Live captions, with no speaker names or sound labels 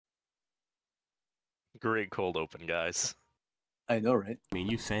Great cold open, guys. I know, right? I mean,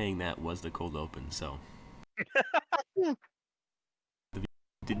 you saying that was the cold open, so. The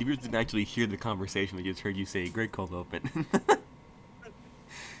viewers didn't actually hear the conversation, they just heard you say, great cold open.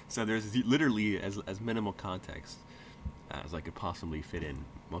 So there's literally as minimal context as I could possibly fit in.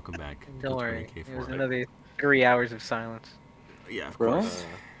 Welcome back. Don't worry, K4. it was another 3 hours of silence. Yeah, of Bro? course.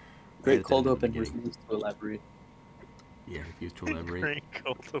 Great cold open refused to elaborate. Yeah, refused to elaborate. Great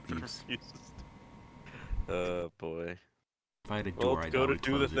cold open refuses. Oh boy. If I had a door, I'd always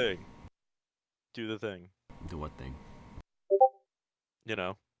do the close it. thing. Do the thing. Do what thing? You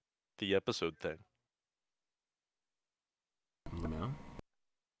know, the episode thing. Lamau?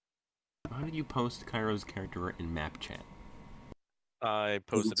 Why did you post Cairo's character in map chat? I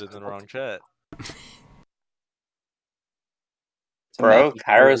posted it in the wrong chat. Bro,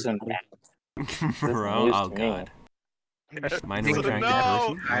 Cairo's in Bro, oh god. Minor attracted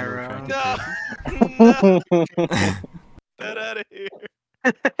No! person? Minor attracted No! person? Get out of here!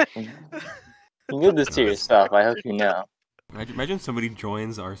 You did this to yourself, I hope you know. Imagine somebody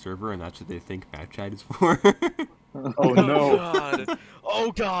joins our server and that's what they think map chat is for. Oh no. God.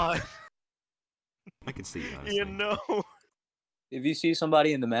 Oh god! I can see it, honestly. You know. If you see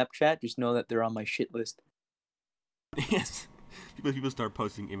somebody in the map chat, just know that they're on my shit list. Yes. People start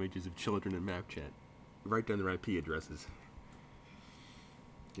posting images of children in map chat. Write down their IP addresses.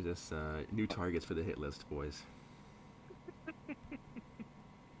 Gives us new targets for the hit list, boys.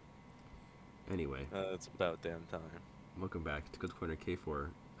 Anyway. It's about damn time. Welcome back to Code Korner K4,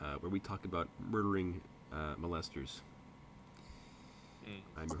 where we talk about murdering molesters.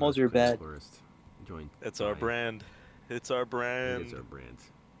 I'm your Moles are host, Chris bad. Florist, joined It's our by- brand. It's our brand. It is our brand.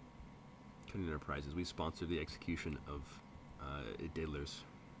 Kode Enterprises, we sponsor the execution of diddlers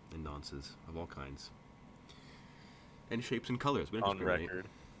and nonces of all kinds. And shapes and colors. We don't On discriminate. record.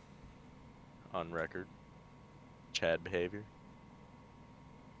 On record. Chad behavior.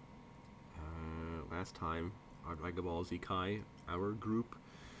 Last time, our Dragon Ball Z Kai, our group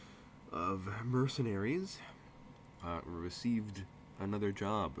of mercenaries, received another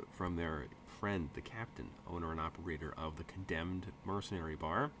job from their friend, the captain, owner and operator of the condemned mercenary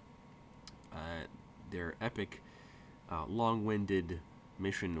bar. Their epic, long-winded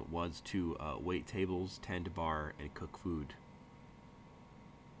mission was to wait tables, tend bar, and cook food.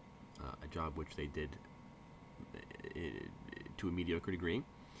 A job which they did to a mediocre degree.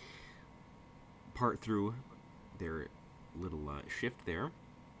 Part through their little shift there,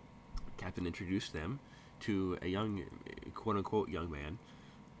 Captain introduced them to a young, quote-unquote young man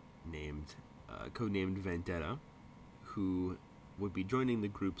named, codenamed Vendetta, who would be joining the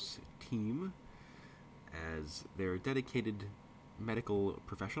group's team as their dedicated medical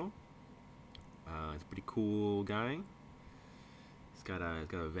professional. He's a pretty cool guy. He's got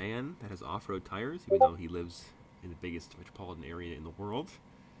a van that has off-road tires, even though he lives in the biggest metropolitan area in the world.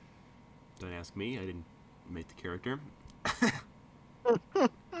 Don't ask me, I didn't make the character.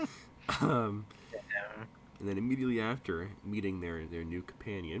 And then immediately after meeting their new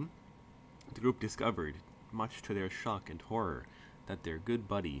companion, the group discovered, much to their shock and horror, that their good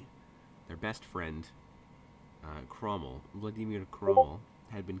buddy, their best friend, Kromyl, Vladimir Kromyl,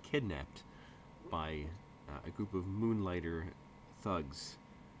 had been kidnapped by a group of moonlighter thugs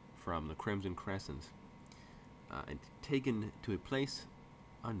from the Crimson Crescent and taken to a place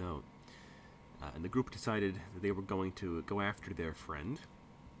unknown. And the group decided that they were going to go after their friend.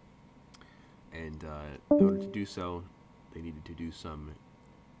 And in order to do so, they needed to do some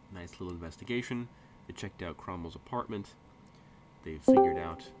nice little investigation. They checked out Kromyl's apartment. They figured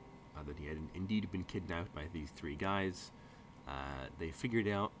out that he had indeed been kidnapped by these three guys. They figured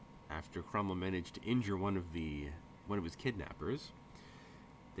out, after Kromyl managed to injure one of his kidnappers,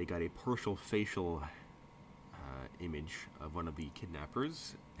 they got a partial facial image of one of the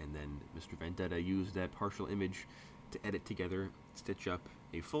kidnappers, and then Mr. Vendetta used that partial image to edit together, stitch up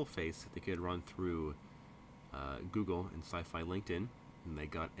a full face that they could run through Google and Sci-Fi LinkedIn, and they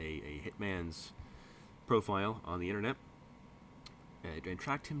got a hitman's profile on the internet, and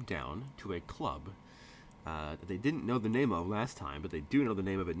tracked him down to a club that they didn't know the name of last time, but they do know the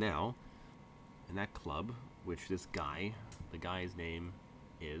name of it now. And that club, which this guy, the guy's name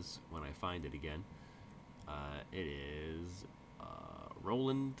is, when I find it again, it is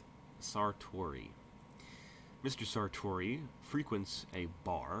Roland Sartori. Mr. Sartori frequents a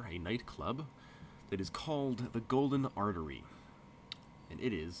bar, a nightclub, that is called the Golden Artery. And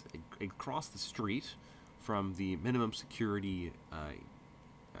it is across the street from the minimum security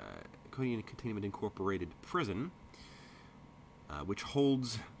Kode Containment Incorporated prison, which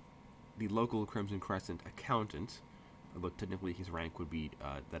holds the local Crimson Crescent accountant, although technically his rank would be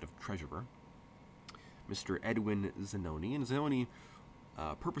that of treasurer. Mr. Edwin Zanoni. And Zanoni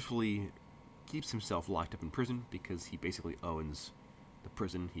purposefully keeps himself locked up in prison because he basically owns the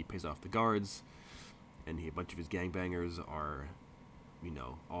prison. He pays off the guards, and a bunch of his gangbangers are,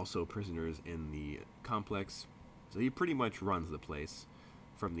 also prisoners in the complex. So he pretty much runs the place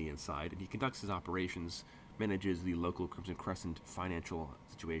from the inside, and he conducts his operations, manages the local Crimson Crescent financial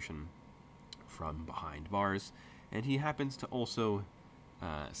situation from behind bars, and he happens to also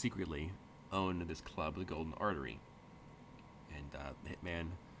secretly own this club, the Golden Artery. And the hitman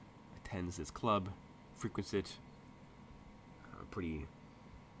attends this club, frequents it pretty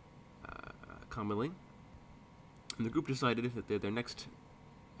commonly. And the group decided that their next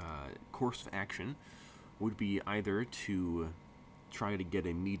course of action would be either to try to get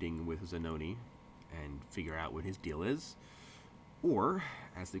a meeting with Zanoni and figure out what his deal is, or,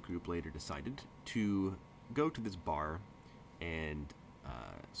 as the group later decided, to go to this bar and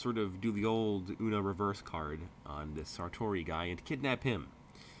sort of do the old Uno reverse card on this Sartori guy and kidnap him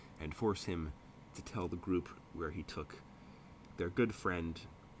and force him to tell the group where he took their good friend,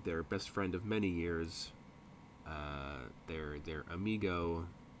 their best friend of many years, their amigo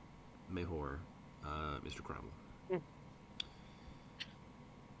mejor, Mr. Kromyl.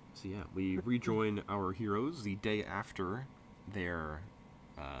 So yeah, we rejoin our heroes the day after their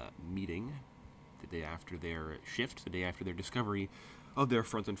meeting, the day after their shift, the day after their discovery of their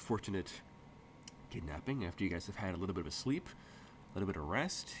friend's unfortunate kidnapping, after you guys have had a little bit of a sleep, a little bit of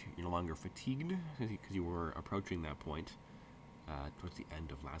rest. You're no longer fatigued because you were approaching that point towards the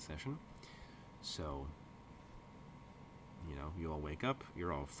end of last session. So, you all wake up,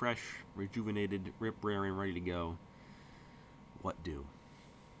 you're all fresh, rejuvenated, rip-raring, ready to go. What do?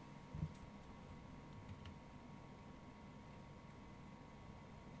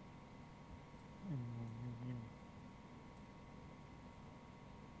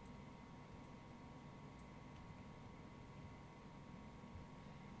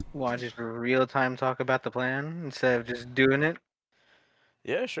 Want just real time talk about the plan instead of just doing it?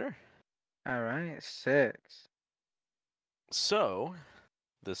 Yeah, sure. All right, 6. So,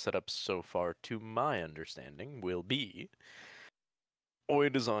 the setup so far, to my understanding, will be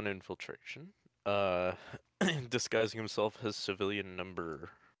Oid is on infiltration, disguising himself as civilian number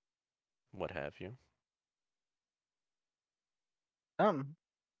what have you.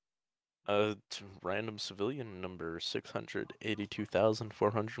 Random civilian number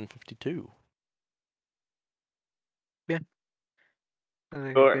 682,452. Yeah.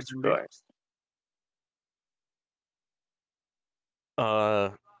 Of course, of course.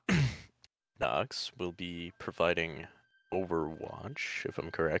 Knox will be providing overwatch, if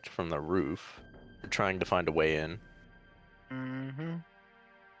I'm correct, from the roof. We're trying to find a way in.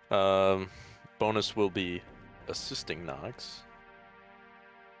 Bonus will be assisting Knox.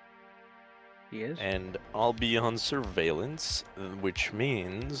 He is. And I'll be on surveillance, which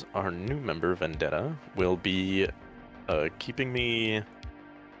means our new member, Vendetta, will be keeping me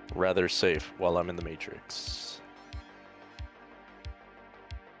rather safe while I'm in the Matrix.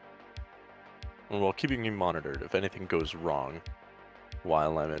 Well, keeping me monitored. If anything goes wrong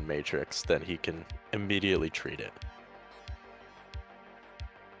while I'm in Matrix, then he can immediately treat it.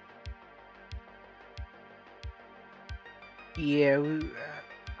 Yeah,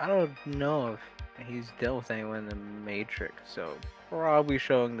 I don't know if he's dealt with anyone in the Matrix, so probably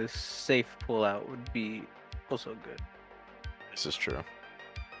showing this safe pullout would be also good. This is true.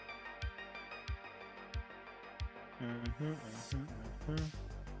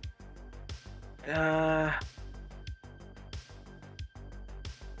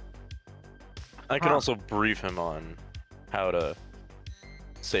 I can also brief him on how to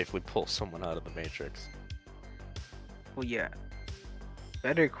safely pull someone out of the Matrix. Well, yeah.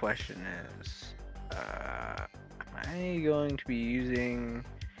 Better question is, am I going to be using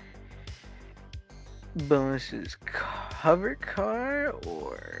Bonus's hover car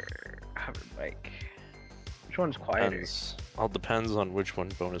or hover bike? Which one's quieter? All depends on which one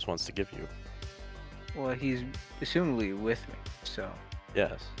Bonus wants to give you. Well, he's assumably with me, so.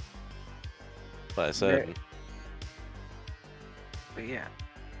 Yes. But I said. But yeah.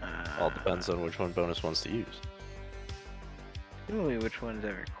 All depends on which one Bonus wants to use. Assumably which one's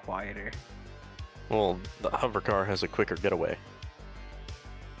ever quieter. Well, the hover car has a quicker getaway.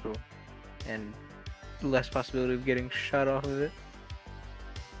 Cool. And less possibility of getting shot off of it.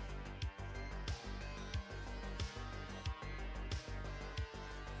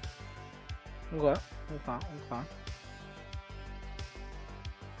 Okay.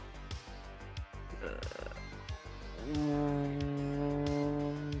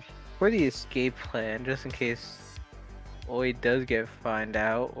 For the escape plan, just in case Oi does get found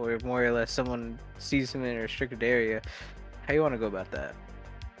out, or more or less someone sees him in a restricted area, how you want to go about that?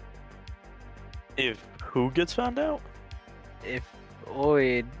 If who gets found out? If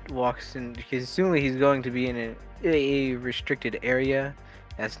Oi walks in, because assuming he's going to be in a restricted area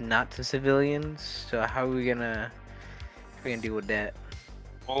that's not to civilians, so how are we gonna deal with that?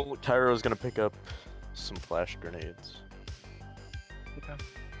 Well, Cairo's gonna pick up some flash grenades. Okay.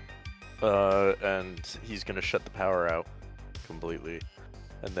 And he's gonna shut the power out completely,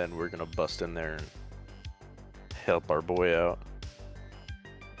 and then we're gonna bust in there and help our boy out.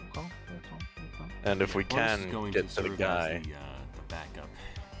 Okay. And if we Boris is can going get to the serve guy, as the backup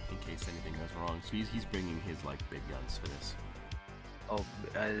in case anything goes wrong. So he's bringing his like big guns for this. Oh,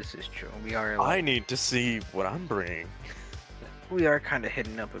 this is true. We are. I need to see what I'm bringing. We are kind of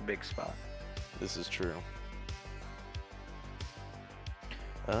hitting up a big spot. This is true.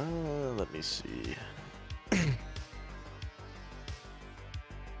 Let me see.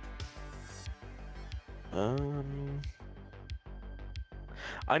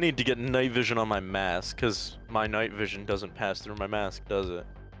 I need to get night vision on my mask, because my night vision doesn't pass through my mask, does it?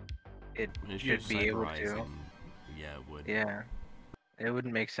 It If should be able to. Yeah, it would. Yeah. It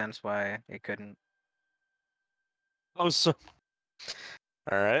wouldn't make sense why it couldn't. Oh, so...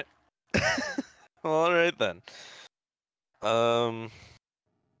 Alright. Alright then.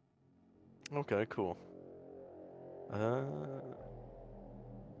 Okay, cool.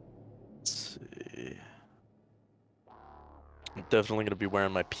 Let's see. I'm definitely gonna be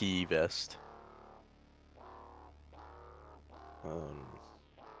wearing my PE vest.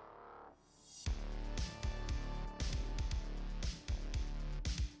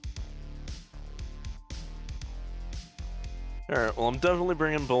 Alright, well, I'm definitely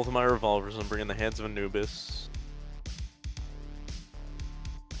bringing both of my revolvers. I'm bringing the Hands of Anubis.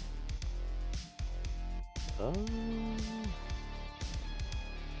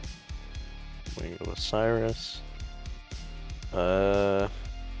 Wing of Osiris. I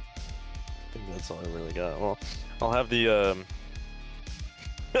think that's all I really got. Well, I'll have the,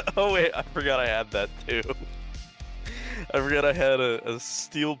 Oh wait, I forgot I had that too. I forgot I had a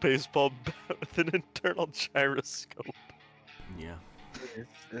steel baseball bat with an internal gyroscope. Yeah.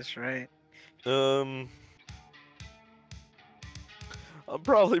 That's right. I'll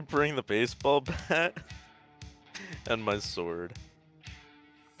probably bring the baseball bat and my sword.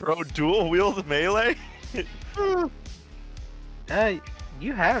 Bro, dual wield melee?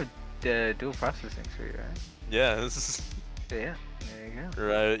 You have the dual processing suite, right? Yeah, this is... Yeah, there you go.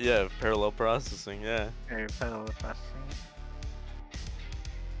 Right, yeah, parallel processing, yeah. Very parallel processing.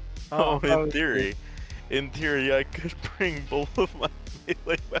 Oh, in probably- theory, I could bring both of my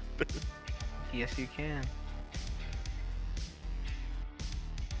melee weapons. Yes, you can.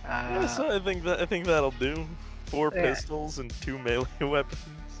 Yeah, so I think that'll do. 4 Yeah. pistols and 2 melee weapons.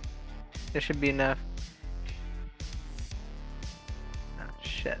 There should be enough. Oh,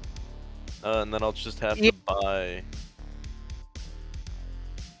 shit. And then I'll just have to buy.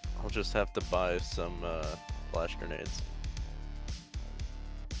 I'll just have to buy some flash grenades.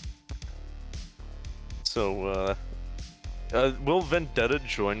 So, will Vendetta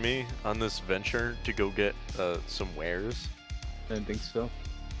join me on this venture to go get some wares? I don't think so.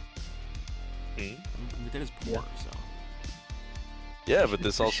 That is poor, so. Yeah, but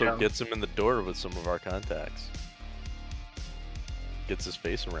this For also sure. gets him in the door with some of our contacts. Gets his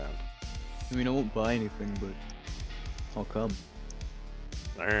face around. I mean, I won't buy anything, but I'll come.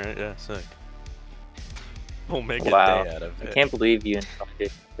 Alright, yeah, sick. We'll make Wow. a day out of I it. can't believe you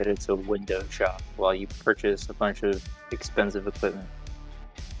invited that it's a window shop while you purchase a bunch of expensive equipment.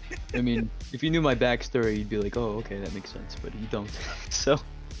 I mean, if you knew my backstory, you'd be like, oh, okay, that makes sense, but you don't. So.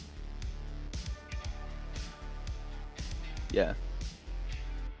 Yeah.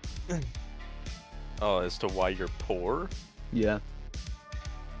 Oh, as to why you're poor? Yeah.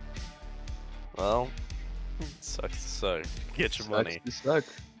 Well, sucks to suck. Get your money. Sucks to suck.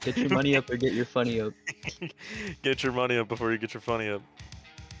 Get your money up or get your funny up. Get your money up before you get your funny up.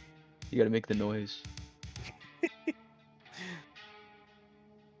 You gotta make the noise.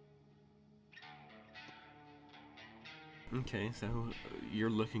 Okay, so you're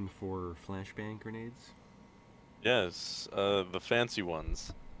looking for flashbang grenades? Yes, the fancy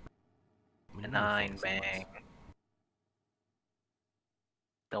ones. What do The you mean 9 fancy bang. ones?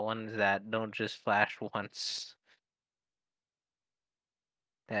 The ones that don't just flash once.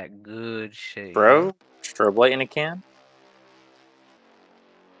 That good shit. Bro, strobe light in a can?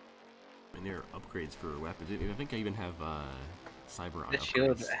 And there are upgrades for weapons. I think I even have cyber on The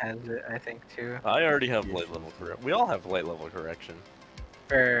shield upgrades. has it, I think, too. I already have Yeah, light sure. level correction. We all have light level correction.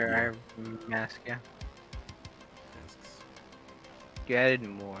 For our mask, yeah. Tasks. You added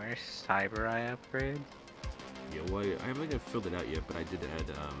more cyber eye upgrades. Yeah, well, I haven't think I filled it out yet, but I did add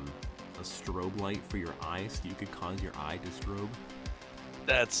a strobe light for your eye, so you could cause your eye to strobe.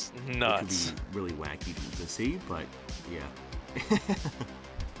 That's nuts. It could be really wacky to see, but yeah.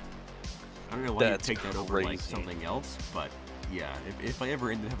 I don't know why That's you take that over like crazy. something else, but yeah, if I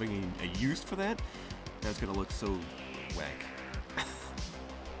ever end up having a use for that, that's gonna look so whack.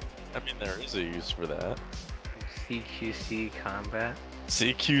 I mean, there is a use for that. CQC combat.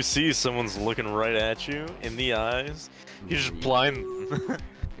 CQC, someone's looking right at you in the eyes. You just blind them.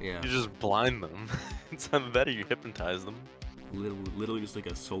 Yeah, You just blind them. It's not better, you hypnotize them. literally just like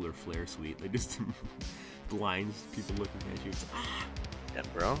a solar flare suite. They just blinds people looking at you. It's, ah! Yeah,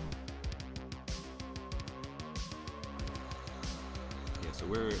 bro. Yeah,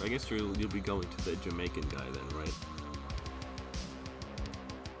 so I guess you'll be going to the Jamaican guy then, right?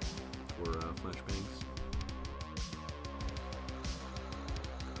 For flashbangs.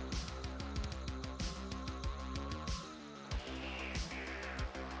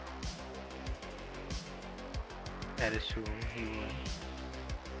 I'd assume he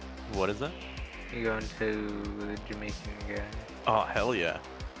would. What is that? You going to the Jamaican guy? Oh, hell yeah.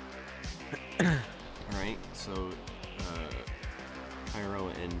 Alright, so Pyro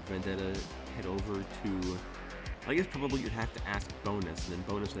and Vendetta head over to, I guess probably you'd have to ask Bonus, and then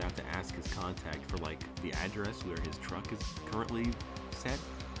Bonus would have to ask his contact for like the address where his truck is currently set.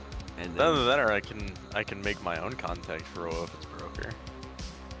 And then, Other than that, or I can make my own contact for if it's broker.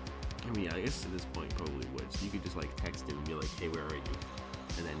 I mean, I guess at this point probably would. So you could just like text him and be like, hey, where are you?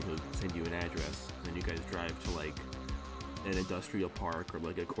 And then he'll send you an address. And then you guys drive to like an industrial park or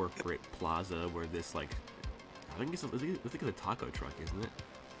like a corporate plaza where this like, I think it's a taco truck, isn't it?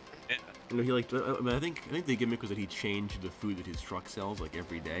 Yeah. You know, he like, I think the gimmick was that he changed the food that his truck sells like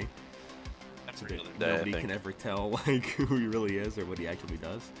every day, so Every that other day, I nobody think. can ever tell like who he really is or what he actually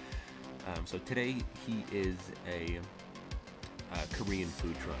does. So today he is a Korean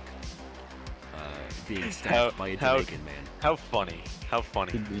food truck being staffed by a Jamaican man. How funny. How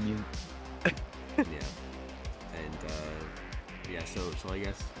funny. Convenient. Yeah, and yeah, so I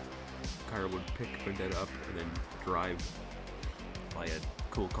guess Kyra would pick Vendetta up and then drive by a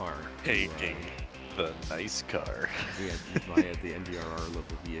cool car. to, Taking the nice car. Yeah, via the NDRR level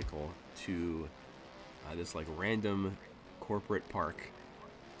vehicle to this like random corporate park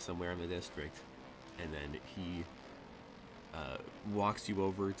somewhere in the district, and then he walks you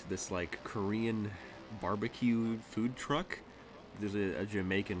over to this like Korean barbecue food truck. There's a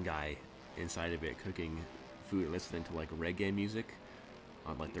Jamaican guy inside of it cooking food and listening to like reggae music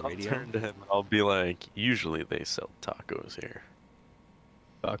on like the I'll radio. turn to him. I'll be like, usually they sell tacos here.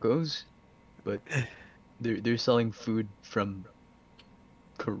 Tacos, but they're selling food from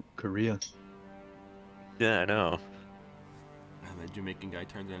Korea. Yeah, I know. And the Jamaican guy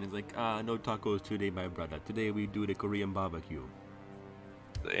turns around and he's like, no tacos today, my brother. Today we do the Korean barbecue.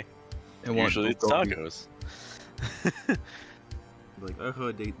 They, And want usually it's bulgogi. tacos. Like, I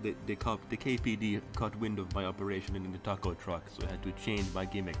heard the KPD caught wind of my operation in the taco truck, so I had to change my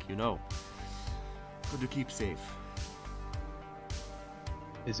gimmick, you know. Got to keep safe.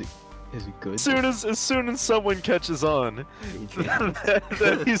 Is it good? As soon as someone catches on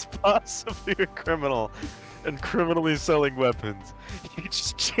that he's possibly a criminal and criminally selling weapons, he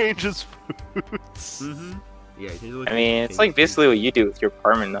just changes foods. Mm-hmm. Yeah, I mean, it's like basically what you do with your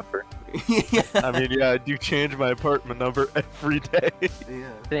apartment number. yeah. I mean, yeah, I do change my apartment number every day. Yeah.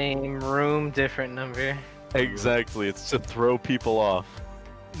 Same room, different number. Exactly, it's to throw people off.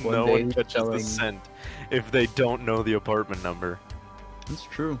 One No day one he's catches the selling- scent if they don't know the apartment number. That's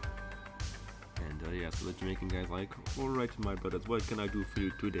true. And yeah, so the Jamaican guy's like, alright, my brothers, what can I do for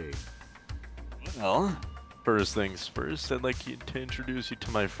you today? Well, first things first, I'd like to introduce you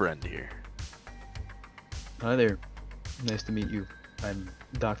to my friend here. Hi there. Nice to meet you. I'm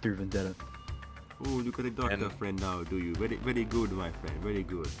Dr. Vendetta. Oh, you got a doctor And- friend now, do you? Very, very good, my friend, very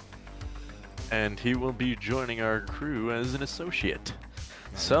good. And he will be joining our crew as an associate.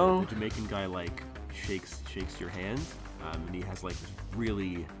 And So- the Jamaican guy like shakes your hand, and he has like this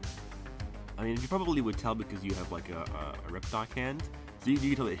really. I mean, you probably would tell because you have like a Reptoc hand. So you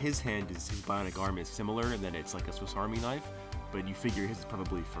can tell that his bionic arm is similar, and then it's like a Swiss Army knife. But you figure his is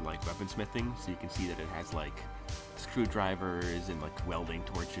probably for like weaponsmithing, so you can see that it has like screwdrivers and like welding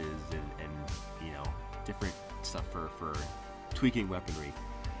torches and you know different stuff for tweaking weaponry.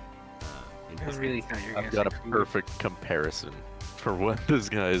 In I his really hands. thought you were I've gonna got say a food. perfect comparison for what this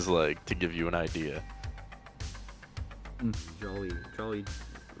guy's like to give you an idea. Jolly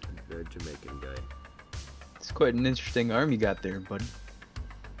Jamaican guy. It's quite an interesting arm you got there, buddy.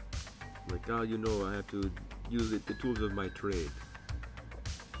 Like, oh, you know, I have to use the tools of my trade.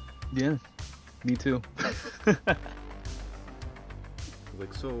 Yeah, me too.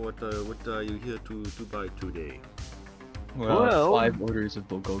 Like, so what are you here to buy today? Well, 5 orders of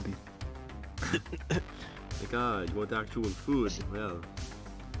bulgogi. Like, you want actual food? Well,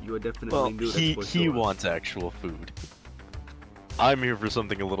 you are definitely Well, new. he that's for he sure. wants actual food. I'm here for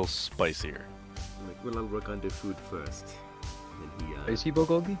something a little spicier. Like, well, I'll work on the food first. And then he Spicy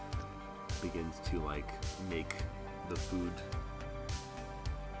bulgogi? begins to like make the food.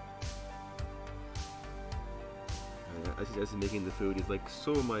 As he's making the food, he's like,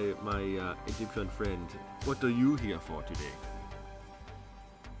 "So, my Egyptian friend, what are you here for today?"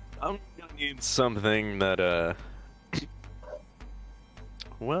 I'm gonna need something that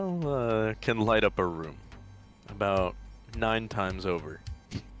can light up a room about 9 times over.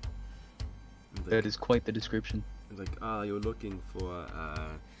 He's That like, is quite the description. he's like, you're looking for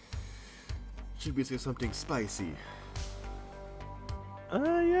should we say something spicy?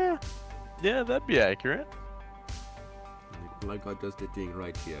 Yeah, that'd be accurate. And like, well, I got this thing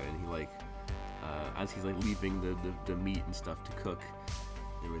right here, and he like, as he's like leaving the meat and stuff to cook,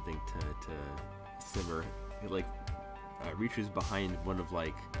 everything to simmer, he like reaches behind one of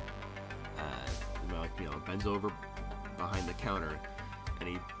like, bends over behind the counter, and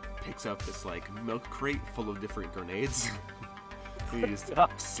he picks up this like milk crate full of different grenades. He just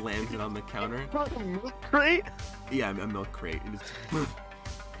slams it on the counter. Great. Yeah, a milk crate. It is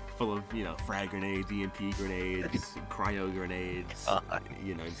full of, frag grenades, EMP grenades, cryo grenades,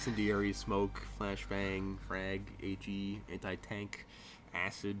 incendiary smoke, flashbang, frag, HE, anti-tank,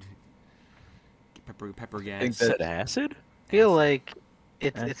 acid, pepper gas. think Said acid? I feel like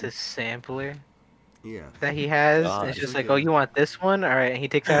it's a sampler Yeah. that he has. Ah, and it's just isn't like, it? oh, you want this one? All right. And he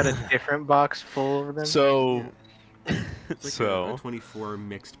takes out a different box full of them. So, It's like so, a 24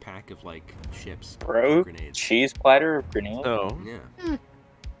 mixed pack of like chips, Bro, grenades. cheese platter of grenade. so, Yeah.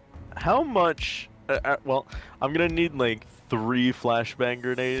 how much? Well, I'm gonna need like 3 flashbang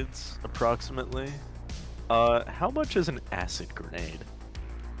grenades approximately. How much is an acid grenade?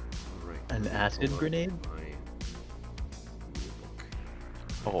 All right. An acid Hold on. grenade?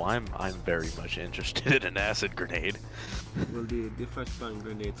 Oh, I'm very much interested in an acid grenade. Well, the flashbang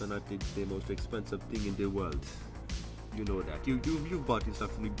grenades are not the most expensive thing in the world. You know that. You've bought this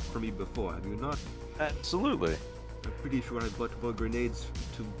stuff from me before, have you not? Absolutely. I'm pretty sure I bought more grenades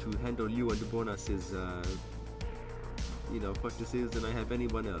to handle you and the bonuses, purchases than I have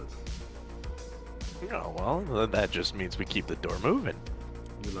anyone else. Oh well, that just means we keep the door moving.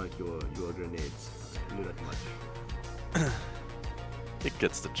 You like your grenades. You know that much. It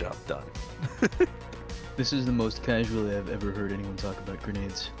gets the job done. This is the most casually I've ever heard anyone talk about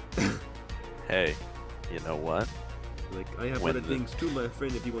grenades. Hey, you know what? Like, I have When other the- things too, my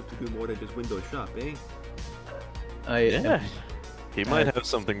friend, if you want to do more than just window shop, eh? Yeah. He might have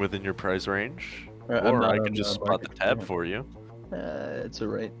something within your price range, or I can just spot the tab for you. It's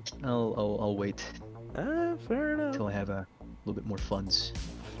alright. I'll wait Fair enough. until I have a little bit more funds.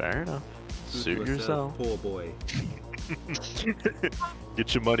 Fair enough. Suit Suit yourself. Poor boy.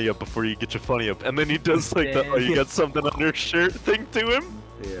 Get your money up before you get your funny up. And then he does like the, oh, you got something on your shirt thing to him?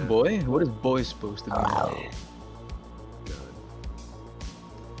 Yeah. Boy? What is boy supposed to mean? God.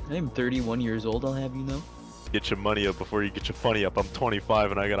 I'm 31 years old, I'll have you know. Get your money up before you get your funny up. I'm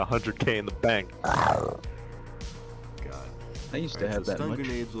 25 and I got 100K in the bank. God. I used to Alright, have so that stun much.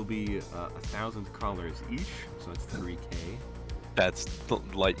 grenades will be 1,000 collars each, so that's 3k. That's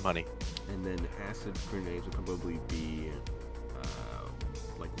light money. And then acid grenades will probably be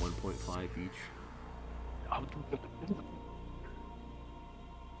like 1.5 each.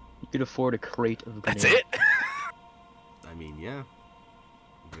 You could afford a crate of grenades. That's it? I mean, yeah.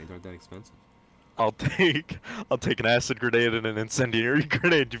 Grenades aren't that expensive. I'll take an acid grenade and an incendiary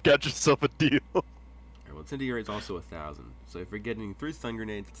grenade. You've got yourself a deal. Alright, well, incendiary is also 1,000. So if you're getting 3 stun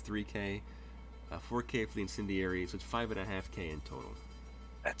grenades, it's 3k. 4k for the incendiary, so it's 5.5k in total.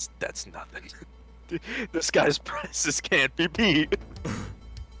 That's nothing. This guy's prices can't be beat.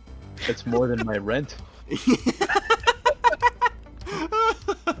 That's more than my rent.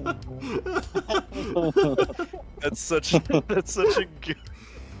 That's such a good.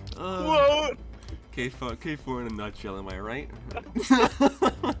 Whoa! K4 in a nutshell, am I right?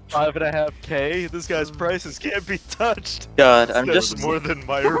 5.5K. This guy's prices can't be touched. God, I'm That's just more than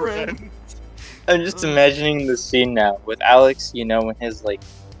my rent. I'm just imagining the scene now with Alex, in his like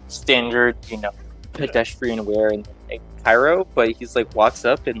standard, pedestrian wear in Cairo, but he's like walks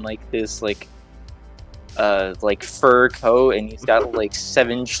up in like this like fur coat, and he's got like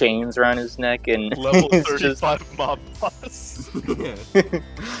 7 chains around his neck, and Level it's just 35 mob boss. Yeah.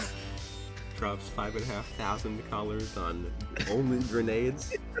 Drops 5,500 collars on only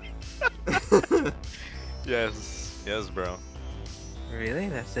grenades. Yes, yes, bro. Really?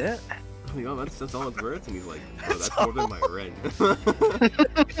 That's it? You know, that's all it's worth, and he's like, bro, that's more than my rent.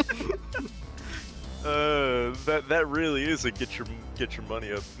 That really is a get your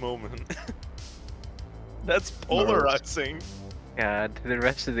money up moment. That's polarizing. God, the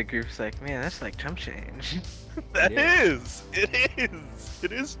rest of the group's like, man, that's like chump change. That Yeah. is.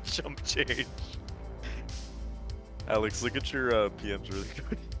 It is chump change. Alex, look at your PMs really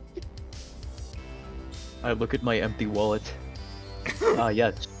quick. I look at my empty wallet. Ah,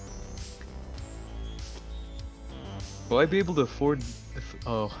 yes. Will I be able to afford?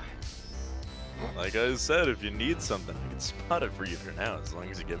 Oh, Like I said, if you need something, I can spot it for you for now, as long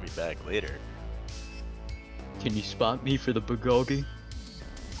as you get me back later. can you spot me for the bulgogi?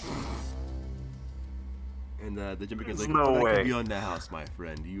 And the Jimmy is There's like, no that way. could be on the house, my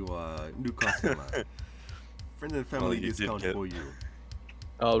friend. You new customer. Friend and family you did discount get- for you.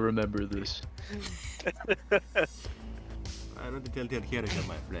 I'll remember this. I don't tell character,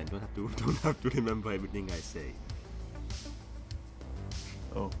 my friend. Don't have to remember everything I say.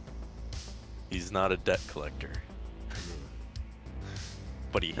 Oh, He's not a debt collector,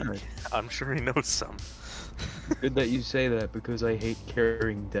 but Alright. I'm sure he knows some. good that you say that because I hate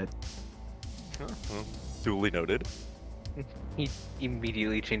carrying debt. Huh, well, duly noted. He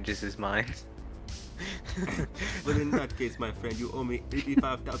immediately changes his mind. Well, in that case, my friend, you owe me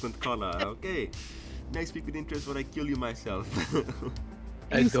 85,000 kala, okay? Next week with interest when I kill you myself.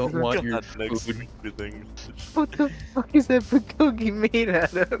 I don't want your God, next food. thing. What the fuck is that bulgogi made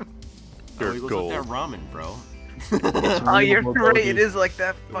out of? Your Oh, it was gold. like that ramen, bro. Oh, you're real right. It bulgogi. is like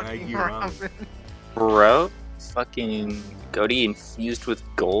that Wagyu fucking ramen. ramen. Bro, fucking Kode infused with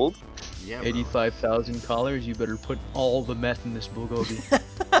gold? Yeah, bro. 85,000 collars. You better put all the meth in this bulgogi.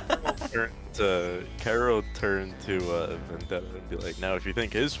 Cairo turned to Vendetta and be like, now if you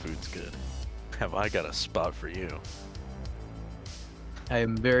think his food's good, have I got a spot for you? I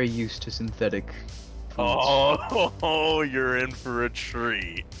am very used to synthetic foods. Oh, you're in for a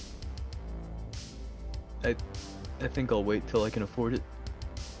treat. I think I'll wait till I can afford it.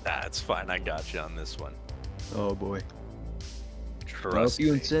 That's fine, I got you on this one. Oh boy. Well, Trust if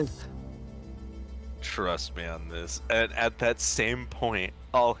you me. insist. Trust me on this. And at that same point,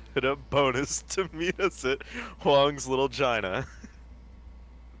 I'll hit a bonus to meet us at Huang's Little China.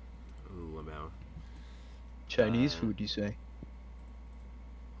 Ooh, about. Chinese food, you say?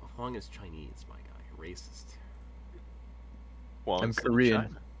 Huang is Chinese, my guy. Racist. Huang's I'm Little Korean.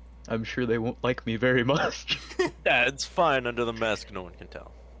 China. I'm sure they won't like me very much. Yeah, it's fine under the mask, no one can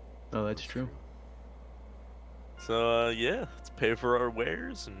tell. Oh, that's true. So, yeah, let's pay for our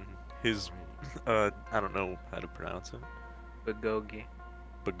wares and his, I don't know how to pronounce it, Bulgogi.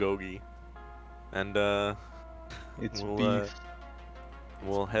 bulgogi. And, It's We'll, beef.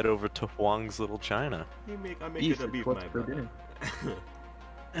 we'll head over to Huang's Little China. I make Beef it a is beef, what's my for brother.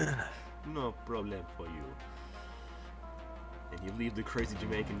 dinner. No problem for you. And you leave the crazy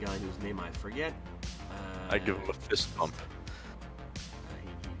Jamaican guy whose name I forget. I give him a fist bump. He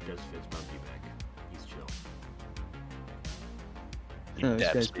does fist bump you back. He's chill. He Oh, this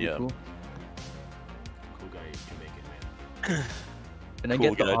daps guy's me pretty up. cool. Cool guy, Jamaican man. Can I Cool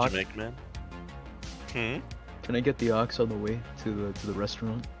get the guy, ox? Jamaican man. Hmm? Can I get the ox on the way to the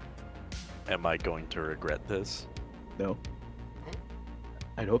restaurant? Am I going to regret this? No.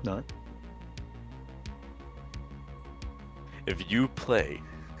 I'd hope not. If you play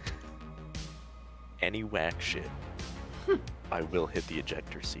any whack shit, I will hit the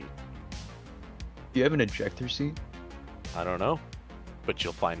ejector seat. Do you have an ejector seat? I don't know, but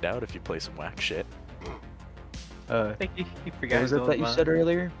you'll find out if you play some whack shit. I think he What forgot was his it that own you line. said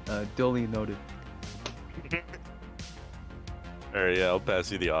earlier? Duly noted. Alright, yeah, I'll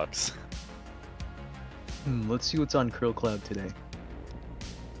pass you the ox. Let's see what's on Curl Cloud today.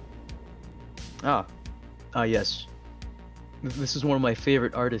 Ah, yes. This is one of my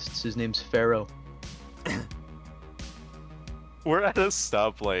favorite artists. His name's Pharaoh. We're at a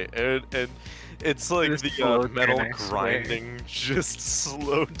stoplight, and it's like Just the slow metal turn, I swear. grinding, just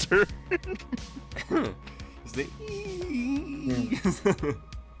slow turn. Is the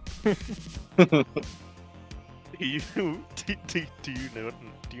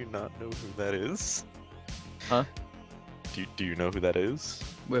Do you not know who that is? Huh? Do you know who that is?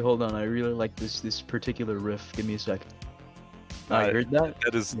 Wait, hold on. I really like this particular riff. Give me a sec. I Uh, heard that?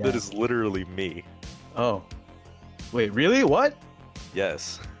 That is Yeah. literally me. Oh. Wait, really? What?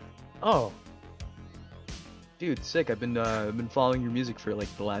 Yes. Oh. Dude, sick. I've been following your music for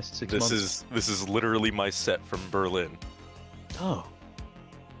like the last 6 months. This is literally my set from Berlin. Oh.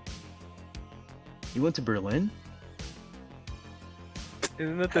 You went to Berlin?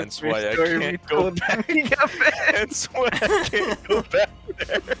 Isn't that the Hence first why I story we can't go told when we got banned? That's why I can't go back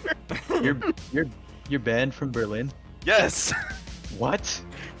there. You're banned from Berlin? Yes, What?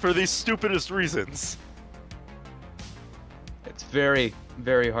 for the stupidest reasons. It's very,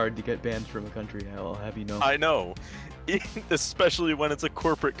 very hard to get banned from a country, I'll have you know. I know, especially when it's a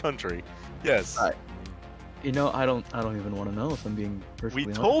corporate country. Yes, You know, I don't even want to know if I'm being we perfectly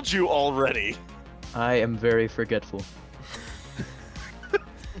honest. told you already. I am very forgetful.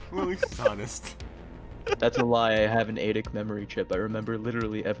 Well, at least it's honest. That's a lie. I have an ADIC memory chip. I remember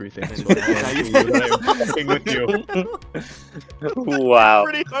literally everything. So I can't tell you that I'm fucking with you. Wow.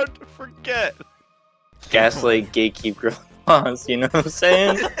 Pretty hard to forget. Gaslight, gatekeep, girl boss, you know what I'm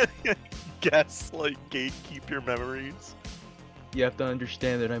saying? Gaslight, gatekeep your memories. You have to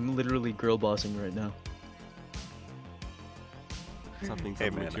understand that I'm literally girl bossing right now. Something Hey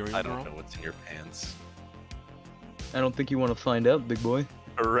from man, material I don't girl. know what's in your pants. I don't think you want to find out, big boy.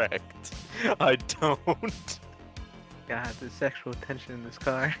 Correct. I don't. God, the sexual tension in this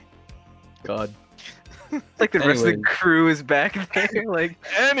car. God. Like the rest of the Anyway. crew is back there. Like,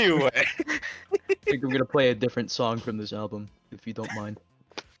 Anyway. I think I'm gonna play a different song from this album, if you don't mind.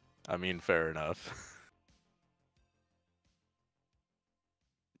 I mean, fair enough.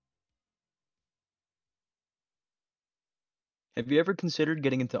 Have you ever considered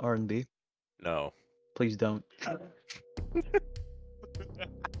getting into R&B? No, Please don't.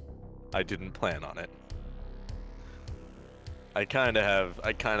 I didn't plan on it. I kind of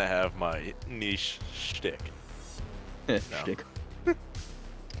have my niche shtick. No. Shtick.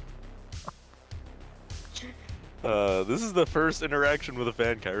 This is the first interaction with a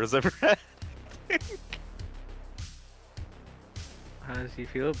fan Kyra's ever had. how does he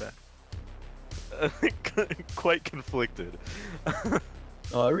feel about it? Quite conflicted.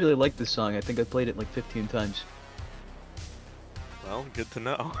 Oh, I really like this song. I think I played it like 15 times. Well, good to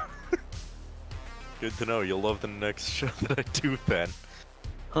know. Good to know. You'll love the next show that I do then.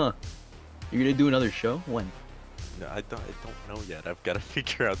 Huh. You're gonna do another show? When? No, I don't know yet. I've got to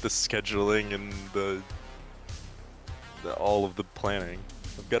figure out the scheduling and the all of the planning.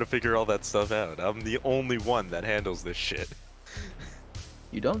 I've got to figure all that stuff out. I'm the only one that handles this shit.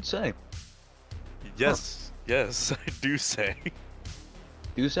 You don't say. Yes, yes, I do say.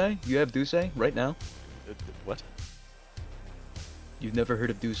 Douce? You have Douce right now? What? You've never heard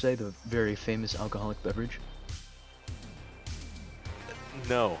of Douce, the very famous alcoholic beverage?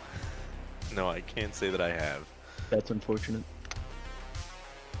 No. No, I can't say that I have. That's unfortunate.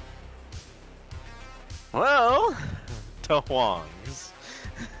 Well, to Huang's.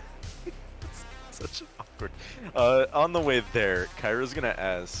 Such an awkward. On the way there, Kyra's gonna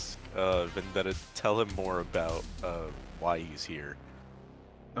ask Vendetta to tell him more about why he's here.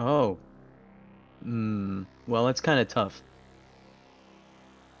 Oh. Well, that's kind of tough.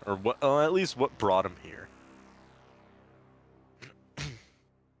 Or what? At least what brought him here.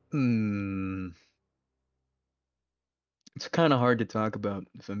 It's kind of hard to talk about,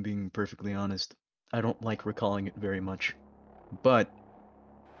 if I'm being perfectly honest. I don't like recalling it very much. But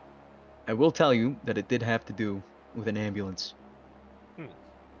I will tell you that it did have to do with an ambulance.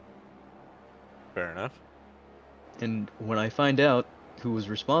 Fair enough. And when I find out who was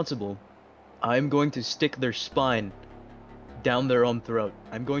responsible, I'm going to stick their spine down their own throat.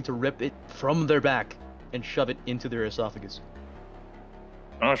 I'm going to rip it from their back and shove it into their esophagus.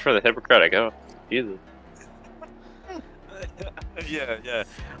 So much for the Hippocratic Oath. Jesus. Yeah.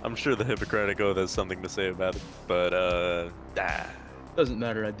 I'm sure the Hippocratic Oath has something to say about it, but Doesn't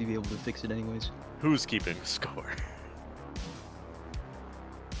matter, I'd be able to fix it anyways. who's keeping score?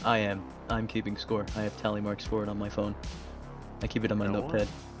 I am. I'm keeping score. I have tally marks for it on my phone. I keep it on my You know what? notepad.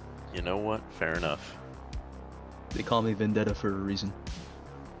 You know what? Fair enough. They call me Vendetta for a reason.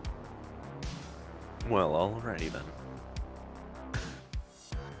 Well, alrighty then.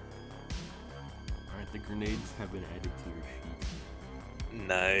 Alright, the grenades have been added to your sheet.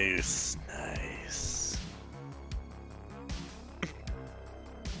 Nice, nice.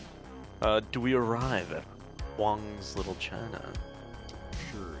 Do we arrive at Wang's Little China?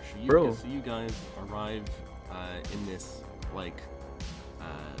 Sure. Bro. So you guys arrive in this, like,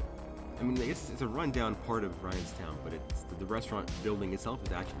 I mean, I guess it's a rundown part of Ryanstown, but it's the restaurant building itself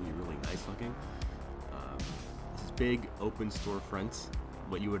is actually really nice looking. This is big open storefronts,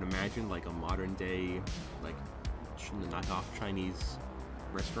 what you would imagine like a modern day, like knockoff Chinese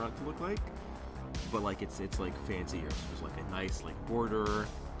restaurant to look like, but like it's like fancier. So there's like a nice like border,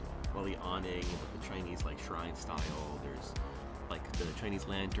 well, the awning, with the Chinese like shrine style. There's like the Chinese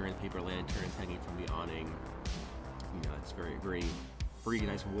lantern, paper lanterns hanging from the awning. You know, it's very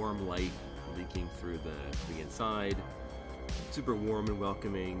nice warm light leaking through the inside. super warm and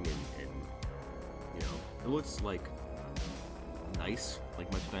welcoming, and you know, it looks like nice,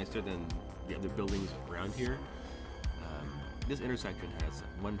 like much nicer than the other buildings around here. This intersection has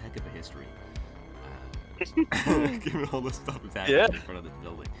one heck of a history. Given all the stuff that's happening in front of this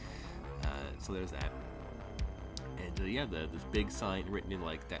building. So there's that. And yeah, this big sign written in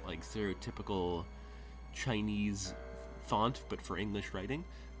like that like stereotypical Chinese font, but for English writing.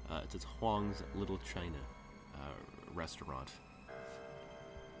 It says Huang's Little China restaurant.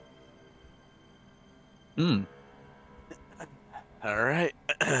 All right.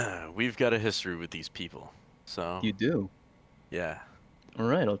 We've got a history with these people. So You do? yeah.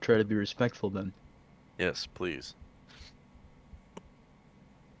 Alright, I'll try to be respectful then. Yes, please.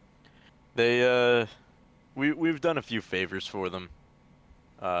 They we've done a few favors for them.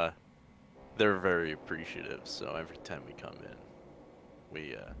 They're very appreciative, so every time we come in,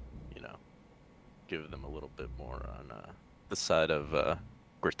 we you know, give them a little bit more on the side of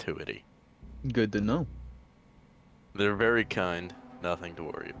gratuity. Good to know. They're very kind, nothing to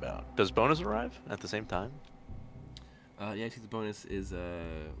worry about. Does Bonus arrive at the same time? Yeah, see, the bonus is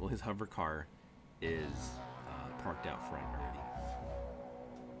well, his hover car is parked out front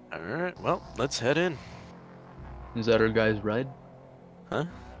already. Alright, well, let's head in. Is that our guy's ride? Huh?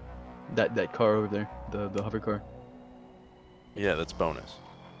 That car over there, the hover car. Yeah, that's Bonus.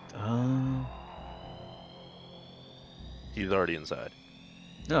 He's already inside.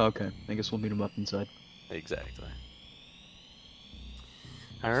 Oh, okay. I guess we'll meet him up inside. Exactly.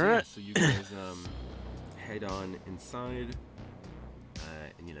 So, yeah, Alright. so you guys head on inside,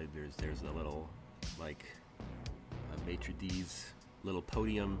 and you know there's a little like a maitre d's little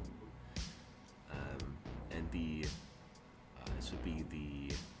podium, and the this would be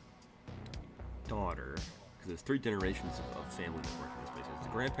the daughter, because there's 3 generations of family that work in this place. It's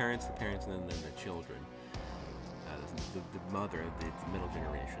the grandparents, the parents, and then the children. The mother, the middle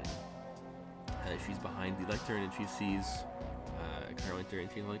generation. She's behind the lectern, and she sees Carol enter, and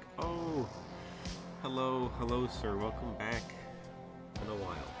she's like, "Oh, hello, sir. Welcome back. Been a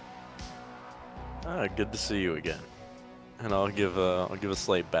while." Good to see you again. And I'll give a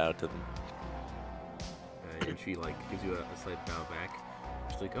slight bow to them. And she like gives you a slight bow back.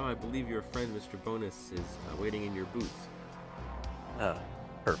 She's like, "Oh, I believe your friend, Mr. Bonus, is waiting in your booth."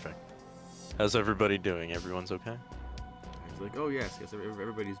 Perfect. How's everybody doing? Everyone's okay? And he's like, "Oh yes,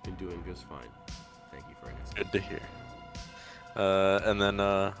 everybody's been doing just fine. Thank you for asking." Good to hear. And then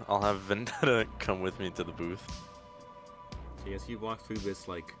I'll have Vendetta come with me to the booth. So yes, you walk through this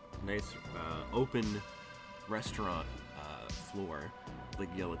like nice open restaurant floor. Like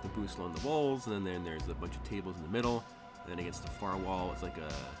like the booths along the walls, and then there's a bunch of tables in the middle. And then against the far wall, it's like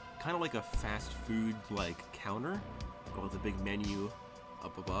a kind of like a fast food like counter, but with a big menu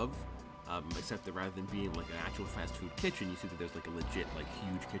up above. Except that rather than being like an actual fast food kitchen, you see that there's like a legit like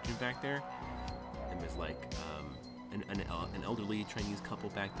huge kitchen back there, and there's like an elderly Chinese couple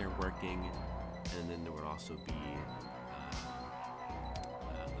back there working, and then there would also be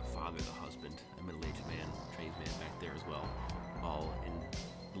the father, the husband, a middle-aged man, Chinese man back there as well, all in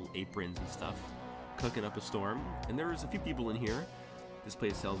little aprons and stuff, cooking up a storm. And there's a few people in here. This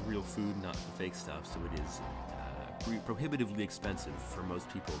place sells real food, not the fake stuff, so it is prohibitively expensive for most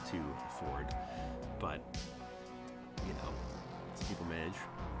people to afford, but you know, some people manage.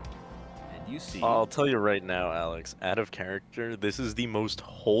 And you see, I'll tell you right now, Alex, out of character, this is the most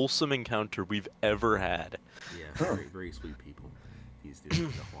wholesome encounter we've ever had. yeah, very, very sweet people, these the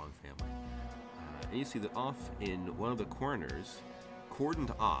Huang family. And you see that off in one of the corners,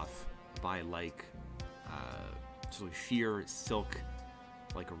 cordoned off by like sort of sheer silk,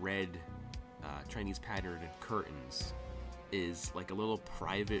 like red Chinese patterned curtains, is like a little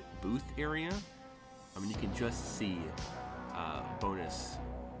private booth area. I mean, you can just see Bonus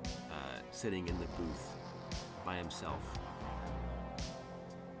sitting in the booth by himself.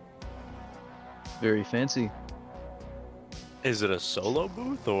 Very fancy. Is it a solo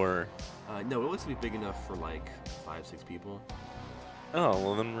booth or? No, it looks to be big enough for like 5-6 people. Oh,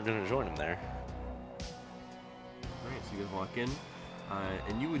 well then we're gonna join him there. Alright, so you guys walk in,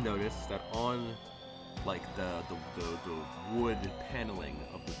 and you would notice that on like the wood paneling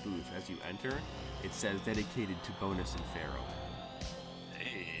of the booth as you enter, it says dedicated to Bonus and Pharaoh.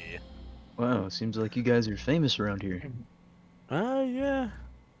 Hey. Wow, seems like you guys are famous around here. Yeah.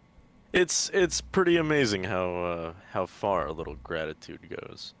 It's pretty amazing how far a little gratitude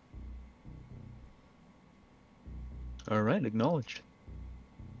goes. Alright, acknowledged.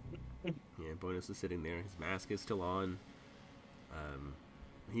 Yeah, Bonus is sitting there. His mask is still on.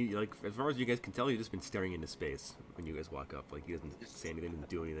 He, like, as far as you guys can tell, he's just been staring into space when you guys walk up. Like, he doesn't say anything, doesn't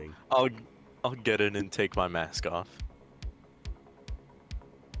do anything. I'll get in and take my mask off.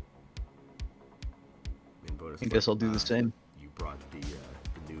 Bonus I is guess like, I'll do the same. You brought the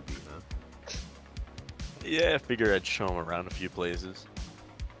newbie, huh? Yeah, I figure I'd show him around a few places.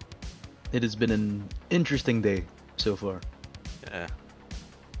 It has been an interesting day so far. Yeah.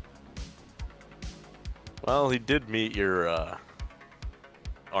 Well, he did meet your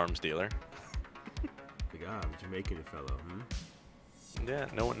arms dealer. Like, the Jamaican fellow, Yeah,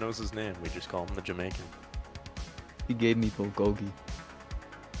 no one knows his name. We just call him the Jamaican. He gave me bulgogi.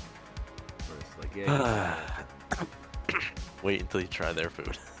 Or it's like, yeah. Wait until you try their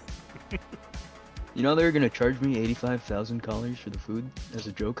food. You know they're gonna charge me $85,000 for the food as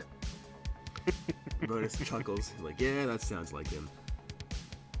a joke. Bonus chuckles. Like, yeah, that sounds like him.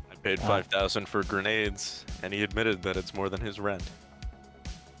 I paid $5,000 for grenades, and he admitted that it's more than his rent.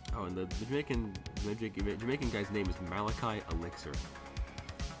 Oh, and the Jamaican guy's name is Malachi Elixir.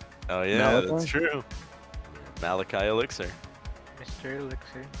 Oh yeah, Malachi? that's true. Malachi Elixir. Mr.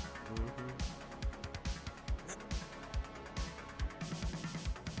 Elixir.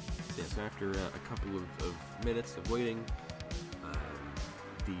 So after a couple of minutes of waiting,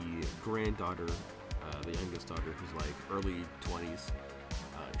 the granddaughter, the youngest daughter, who's like early 20s,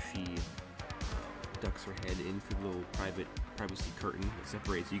 she ducks her head into the little privacy curtain that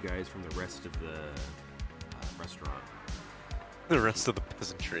separates you guys from the rest of the restaurant. The rest of the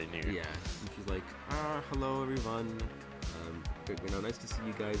peasantry knew. Yeah, and she's like, hello everyone. Nice to see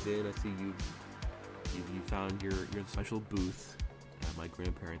you guys in. I see you found your special booth. My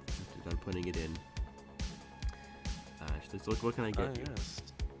grandparents insisted on putting it in. She's like, look, what can I get you? Yes.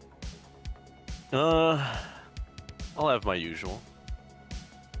 I'll have my usual.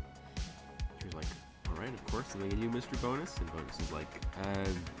 She's like, all right, of course. And then you, Mr. Bonus, and Bonus is like,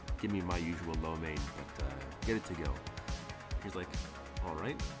 give me my usual lo mein, but get it to go. She's like, all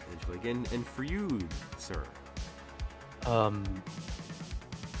right. And she's like, and for you, sir.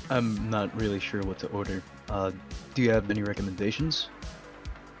 I'm not really sure what to order. Do you have any recommendations?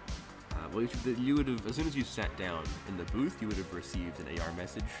 Well, you would have, as soon as you sat down in the booth, you would have received an AR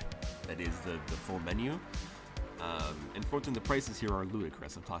message that is the full menu. Unfortunately, the prices here are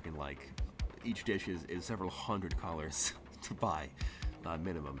ludicrous. I'm talking like each dish is several $100 to buy,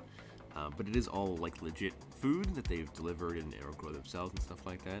 minimum. But it is all like legit food that they've delivered and or grow themselves and stuff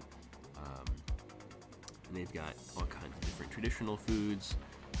like that. And they've got all kinds of different traditional foods.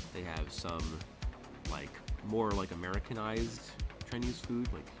 They have some like more like Americanized Chinese food,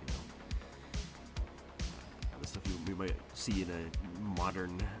 like the stuff we might see in a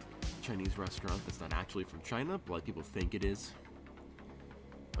modern Chinese restaurant that's not actually from China, but like people think it is.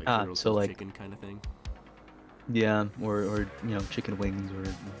 Like so like chicken kind of thing. Yeah, or chicken wings, or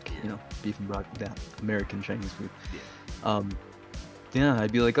beef and broccoli. That American Chinese food. Yeah. Yeah,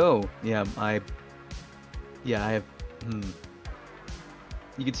 I'd be like, oh, yeah, I have.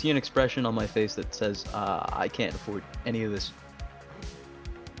 You can see an expression on my face that says, I can't afford any of this.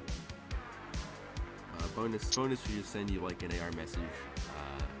 Bonus should just send you like an AR message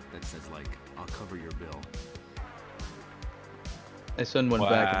that says like, I'll cover your bill. I send one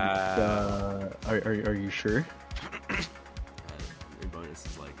back. And, are you sure? And Bonus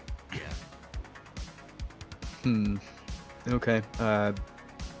is like, yeah. Okay.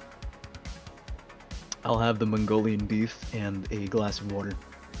 I'll have the Mongolian beef and a glass of water.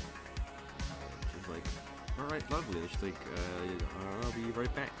 She's like, all right, lovely. And she's like, I'll be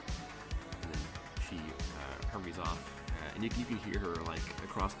right back. And then she hurries off. And you can hear her like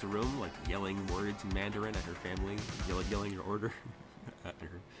across the room, like yelling words in Mandarin at her family, yelling her order at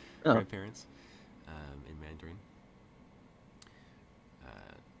her grandparents in Mandarin,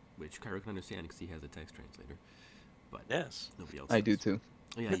 which Cairo can understand because he has a text translator. But yes, nobody else. I does. do too.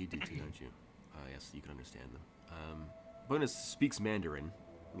 Oh, yeah, you do too, don't you? Yes, you can understand them. Bonus speaks Mandarin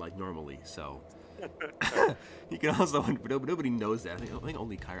like normally, so he can also. But nobody knows that. I think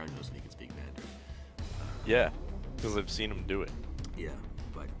only Chiron knows that he can speak Mandarin. Yeah, because I've seen him do it. Yeah,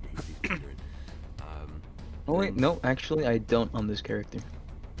 but he speaks Mandarin. Oh wait, no, actually I don't on this character.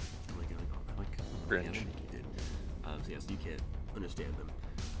 Cringe. I think you did. So yes, you can't understand them.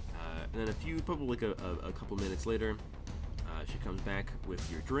 And then probably like a couple minutes later, she comes back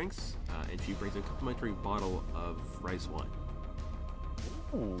with your drinks, and she brings a complimentary bottle of rice wine.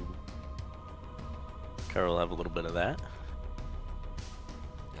 Ooh. Carol will have a little bit of that.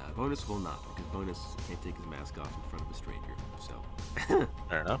 Bonus will not, because Bonus can't take his mask off in front of a stranger. So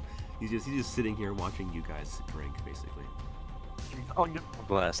Fair enough. he's just sitting here watching you guys drink, basically. I'll give him a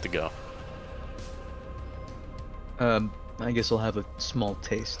glass to go. I guess I'll have a small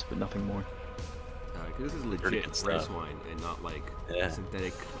taste, but nothing more. Because this is Pretty legit good stuff. rice wine and not like Yeah.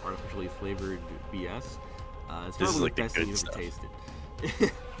 synthetic, artificially flavored BS. It's This is probably like the the best thing good you've stuff. ever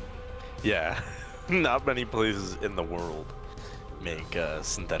tasted. Yeah. Not many places in the world make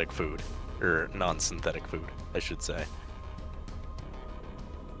synthetic food, or non-synthetic food, I should say.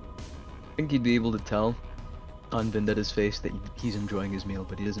 I think you'd be able to tell on Vendetta's face that he's enjoying his meal,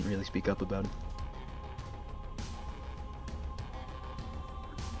 but he doesn't really speak up about it.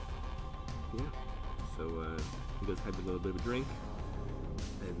 Yeah. So he does have a little bit of a drink,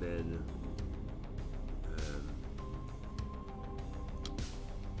 and then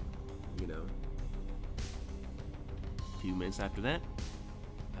a few minutes after that,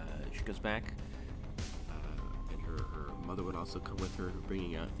 she goes back, and her mother would also come with her,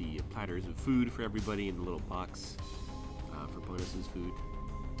 bringing out the platters of food for everybody in the little box for Bonus's food.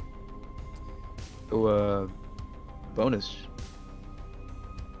 So, Bonus.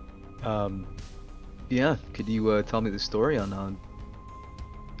 Yeah, could you tell me the story on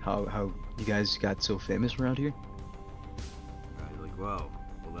how you guys got so famous around here? You're like, wow,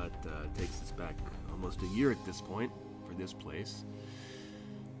 well that takes us back almost a year at this point for this place.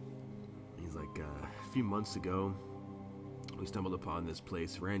 He's like, a few months ago, we stumbled upon this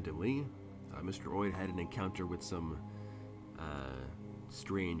place randomly. Mr. Oid had an encounter with some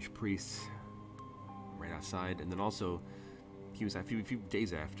strange priests right outside, and then also he was a few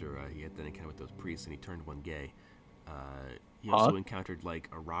days after he had that encounter with those priests, and he turned one gay. He also encountered like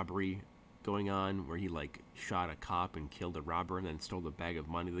a robbery going on where he like shot a cop and killed a robber, and then stole the bag of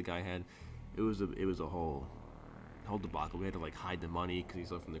money the guy had. It was a whole debacle. We had to like hide the money because he's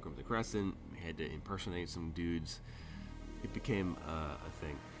from the Crimson Crescent. We had to impersonate some dudes. It became a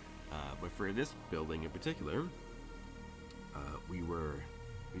thing. But for this building in particular, we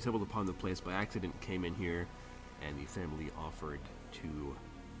stumbled upon the place by accident, came in here, and the family offered to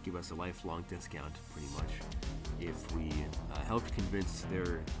give us a lifelong discount, pretty much, if we helped convince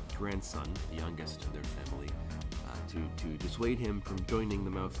their grandson, the youngest of their family, to dissuade him from joining the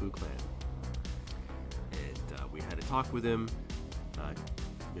Maofu clan. And we had a talk with him.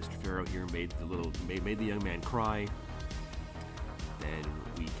 Mr. Pharaoh here made the young man cry. Then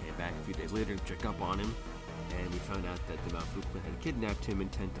we came back a few days later to check up on him, and we found out that the Maofu clan had kidnapped him,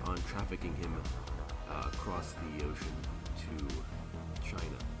 intent on trafficking him across the ocean to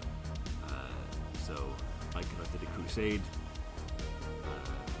China. So I conducted a crusade.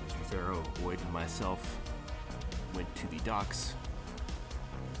 Mr. Pharaoh, Boyd, and myself went to the docks,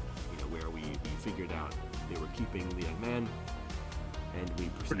 where we figured out they were keeping the young man, and we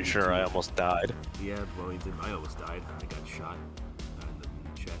proceeded. Pretty sure I almost died. Yeah, well, I almost died. I got shot in the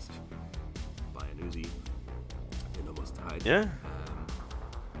chest by an Uzi and almost died. Yeah.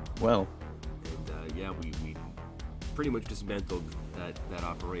 Well. And yeah, we pretty much dismantled that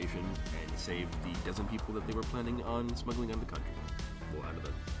operation and saved the dozen people that they were planning on smuggling out of the country. Well, out of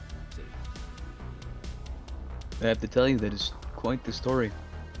the city. I have to tell you, that is quite the story.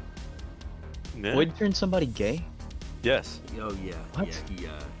 Yeah. Would turn somebody gay? Yes. Oh yeah. What?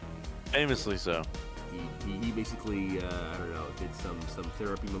 Yeah, he Famously so. he basically I don't know, did some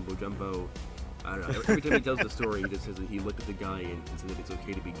therapy mumbo jumbo. I don't know. Every time he tells the story, he just says that he looked at the guy and said that it's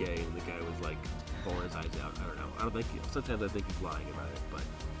okay to be gay, and the guy was like bawling his eyes out. I don't know. I don't think. Sometimes I think he's lying about it, but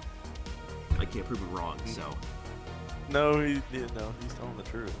I can't prove him wrong. So. No, he's telling the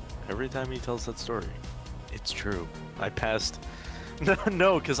truth. Every time he tells that story, it's true. I passed.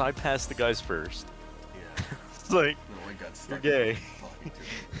 No, because I passed the guys first. Yeah. It's like, I got you're stuck gay. talking to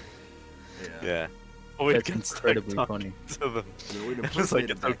him. Yeah. Oh, it That's gets stuck incredibly talking funny. to them. It's It's like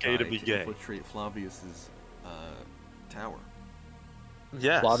it's okay to be gay. Infiltrate Flavius's tower.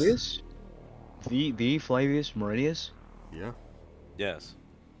 Yes. Flavius? The Flavius Meridius? Yeah. Yes.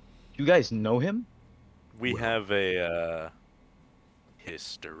 You guys know him? We Well- have a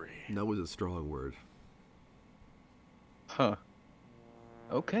history. That was a strong word. Huh.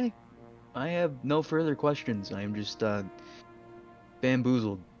 Okay. I have no further questions. I am just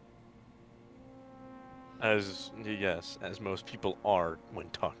bamboozled. As most people are when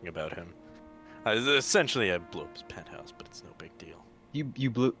talking about him. Essentially, I blew up his penthouse, but it's no big deal.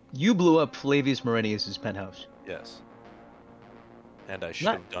 You blew up Flavius Meridius's penthouse. Yes. And I should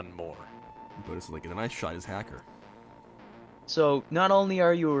Not- have done more. But it's like, and then I shot his hacker. So not only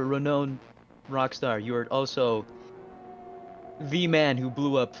are you a renowned rock star, you are also the man who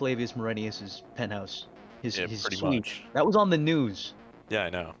blew up Flavius Meridius's penthouse. His pretty suite. much. That was on the news. Yeah, I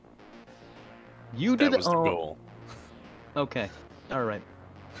know. You That did was the goal. Okay. All right.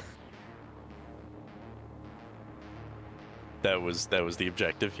 That was the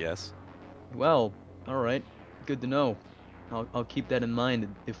objective. Yes. Well, all right. Good to know. I'll keep that in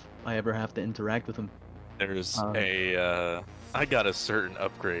mind if I ever have to interact with him. There's I got a certain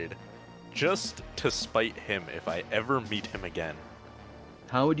upgrade, just to spite him if I ever meet him again.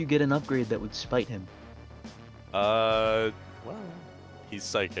 How would you get an upgrade that would spite him? Well, he's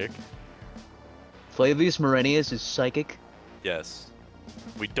psychic. Flavius Marenius is psychic. Yes.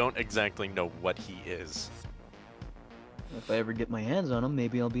 We don't exactly know what he is. If I ever get my hands on him,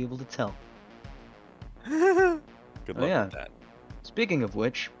 maybe I'll be able to tell. Good Oh, luck yeah. with that. Speaking of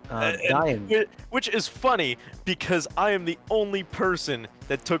which, And dying. which is funny because I am the only person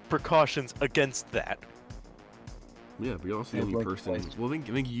that took precautions against that. Yeah, but you're also the Yeah, only like person. twice. Well, I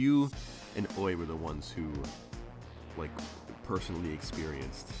think you and Oi were the ones who, like, personally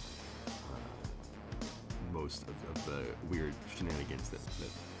experienced most of the weird shenanigans that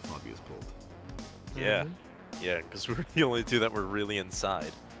Fabius pulled. Yeah. Yeah, because we're the only two that were really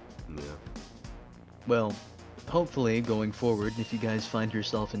inside. Yeah. Well, hopefully, going forward, if you guys find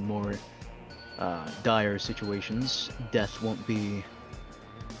yourself in more dire situations, death won't be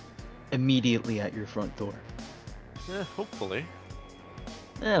immediately at your front door. Yeah, hopefully.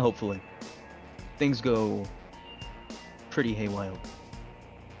 Hopefully. Things go pretty haywire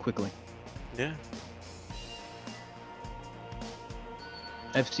quickly. Yeah.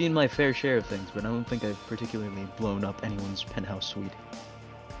 I've seen my fair share of things, but I don't think I've particularly blown up anyone's penthouse suite.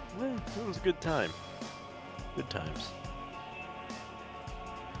 Well, it was a good time. Good times.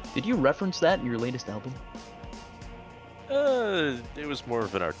 Did you reference that in your latest album? It was more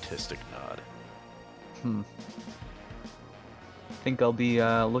of an artistic nod. Think I'll be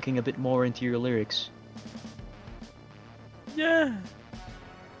looking a bit more into your lyrics. Yeah.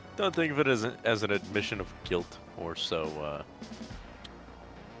 Don't think of it as an admission of guilt or so,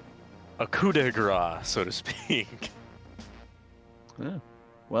 a coup de grace, so to speak. Yeah.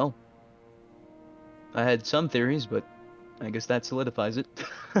 Well, I had some theories, but I guess that solidifies it.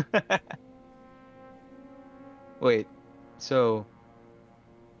 Wait, so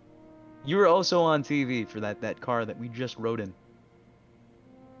you were also on TV for that car that we just rode in.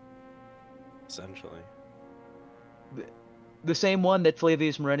 Essentially. The same one that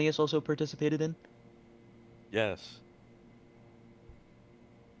Flavius Marenius also participated in? Yes.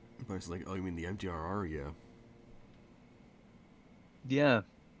 But it's like, oh, you mean the MTRR? Yeah. Yeah.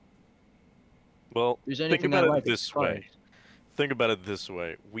 Well, There's think anything about I it like, this it's way. cars. Think about it this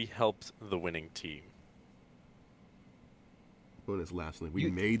way. We helped the winning team. Bonus laughs. Like, we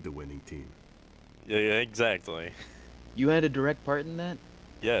You- made the winning team. Yeah, exactly. You had a direct part in that?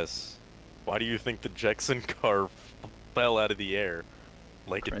 Yes. Why do you think the Jackson car fell out of the air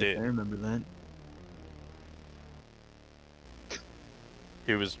like Christ, it did? I remember that.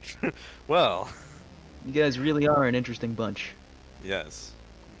 It was, well, You guys really are an interesting bunch. yes.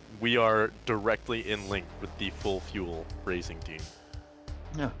 We are directly in link with the Full Fuel racing team.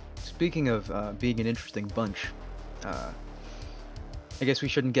 Yeah. Speaking of being an interesting bunch, I guess we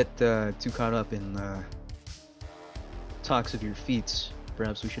shouldn't get too caught up in talks of your feats.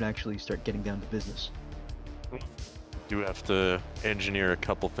 Perhaps we should actually start getting down to business. Do have to engineer a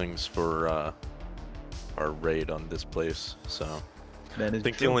couple things for our raid on this place, so That I is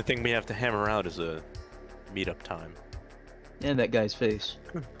think the true. only thing we have to hammer out is a meetup time. And that guy's face.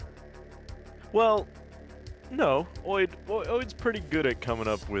 Well, no, Oid's pretty good at coming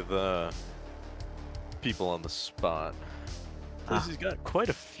up with people on the spot. Plus, he's got quite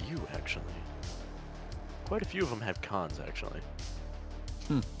a few actually. Quite a few of them have cons actually.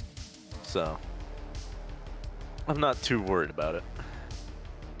 So I'm not too worried about it.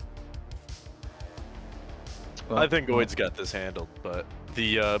 Well, I think Oid's got this handled, but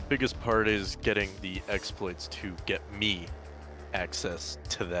the biggest part is getting the exploits to get me access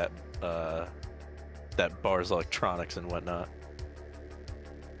to that bar's electronics and whatnot.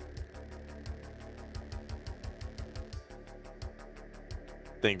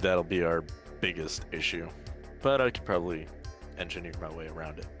 Think that'll be our biggest issue, but I could probably engineer my way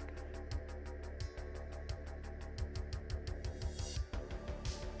around it.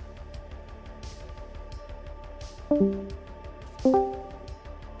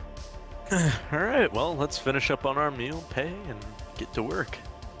 Alright, well, let's finish up on our meal pay and get to work.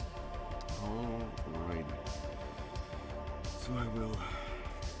 Alright. So I will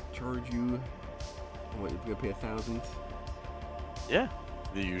charge you. What, you're gonna pay 1,000? Yeah,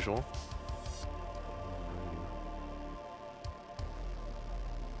 the usual.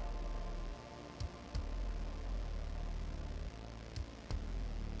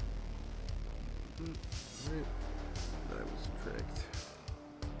 Alright. I will subtract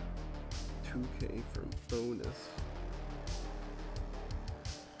 2K from bonus.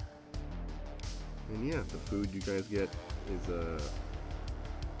 And yeah, the food you guys get is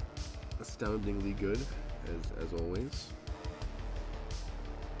astoundingly good, as always.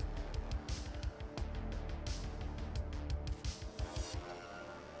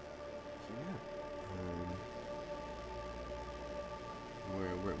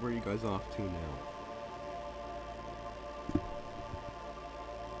 you guys off to now?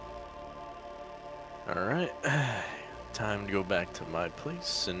 Alright. Time to go back to my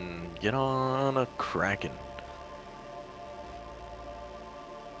place and get on a Kraken.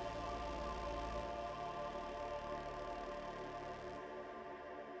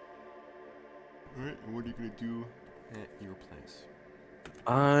 Alright, and what are you gonna do at your place?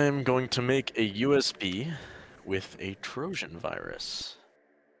 I'm going to make a USB with a Trojan virus.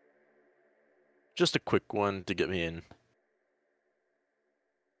 Just a quick one to get me in.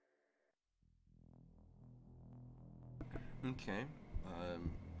 Okay.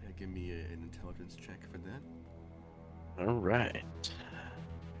 Give me an intelligence check for that. Alright.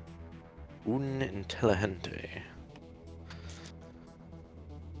 Un intelligente.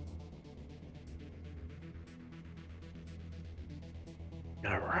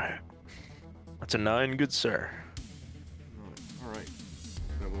 Alright. That's a 9, good sir. Alright.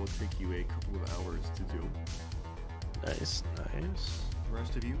 That will take you a couple of hours to do. Nice, nice. The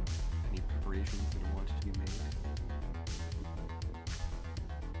rest of you, any preparations that want to be made?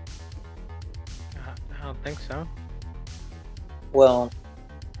 I don't think so. Well,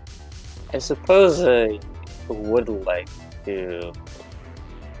 I suppose I would like to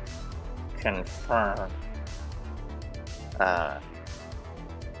confirm.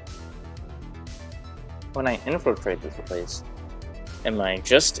 When I infiltrate this place, am I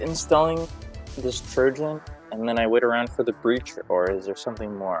just installing this Trojan and then I wait around for the breach, or is there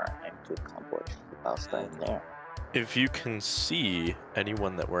something more I need to accomplish whilst I'm there? If you can see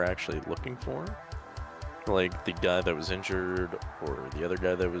anyone that we're actually looking for, like the guy that was injured or the other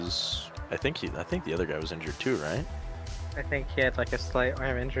guy that was, I think the other guy was injured too, right? I think he had like a slight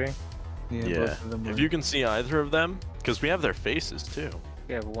arm injury. Yeah. Both of them If were. you can see either of them, because we have their faces too.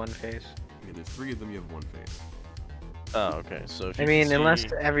 We have one face. Okay, there's 3 of them, you have 1 face. Oh, okay. So if I you mean, can unless see...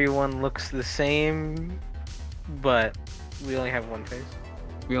 everyone looks the same, but we only have one face.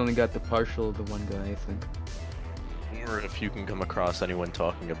 We only got the partial of the one guy, I think. Or if you can come across anyone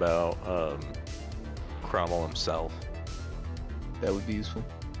talking about Kromyl himself, That would be useful.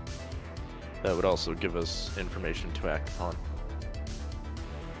 that would also give us information to act upon.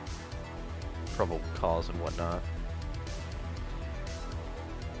 Probable cause and whatnot.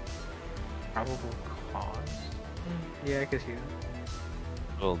 Probable cause? Yeah, I can see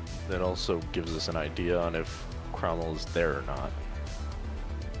that. Well, that also gives us an idea on if Kromyl is there or not.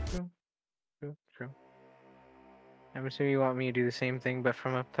 True. I'm assuming you want me to do the same thing, but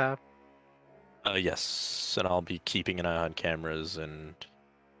from up top? Yes, and I'll be keeping an eye on cameras and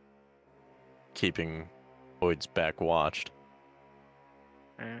keeping Boyd's back watched.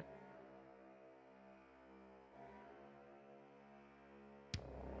 Alright.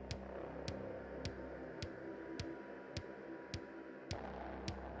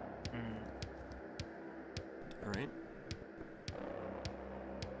 Alright.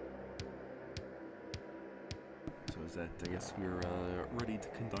 So is that, I guess we're ready to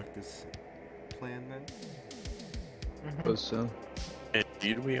conduct this plan then? Suppose so.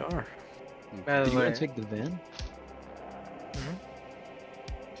 Indeed we are. By Did the you way, want to take the van?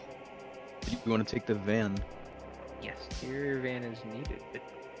 Did you want to take the van? yes, your van is needed.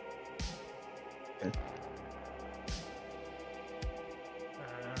 Okay.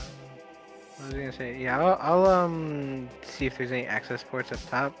 What was I gonna say? Yeah, I'll see if there's any access ports up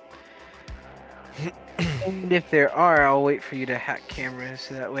top. And if there are, I'll wait for you to hack cameras,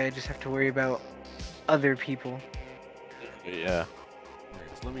 so that way I just have to worry about other people. Yeah.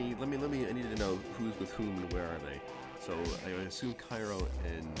 Alright, so let me, I need to know who's with whom and where are they. So I assume Cairo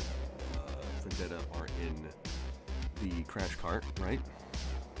and Vendetta are in the crash cart, right?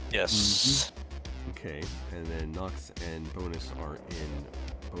 Yes. Okay, and then Nox and Bonus are in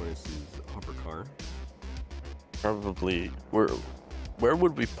Bonus's hover car. Probably. Where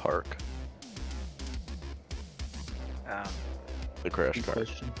would we park the crash Good car?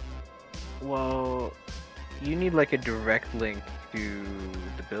 question. Well, you need like a direct link to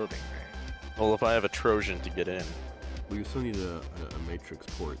the building, right? Well, if I have a Trojan to get in. Well, you still need a matrix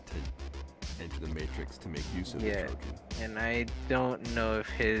port to enter the matrix to make use of the Yeah. Trojan. And I don't know if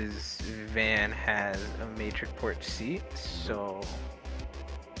his van has a matrix port seat, so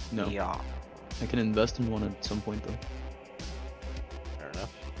No. yeah. I can invest in one at some point though. Fair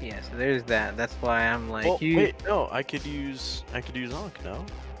enough. Yeah, so there's that. That's why I'm like, Oh, you. wait, no, I could use Ankh, no?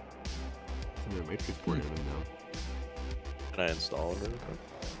 Send a matrix port in them now. Can I install it really quick?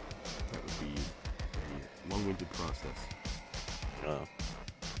 That would be a long-winded process. Oh.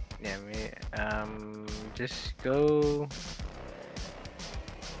 Yeah, just go.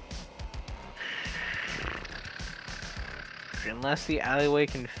 unless the alleyway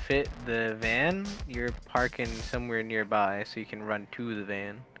can fit the van, you're parking somewhere nearby so you can run to the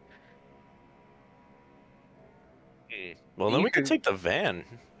van. Well, then You we could could- take the van,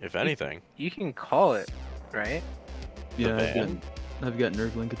 if anything. You can call it, right? Yeah, van? I've got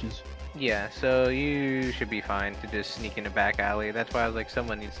nerve linkages. Yeah, so you should be fine to just sneak in a back alley. That's why I was like,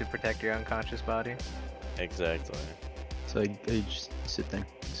 someone needs to protect your unconscious body. Exactly. So I just sit there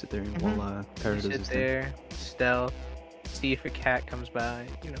Mhm. while You Para does sit his thing. there, stealth, see if a cat comes by,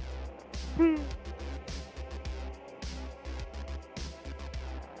 you know.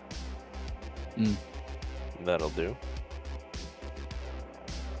 That'll do.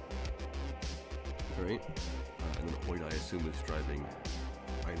 Alright. And then Hoyt, I assume, is driving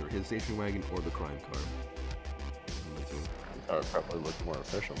either his station wagon or the crime car. That would probably look more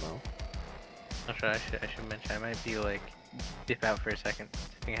official now. Actually, I should mention, I might be like, dip out for a second.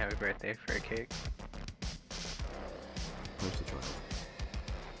 Sing happy birthday for a cake. Where's the child?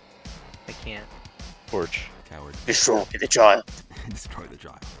 I can't. Torch. Coward. Destroy the child. Destroy the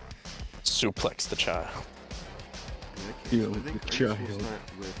child. Suplex the child. In that case, Yeah, I with think the we'll child. start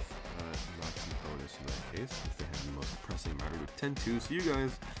with Nazi bonus in that case, if they have the most pressing matter with 10-2. So you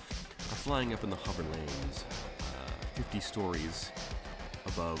guys are flying up in the hover lanes, 50 stories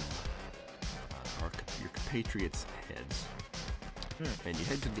above your compatriots' heads. And you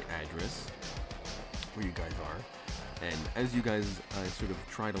head to the address where you guys are. And as you guys sort of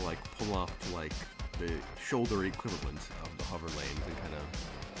try to like pull off to like the shoulder equivalent of the hover lanes and kind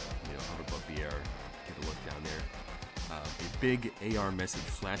of, you know, hover above the air, get a look down there. A big AR message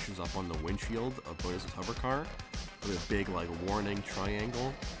flashes up on the windshield of Bonus's hover car with a big like warning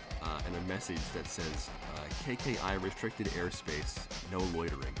triangle and a message that says KKI restricted airspace, no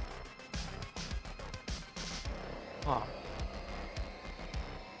loitering. Oh.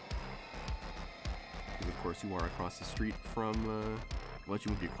 Because of course you are across the street from, well, you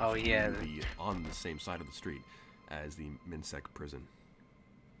would be across Oh, the street, yeah, you would be on the same side of the street as the Minsec prison.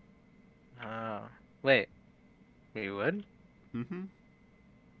 Oh. Wait. We would? Mm-hmm.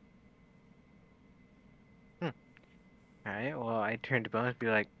 Alright, well, I turned to Bones and be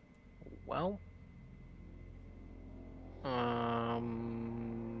like, well,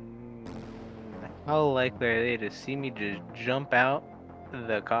 how likely are they to see me just jump out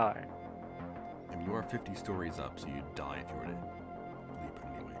the car? And you are 50 stories up, so you'd die if you were to leap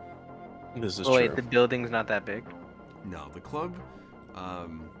anyway. This is Oh wait, true. the building's not that big. No, the club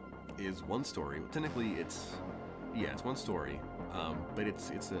is one story. Technically, it's one story, but it's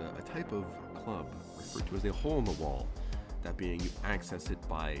a type of club referred to as a hole in the wall. That being, you access it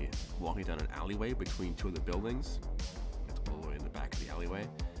by walking down an alleyway between two of the buildings. It's all the way in the back of the alleyway.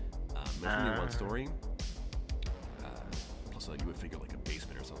 It's only one story. Plus, you would figure like a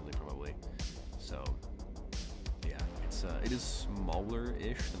basement or something probably. So, yeah, it is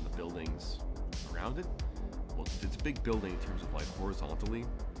smaller-ish than the buildings around it. Well, it's a big building in terms of like horizontally,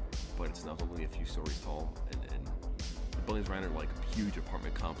 but it's not only a few stories tall, and the buildings around it are like huge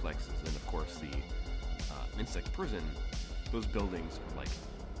apartment complexes, and of course the insect prison, those buildings are like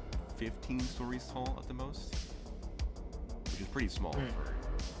 15 stories tall at the most, which is pretty small for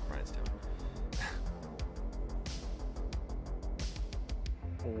Ryanstown.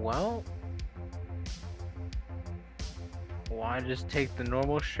 Well, why just take the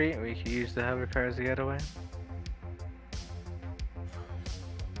normal street and we could use the hover car as a getaway?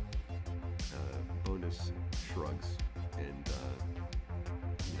 Bonus shrugs and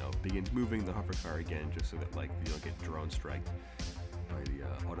begins moving the hover car again, just so that like you don't get drone striked by the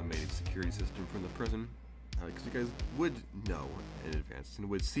automated security system from the prison. Because you guys would know in advance and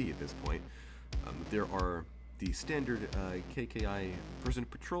would see at this point that there are the standard KKI prison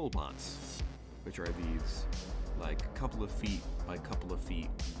patrol bots, which are these like couple of feet by couple of feet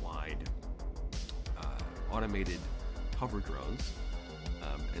wide automated hover drones.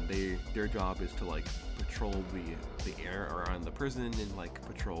 And their job is to like patrol the air around the prison and like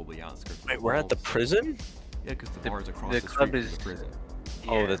patrol the outskirts. Of Wait, the we're at the walls. prison? Yeah, because the bar's across the the club street is- from the prison.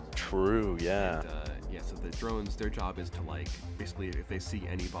 Oh, that's true, yeah. And, so the drones, their job is to like basically if they see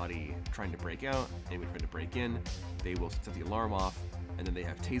anybody trying to break out, anybody trying to break in, they will set the alarm off, and then they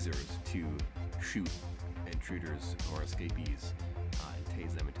have tasers to shoot intruders or escapees and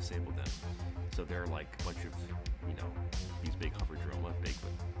tase them and disable them. So they're like a bunch of these big hover drones, not big,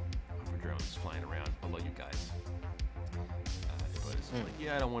 but hover drones flying around below you guys. But it's like,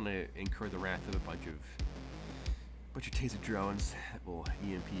 yeah, I don't want to incur the wrath of a bunch of taser drones that will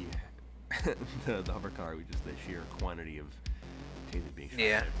EMP the hover car with just the sheer quantity of taser being shot.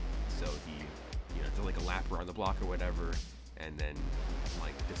 Yeah. at. So he, does like a lap around the block or whatever, and then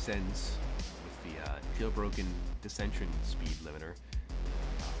like descends with the jailbroken dissension speed limiter,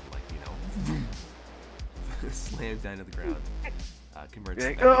 like, you know, slams down to the ground, converts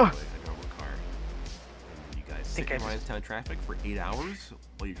it back into a normal car. And you guys sit in Ryanstown traffic for 8 hours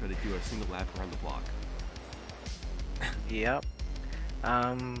while you try to do a single lap around the block. Yep.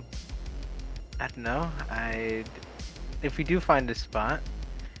 I don't know. If we do find a spot,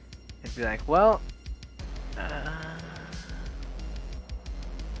 I'd be like, well,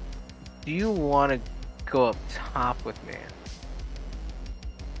 do you want to go up top with me?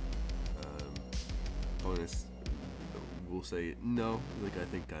 Bonus, we'll say no. Like, I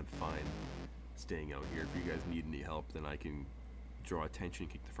think I'm fine staying out here. If you guys need any help, then I can draw attention,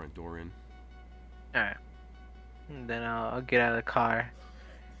 kick the front door in. Alright. Then I'll get out of the car.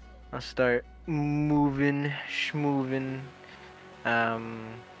 I'll start moving, schmoving.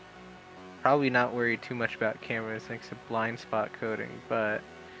 Probably not worry too much about cameras except blind spot coding, but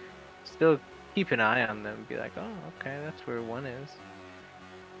still keep an eye on them. Be like, oh, okay, that's where one is.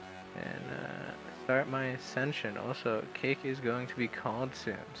 And start my ascension. Also, cake is going to be called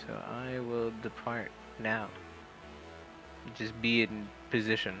soon, so I will depart now. Just be in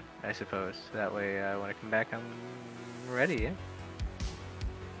position, I suppose. That way, when I come back, I'm ready. Yeah?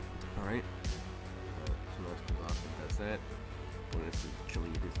 Alright. So Miles comes off and does that. Bonus is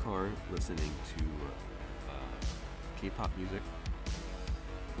chilling in his car, listening to K-pop music,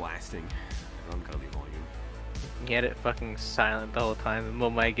 blasting at ungodly volume. He had it fucking silent the whole time. The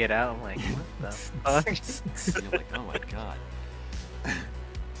moment I get out, I'm like, what the fuck? You're like, oh my god.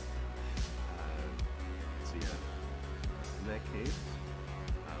 So yeah, in that case,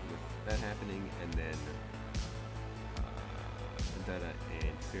 with that happening, and then Vendetta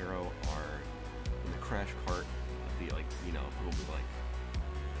and Pharaoh are in the crash cart, the, like, you know, probably like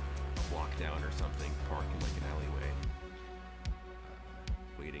a block down or something, parked in like an alleyway,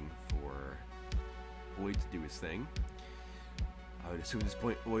 waiting for Boyd to do his thing. I would assume at this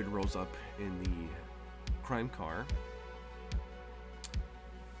point Boyd rolls up in the crime car,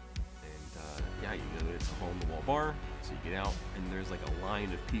 and yeah, you know, it's a hole-in-the-wall bar, so you get out, and there's like a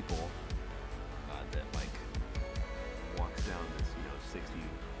line of people that like walks down this, you know, 60,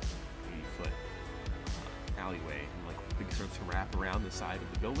 80 foot alleyway, and like it starts to wrap around the side of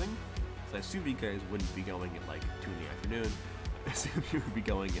the building. So I assume you guys wouldn't be going at like 2 in the afternoon. I assume you would be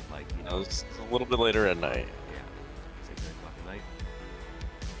going at like, you know, It's a little bit later at night. Yeah, 6 o'clock at night.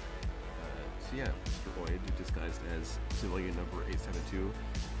 So yeah, Mr. Boyd, disguised as civilian number 872.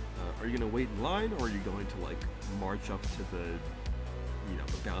 Are you gonna wait in line, or are you going to like march up to the, you know,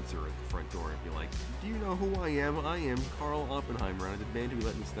 the bouncer at the front door and be like, do you know who I am? I am Carl Oppenheimer, and I demand to be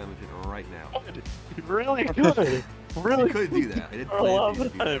let in the right now. Really good. Really You could do that. I didn't plan for you to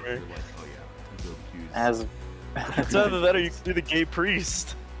do that. Oppenheimer. You're like, oh yeah, go accuse. As It's either that or you can do the gay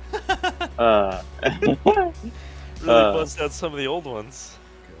priest. Really Really bust out some of the old ones.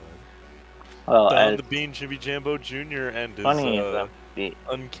 well, Don as the Bean, Jimmy Jambo Jr. and his funny as that would be,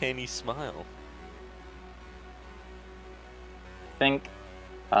 I uncanny smile. think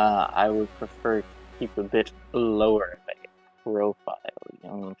I would prefer to keep a bit lower of a profile, you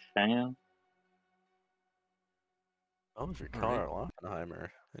know what I'm saying? Oh, if you're All right. Carl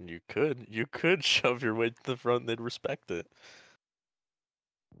Oppenheimer, and you could shove your way to the front, they'd respect it.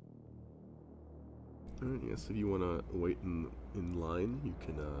 Alright, yes, if you want to wait in line, you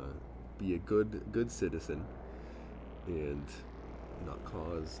can be a good citizen and not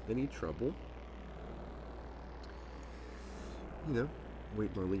cause any trouble. You know,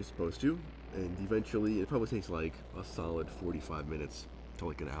 wait longer than you're supposed to, and eventually it probably takes like a solid 45 minutes to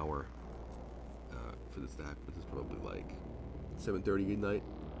like an hour for this to happen. This is probably like 7:30 at night.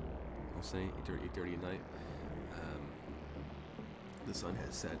 I'll say 8:30 at night. The sun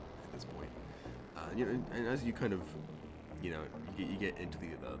has set at this point. You know, and as you kind of, you know, you get into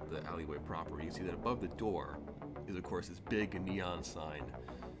the alleyway proper, you see that above the door is, of course, this big neon sign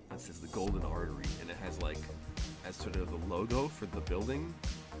that says the Golden Artery, and it has like, as sort of the logo for the building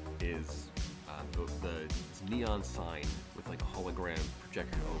is this neon sign with like a hologram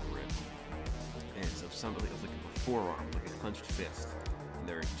projected over it, and it's of somebody, it's like a forearm, like a clenched fist, and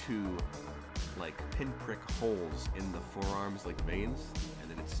there are 2 like pinprick holes in the forearms, like veins,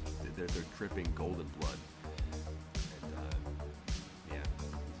 and then they're dripping golden blood. And yeah,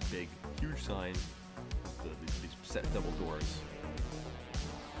 it's a big, huge sign, these set double doors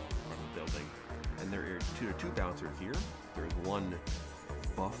from the building, and there are two bouncers here. There's one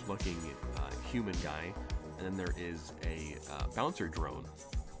buff-looking human guy, and then there is a bouncer drone.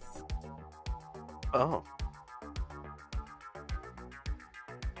 Oh.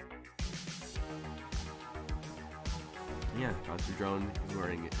 Yeah, bouncer drone is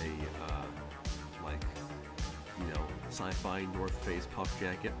wearing a sci-fi North Face puff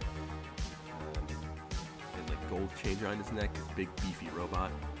jacket. And like gold chains around his neck, his big beefy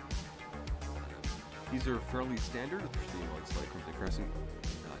robot. These are fairly standard, especially ones like Crimson Crescent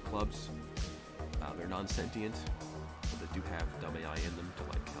clubs. They're non-sentient, but they do have dumb AI in them to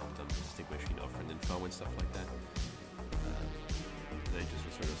like help them distinguish, friend and foe and stuff like that. They just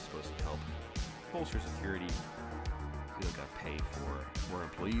are sort of supposed to help bolster security. You don't gotta pay for more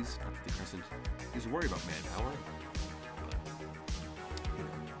employees. Not that the Crescent is worried about manpower, but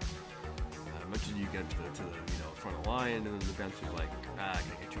much as you get to the front of the line, and then the bouncer's like, can I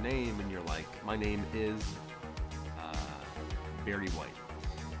get your name? And you're like, my name is Barry White.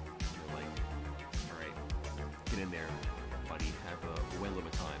 And you're like, all right, get in there, buddy. Have a whale of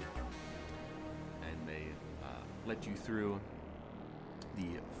a time. And they let you through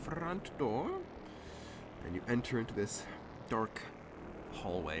the front door, and you enter into this dark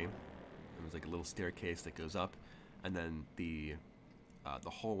hallway. There's like a little staircase that goes up, and then the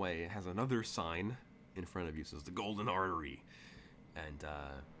hallway has another sign in front of you. It says the Golden Artery, and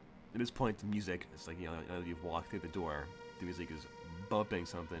at this point the music, it's like, you've walked through the door, the music is bumping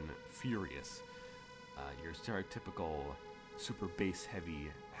something furious. Your stereotypical super bass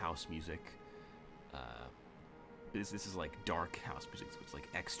heavy house music. This is like dark house music, so it's like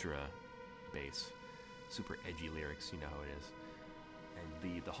extra bass, super edgy lyrics, you know how it is.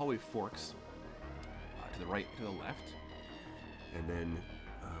 And the hallway forks to the right, to the left, and then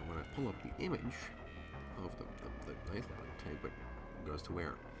when I pull up the image of the nice little tank, but it goes to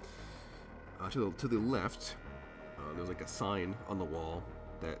where? To the left, there's like a sign on the wall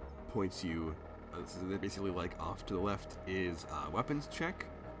that points you. This is basically like off to the left is weapons check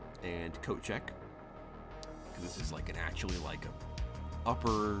and coat check. Because this is like an actually like a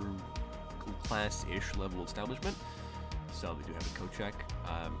upper class-ish level establishment, so they do have a coat check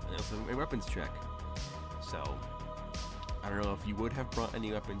and also a weapons check. So I don't know if you would have brought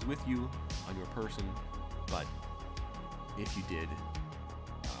any weapons with you on your person, but if you did,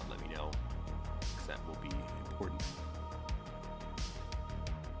 let me know, because that will be important.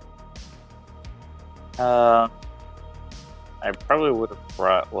 I probably would have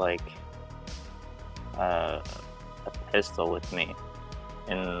brought like a pistol with me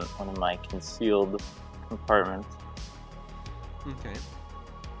in one of my concealed compartments. Okay.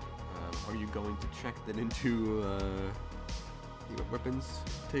 Are you going to check that into the weapons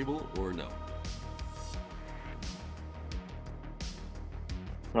table, or no?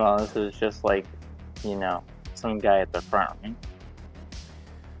 Well, this is just like, some guy at the front, right?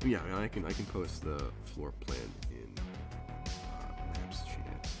 Yeah, I can post the floor plan in maps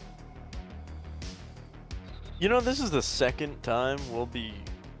chat. This is the second time we'll be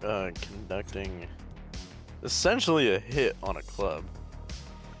conducting essentially a hit on a club.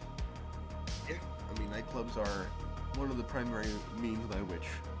 Yeah, I mean, nightclubs are one of the primary means by which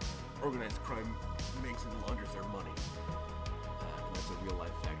organized crime makes and launders their money. And that's a real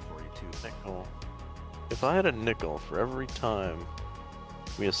life fact for you too. Nickel. If I had a nickel for every time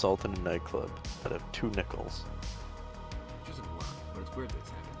we assaulted a nightclub, I'd have 2 nickels. Which isn't a lot, but it's weird that it's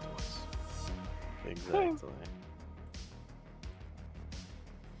happened twice. Exactly.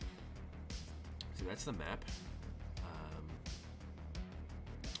 So that's the map.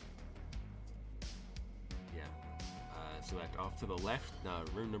 So that off to the left,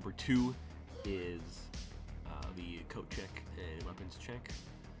 room number 2 is the coat check and weapons check.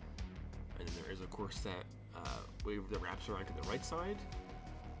 And then there is, of course, that wave that wraps around to the right side.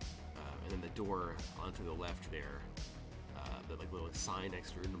 And then the door onto the left there, the like little sign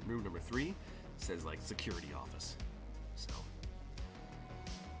next to room number 3 says like security office. So.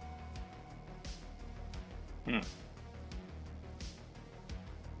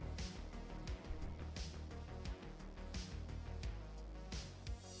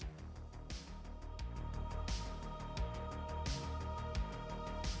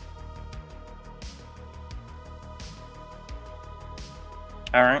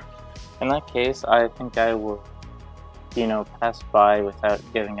 Alright. In that case, I think I will, pass by without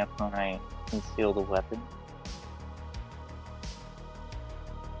giving up my concealed weapon.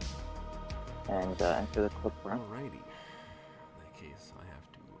 And enter the club room. Alrighty. In that case, I have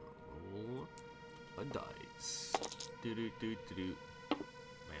to roll a dice. Do.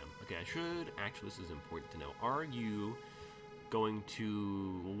 Bam. Okay, this is important to know. Are you going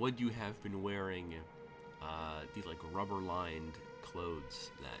to, would you have been wearing the like rubber-lined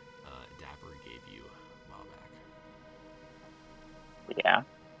clothes that Dapper gave you a while back? Yeah.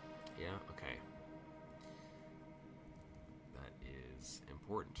 Yeah? Okay. That is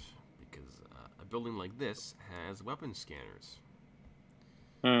important, because a building like this has weapons scanners.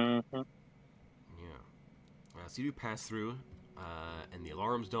 Mm-hmm. Yeah. So you do pass through, and the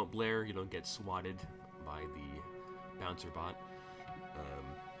alarms don't blare. You don't get swatted by the bouncer bot.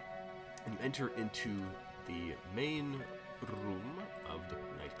 And you enter into the main room of the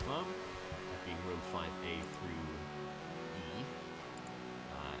nightclub, that being room 5A through E.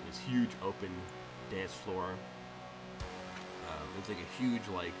 This huge open dance floor. It's like a huge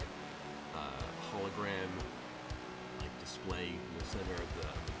hologram display in the center of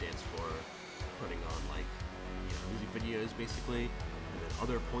the dance floor, putting on music videos basically, and then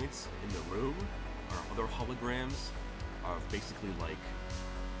other points in the room are other holograms of basically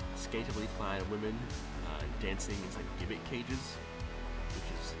scantily clad women dancing in gibbet cages, which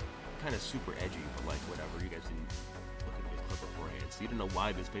is kind of super edgy, but whatever. You guys didn't look at the clip beforehand, so you don't know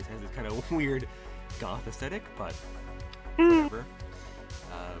why this place has this kind of weird goth aesthetic, but whatever.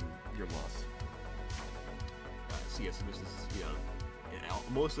 Your loss. So yes, this is,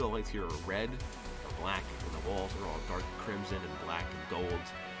 most of the lights here are red or black, and the walls are all dark crimson and black and gold,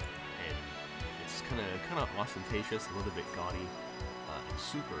 and it's kind of ostentatious, a little bit gaudy, and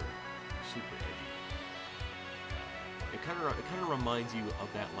super edgy. It kind of reminds you of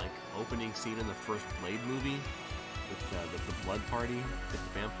that opening scene in the first Blade movie with the blood party with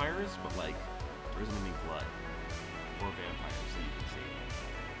the vampires, but there isn't any blood or vampires that you can see.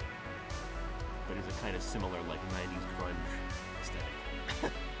 But it's a kind of similar 90s grunge aesthetic.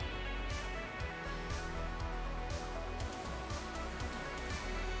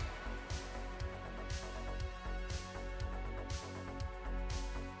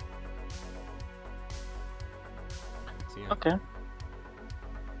 So, yeah. Okay.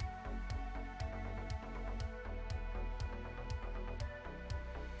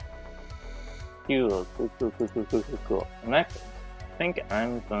 Cool. Next, I think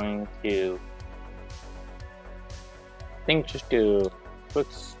I'm going to just do a quick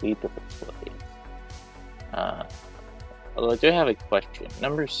sweep of the place. Well, I do have a question.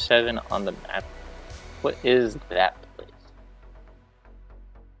 Number 7 on the map. What is that place?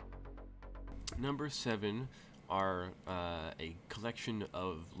 Number 7 are a collection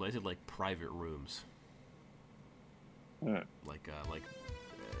of private rooms.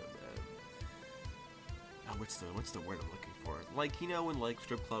 What's the word I'm looking for? When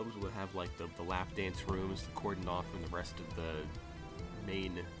strip clubs would have the lap dance rooms cordoned off from the rest of the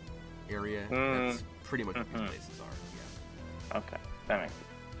main area. That's pretty much what these places are. Yeah. Okay, that makes sense.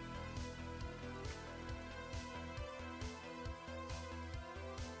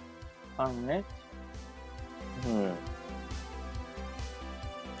 On next.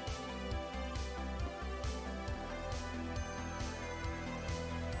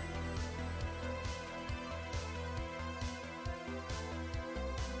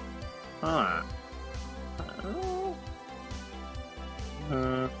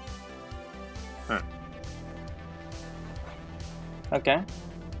 Okay.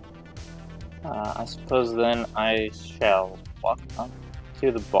 I suppose then I shall walk up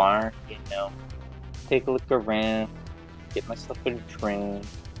to the bar, take a look around, get myself a drink,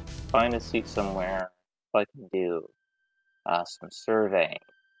 find a seat somewhere so I can do some surveying.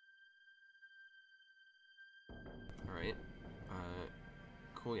 Alright.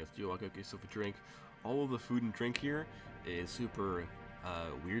 Cool, yes, you walk up, get yourself a drink. All of the food and drink here is super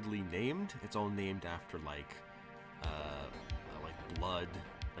weirdly named. It's all named after blood,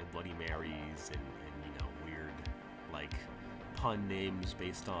 Bloody Marys, and weird pun names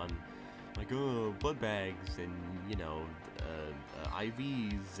based on blood bags and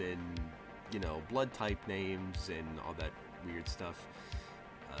IVs and blood type names and all that weird stuff.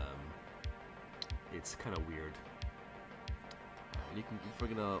 It's kind of weird. If we're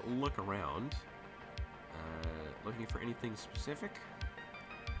gonna look around, looking for anything specific.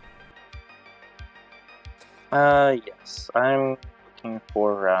 Yes, I'm looking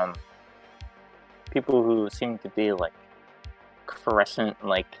for people who seem to be Crescent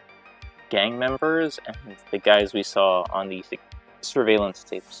gang members, and the guys we saw on the surveillance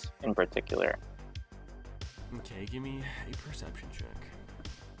tapes in particular. Okay, give me a perception check.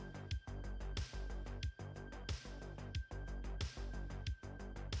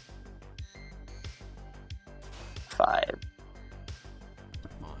 5.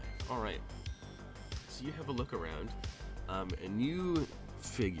 Alright. So you have a look around, and you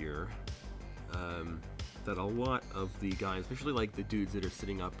figure that a lot of the guys, especially the dudes that are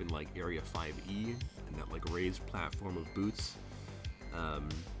sitting up in area 5E and that raised platform of boots,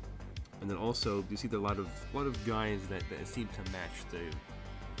 and then also you see a lot of guys that seem to match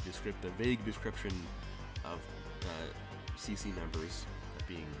the vague description of CC members,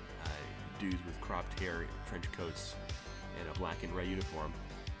 being dudes with cropped hair, trench coats, and a black and red uniform,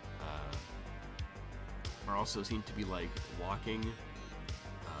 are also seen to be like walking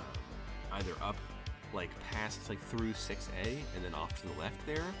either up, like past, like through 6A, and then off to the left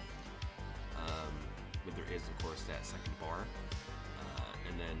there. But there is, of course, that second bar,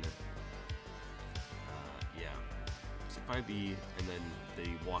 and then yeah, so 5B, and then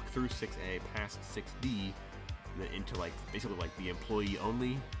they walk through 6A, past 6D, and then into like basically like the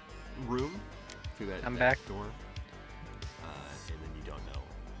employee-only room through that, I'm that back. door. And then you don't know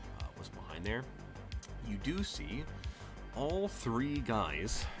what's behind there. You do see all three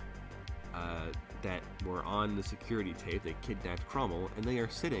guys that were on the security tape that kidnapped Kromyl, and they are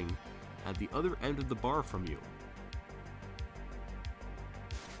sitting at the other end of the bar from you.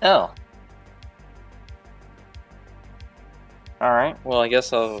 Oh. Alright, well, I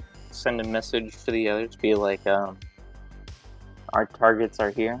guess I'll send a message to the others, be like, our targets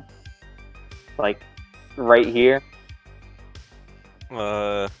are here. Like, right here.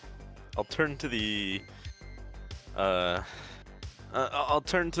 I'll turn to the. I'll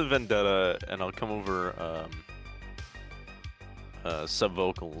turn to Vendetta and I'll come over. Sub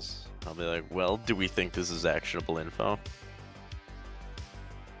vocals. I'll be like, well, do we think this is actionable info?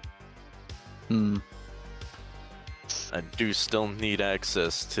 I do still need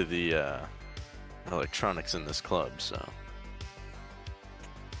access to the electronics in this club, so.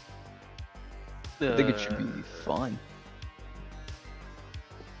 I think it should be fine.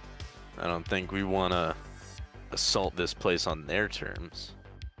 I don't think we want to assault this place on their terms.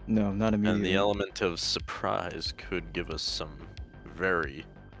 No, not And immediately. the element of surprise could give us some very,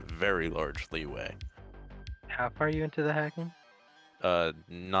 very large leeway. How far are you into the hacking?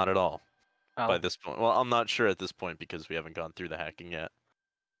 Not at all. Oh, By this point. Well, I'm not sure at this point because we haven't gone through the hacking yet.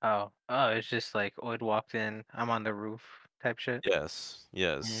 oh, it's just like Oid walked in. I'm on the roof type shit. Yes,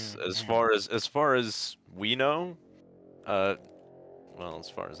 yes. As Mm. far as we know, well, as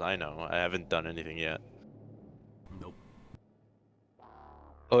far as I know, I haven't done anything yet. Nope.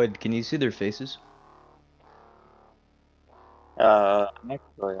 Oh, can you see their faces?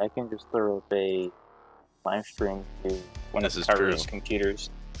 Actually, I can just throw up a live stream to one This of is Kyrie's true. computers.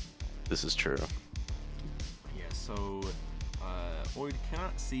 This is true. Yeah, so Oid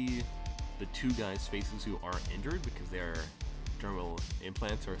cannot see the two guys' faces who aren't injured because their dermal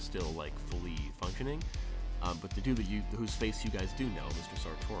implants are still like fully functioning. But the dude whose face you guys do know, Mr.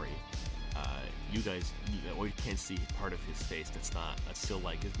 Sartori, Oid can't see part of his face. That's still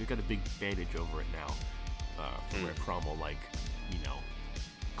like we've got a big bandage over it now, from where Kromyl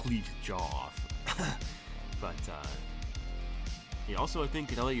cleaved his jaw off. But yeah, also I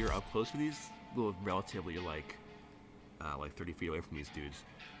think now that you're up close to these, well, relatively like 30 feet away from these dudes,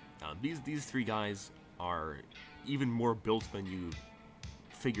 these three guys are even more built than you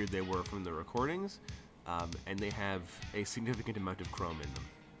figured they were from the recordings, and they have a significant amount of chrome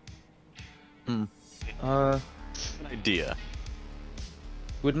in them. Idea.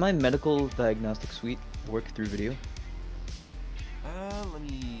 Would my medical diagnostic suite work through video? Let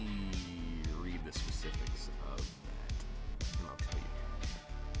me read the specifics of that, and I'll tell you.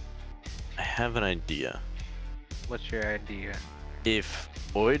 I have an idea. What's your idea? If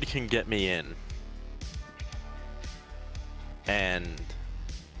Oid can get me in, and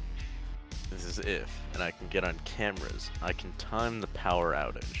this is if, and I can get on cameras, I can time the power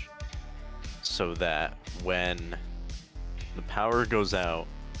outage so that when the power goes out,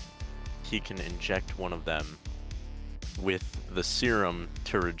 he can inject one of them with the serum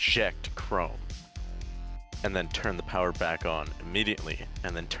to reject chrome, and then turn the power back on immediately,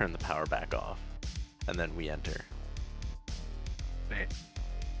 and then turn the power back off, and then we enter. Wait,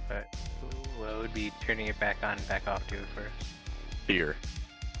 but what would be turning it back on, back off to first? Fear.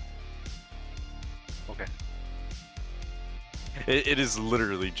 Okay. It is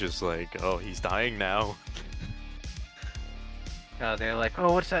literally just like, oh, he's dying now. Oh, they're like,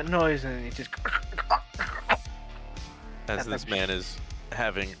 oh, what's that noise? And it just. As this man is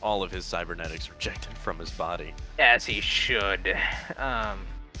having all of his cybernetics rejected from his body. As he should. But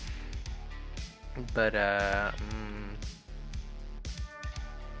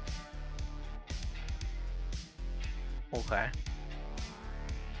okay.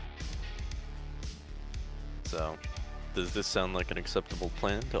 So, does this sound like an acceptable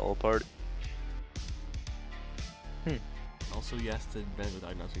plan to all parties? Also, yes, the medical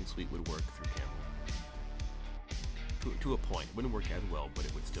diagnostic suite would work through camera. To a point. It wouldn't work as well, but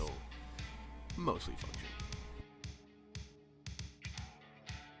it would still mostly function.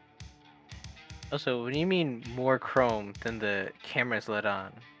 Also, when you mean more chrome than the cameras let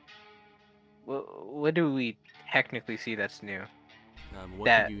on, what do we technically see that's new?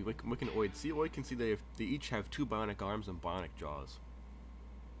 What can Oid see? Oid can see they each have 2 bionic arms and bionic jaws.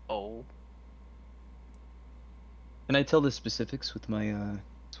 Oh. Can I tell the specifics with my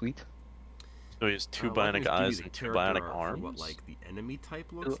suite? So he has two Why don't bionic we just give you eyes the and two character bionic art for what arms? like the enemy type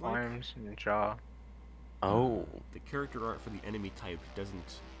 2 looks like. arms and jaw. Oh. The character art for the enemy type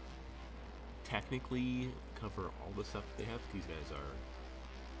doesn't technically cover all the stuff they have. These guys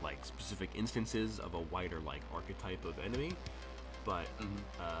are like specific instances of a wider like archetype of enemy, but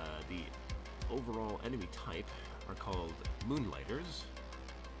the overall enemy type are called Moonlighters.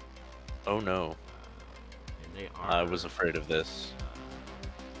 Oh no. And they are. I was afraid of this.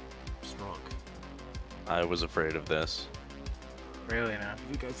 Strong. I was afraid of this. Really now.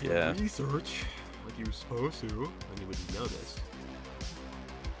 If you guys Yeah. research like you were supposed to, then you would know this.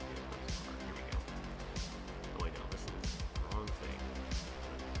 Here we go. Oh wait, no, this is the wrong thing.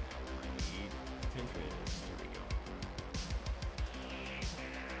 I need Pinterest. Here we go.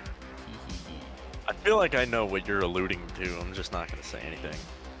 Hee hee hee. I feel like I know what you're alluding to. I'm just not gonna say anything.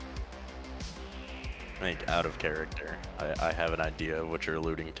 Like out of character. I have an idea of what you're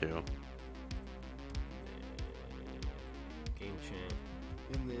alluding to. Game chat.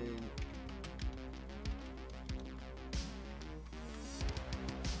 And then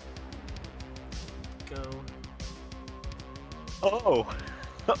go. Oh!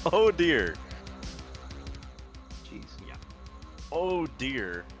 Oh dear. Jeez. Yeah. Oh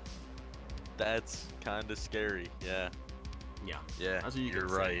dear. That's kinda scary. Yeah. Yeah. Yeah. That's what you You're can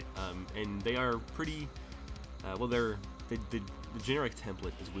say. right. And they are pretty. Well, they're the generic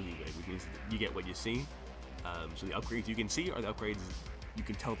template is WYSIWYG, which means you get what you see. So the upgrades you can see are the upgrades you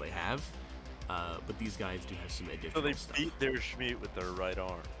can tell they have. But these guys do have some additional So they stuff. beat their Schmied with their right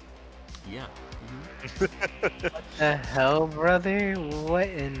arm. Yeah. What the hell, brother? What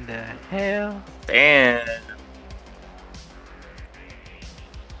in the hell? Damn.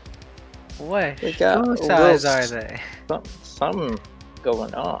 What They got shoe a size little are they? Something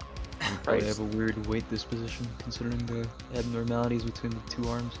going on. Probably have a weird weight disposition considering the abnormalities between the two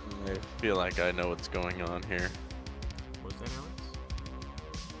arms. I feel like I know what's going on here. What's that, Alex?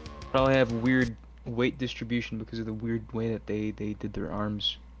 Probably have weird weight distribution because of the weird way that they did their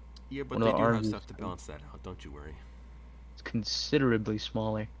arms. Yeah, but One of they the do have arms stuff is- to balance that out. Don't you worry. It's considerably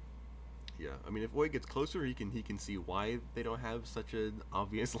smaller. Yeah, I mean, if Oid gets closer, he can see why they don't have such an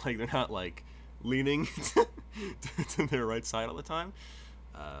obvious, like, they're not, like, leaning to their right side all the time.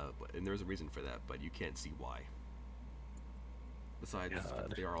 And there's a reason for that, but you can't see why. Besides,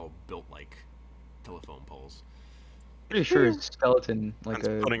 God. they are all built like telephone poles. Pretty sure a skeleton, like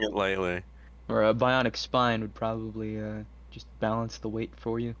That's putting it lightly. or a bionic spine, would probably just balance the weight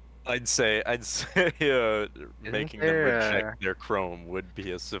for you. I'd say making them there, reject their chrome would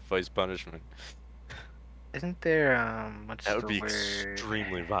be a suffice punishment. Isn't there what's That would the be word?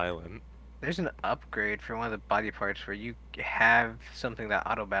 extremely violent. There's an upgrade for one of the body parts where you have something that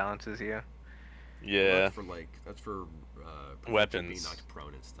auto balances you. Well, Yeah. that's for preventing Weapons. being knocked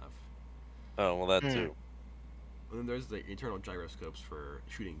prone and stuff. Oh well, that Hmm. too. And then there's the internal gyroscopes for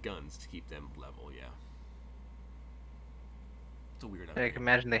shooting guns to keep them level. Yeah. It's a weird I upgrade. can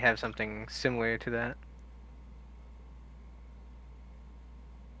imagine they have something similar to that.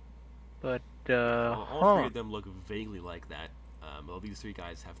 But All three of them look vaguely like that. Well, these three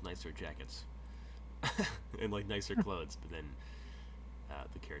guys have nicer jackets and like nicer clothes, but then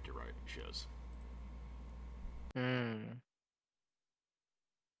the character art shows.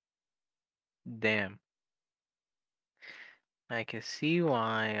 Damn. I can see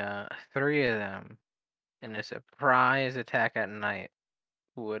why 3 of them in a surprise attack at night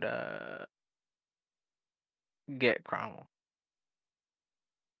would get Cromwell.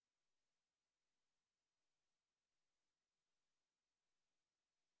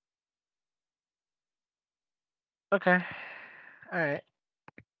 Okay. Alright.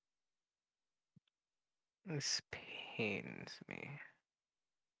 This pains me.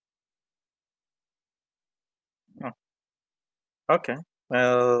 Okay.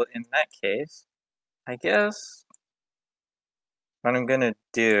 Well, in that case, I guess what I'm gonna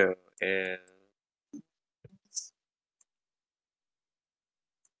do is,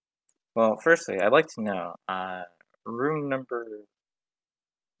 well, firstly, I'd like to know, room number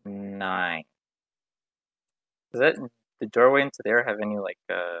 9. Does that the doorway into there have any like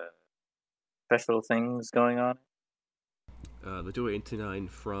special things going on? The doorway into 9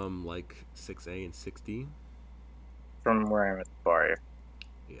 from like 6A and 6D. From where I'm at the bar here.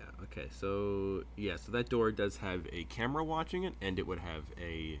 Yeah, okay, so that door does have a camera watching it, and it would have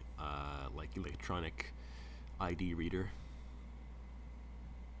a like electronic ID reader.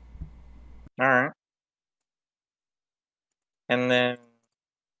 Alright. And then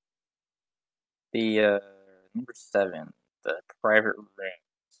the number 7, the private rooms.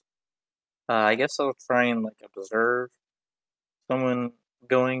 I guess I'll try and like observe someone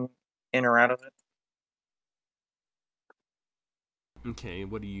going in or out of it. Okay,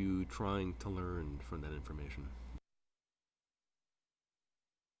 what are you trying to learn from that information?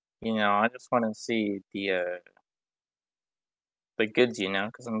 I just want to see the goods,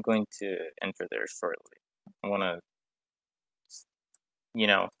 because I'm going to enter there shortly. I want to, you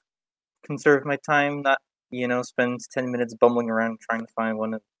know, conserve my time, not, spend 10 minutes bumbling around trying to find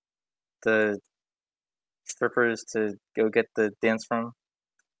one of the strippers to go get the dance from.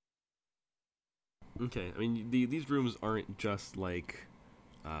 Okay, I mean, these rooms aren't just like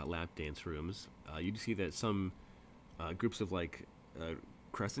lap dance rooms. You see that some groups of like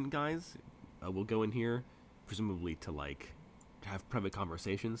Crescent guys will go in here, presumably to like have private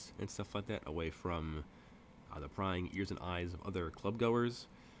conversations and stuff like that, away from the prying ears and eyes of other club goers.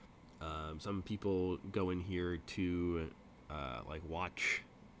 Some people go in here to like watch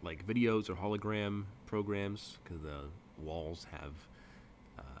like videos or hologram programs because the walls have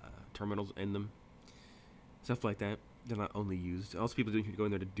terminals in them, stuff like that. They're not only used. Also, people go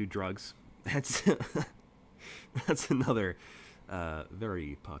in there to do drugs. That's that's another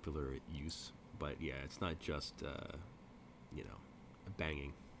very popular use. But yeah, it's not just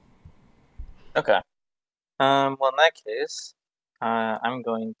banging. Okay. Well, in that case, I'm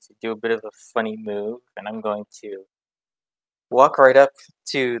going to do a bit of a funny move, and I'm going to walk right up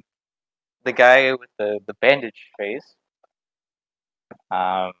to the guy with the bandaged face.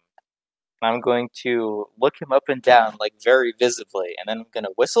 I'm going to look him up and down, like very visibly, and then I'm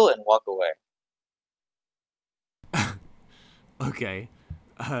gonna whistle and walk away. Okay.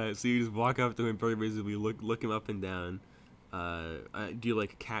 So you just walk up to him very visibly, look him up and down. Do you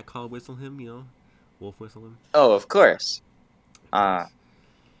like cat call whistle him? Wolf whistle him? Oh, of course. Nice.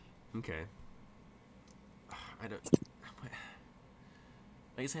 Okay. I don't.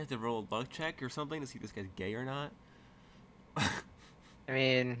 I guess I have to roll a luck check or something to see if this guy's gay or not. I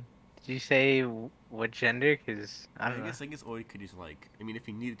mean, did you say what gender? Because I don't know. I guess Oi could just like. I mean, if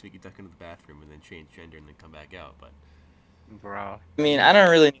he needed to, he could duck into the bathroom and then change gender and then come back out. But Bro. I mean, I don't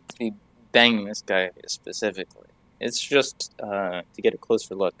really need to be banging this guy specifically. It's just to get a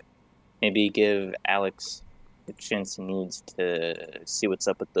closer look. Maybe give Alex the chance he needs to see what's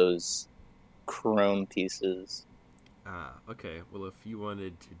up with those chrome pieces. Okay. Well, if you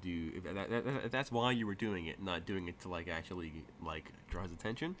wanted to do, if that's why you were doing it, not doing it to like actually like draw his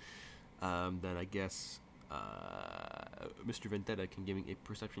attention, then I guess Mr. Vendetta can give me a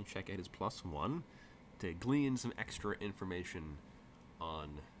perception check at his +1 to glean some extra information on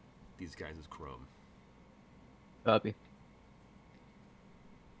these guys' chrome. Copy.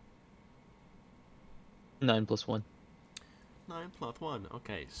 9 + 1. 9 + 1.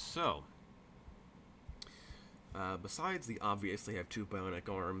 Okay, so besides the obvious, they have 2 bionic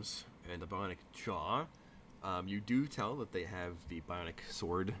arms and a bionic jaw. You do tell that they have the bionic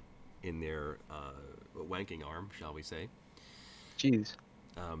sword in their wanking arm, shall we say. Jeez.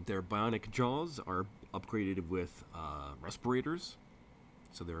 Their bionic jaws are upgraded with respirators,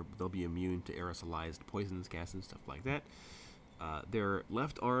 so they'll be immune to aerosolized poisons, gases, stuff like that. Their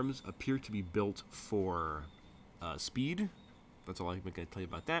left arms appear to be built for speed. That's all I'm going to tell you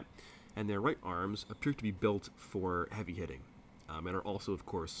about that. And their right arms appear to be built for heavy hitting, and are also, of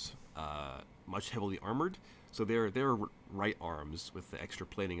course, much heavily armored. So their right arms with the extra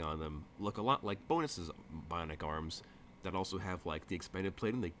plating on them look a lot like Bonus's bionic arms that also have like the expanded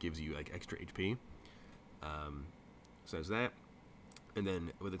plating that gives you like extra HP. So there's that. And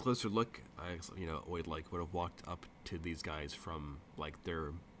then with a closer look, I would have walked up to these guys from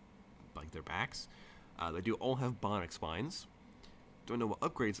their backs. They do all have bionic spines. Don't know what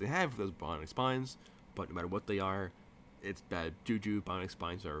upgrades they have for those bionic spines, but no matter what they are, it's bad juju. Bionic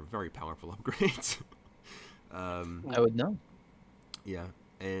spines are very powerful upgrades. I would know. Yeah,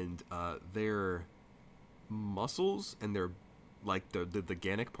 and their muscles and their the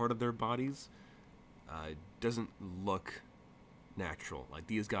organic part of their bodies doesn't look natural. Like,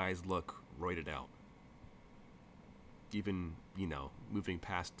 these guys look roided out. Even, moving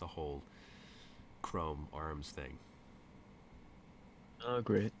past the whole chrome arms thing. Oh,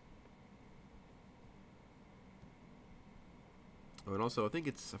 great. Oh, and also, I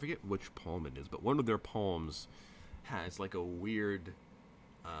forget which palm it is, but one of their palms has like a weird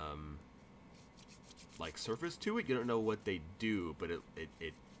surface to it. You don't know what they do, but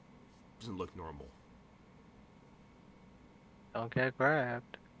it doesn't look normal. Don't get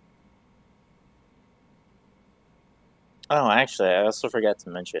grabbed. Oh, actually, I also forgot to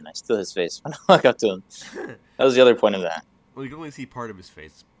mention, I steal his face when I walk up to him. That was the other point of that. Well, you can only see part of his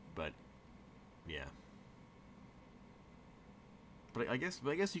face, but yeah. But I guess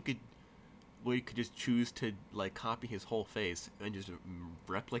you could where you could just choose to like copy his whole face and just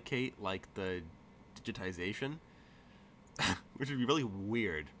replicate like the digitization, which would be really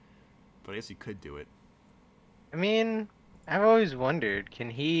weird. But I guess you could do it. I mean, I've always wondered, can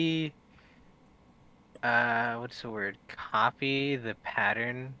he, what's the word? Copy the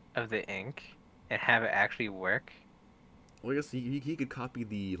pattern of the ink and have it actually work? Well, I guess he could copy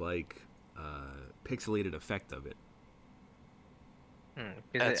the like pixelated effect of it. 'Cause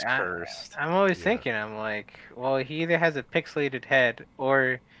That's cursed. I'm always Yeah. thinking, I'm like, well, he either has a pixelated head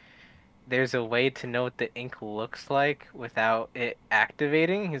or there's a way to know what the ink looks like without it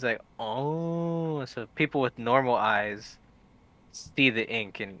activating. He's like, oh, so people with normal eyes see the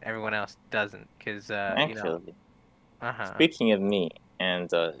ink and everyone else doesn't, because Actually, uh-huh. speaking of me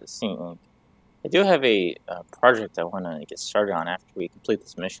and seeing ink, I do have a project I want to get started on after we complete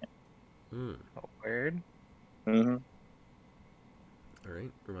this mission. Hmm. Weird. Mm-hmm. All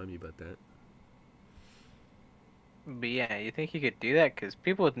right, remind me about that. But yeah, you think you could do that? Because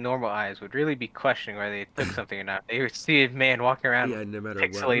people with normal eyes would really be questioning whether they took something or not. They would see a man walking around Yeah, with no matter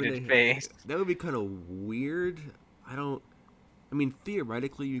pixelated face. that would be kind of weird. I mean,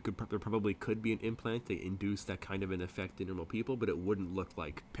 theoretically, there probably could be an implant to induce that kind of an effect in normal people, but it wouldn't look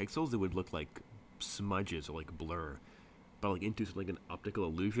like pixels. It would look like smudges or like blur, but like induce like an optical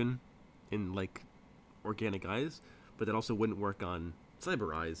illusion in like organic eyes. But that also wouldn't work on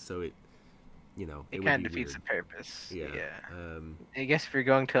cyber eyes, so it It would kind be of defeats weird. the purpose. Yeah. I guess if you're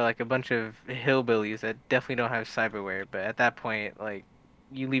going to like a bunch of hillbillies that definitely don't have cyberware, but at that point, like,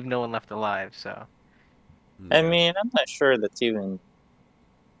 you leave no one left alive. So I Yeah. mean, I'm not sure that's even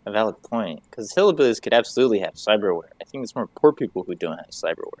a valid point, because hillbillies could absolutely have cyberware. I think it's more poor people who don't have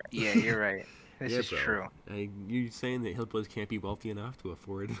cyberware. yeah, you're right. This Yeah, is bro. true. You saying that hillbillies can't be wealthy enough to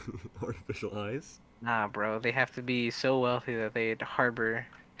afford artificial eyes? Nah, bro, they have to be so wealthy that they'd harbor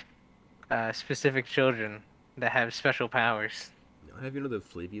specific children that have special powers. Have you know that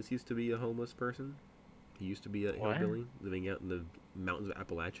Flavius used to be a homeless person? He used to be a What? hillbilly living out in the mountains of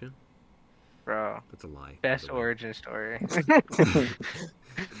Appalachia. Bro, That's a lie. by best the way. origin story.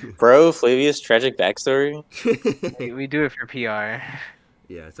 Bro, Flavius' tragic backstory? we do it for PR.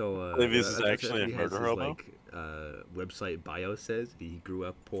 Yeah, so Flavius is that's actually what a he has murder his hobo? like website bio says. He grew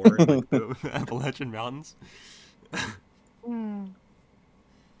up poor in like the Appalachian Mountains.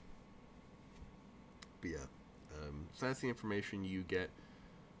 But yeah, so that's the information you get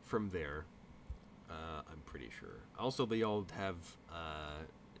from there. I'm pretty sure. Also, they all have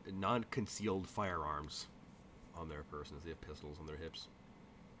non-concealed firearms on their persons. They have pistols on their hips.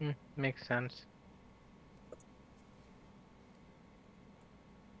 Makes sense.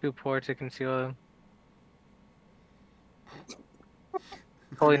 Too poor to conceal them.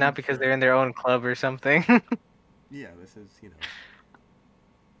 Probably not because they're in their own club or something. Yeah, this is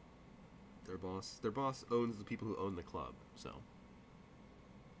their boss owns the people who own the club. So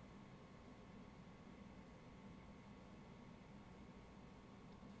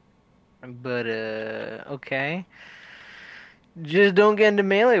But okay. Just don't get into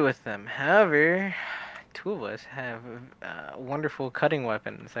melee with them. However, two of us have wonderful cutting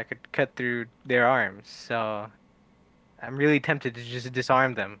weapons that could cut through their arms. So I'm really tempted to just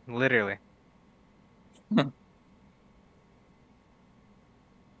disarm them, literally. What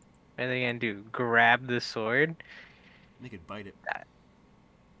are they gonna do? Grab the sword? they could bite it.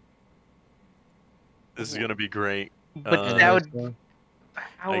 This is gonna be great. But that would. So,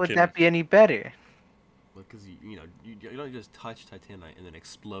 How I would can- that be any better? Because you don't just touch titanite and then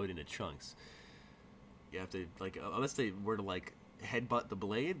explode into chunks. You have to unless they were to like headbutt the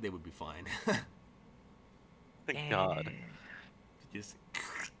blade, they would be fine. Thank God. Just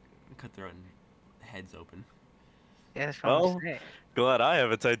cut their own heads open. Yeah, that's what I'm Well, saying. Glad I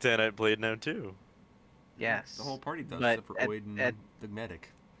have a titanite blade now too. Yes. The whole party does, But except for at- Oid and at- the medic.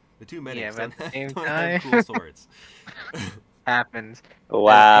 The two medics but at the same don't have time- cool swords. Happens. At the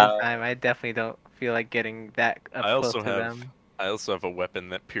Wow. same time, I definitely don't feel like getting that up I close also to have them. I also have a weapon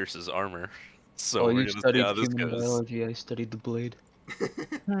that pierces armor. So oh, we're you gonna see studied how this human goes. biology. I studied the blade.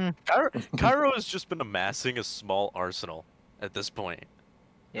 Cairo has just been amassing a small arsenal at this point.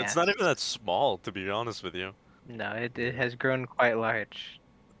 Yeah. It's not even that small, to be honest with you. No, it has grown quite large.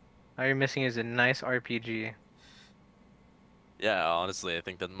 All you're missing is a nice RPG. Yeah, honestly, I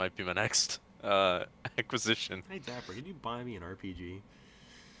think that might be my next acquisition. Hey Dapper, can you buy me an RPG?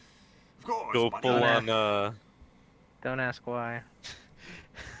 Of course. Go buddy. full on, on. Don't ask why.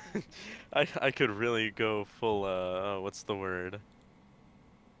 I could really go full. What's the word?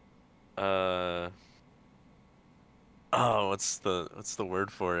 Oh, what's the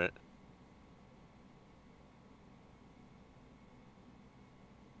word for it?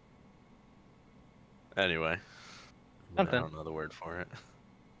 Anyway, I Something. don't know the word for it.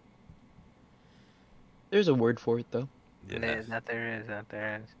 There's a word for it though. Yeah. That there is. That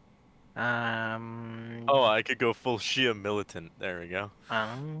there is. Oh, I could go full Shia militant. There we go.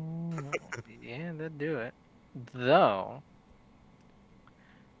 Yeah, that'd do it. Though,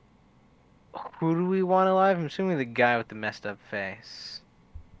 who do we want alive? I'm assuming the guy with the messed up face.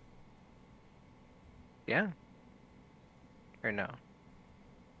 Yeah. Or no?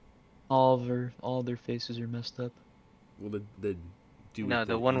 All their faces are messed up. Well, the dude No, with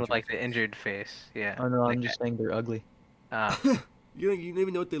the one with injured like the face. injured face. Yeah. Oh no, like I'm just saying they're ugly. that. You don't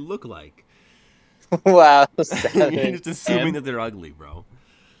even know what they look like. Wow, You're savage. just assuming And? that they're ugly, bro.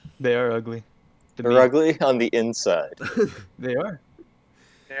 They are ugly. To They're me, ugly on the inside. they are.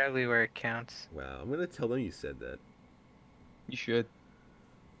 They're ugly where it counts. Wow, I'm gonna tell them you said that. You should.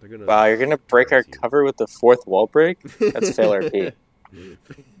 They're gonna. Wow, you're gonna break our embarrass you. cover with the fourth wall break? That's fail RP.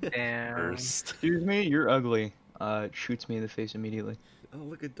 Damn. First. Excuse me, you're ugly. It shoots me in the face immediately. Oh,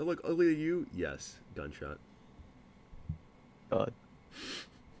 look ugly to you. Yes, gunshot. God.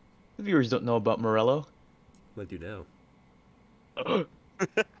 The viewers don't know about Morello. I do now.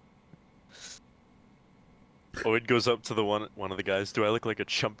 Oid goes up to the one of the guys. Do I look like a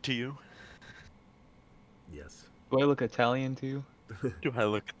chump to you? Yes. Do I look Italian to you? Do I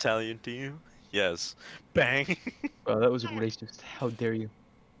look Italian to you? Yes. Bang. Oh, that was racist. How dare you?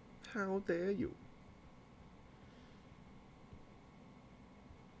 How dare you?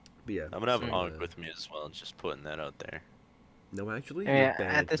 But yeah, I'm gonna have so, Ankh with me as well. Just putting that out there. No, actually, I mean, you're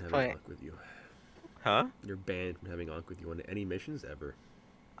banned at this from having point- Ankh with you. Huh? You're banned from having Ankh with you on any missions ever.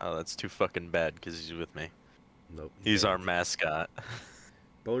 Oh, that's too fucking bad because he's with me. Nope. He's our banned. mascot.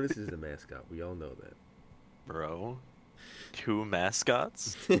 Bonus is the mascot. We all know that. Bro. 2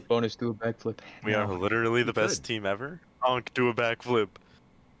 mascots? Bonus, do a backflip. We No. are literally the You best could. team ever. Ankh, do a backflip.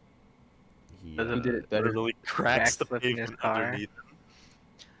 He, Does it- He did it better. Literally cracks the Backflip in his pavement car. underneath.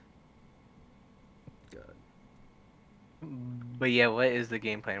 God. But yeah, what is the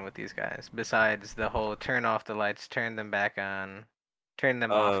game plan with these guys? Besides the whole turn off the lights, turn them back on, turn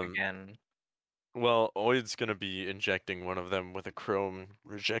them off again. Well, Oid's gonna be injecting one of them with a chrome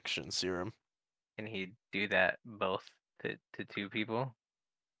rejection serum. Can he do that both to 2 people?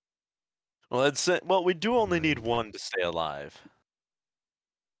 Well, that's it. Well, we do only need Right. one to stay alive.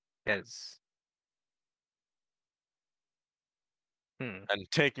 Because. And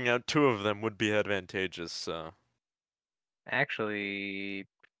taking out 2 of them would be advantageous, so. Actually,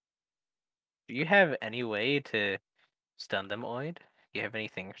 do you have any way to stun them, Oid? Do you have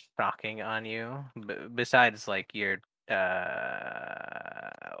anything shocking on you besides like your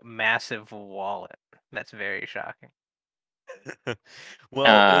massive wallet? That's very shocking.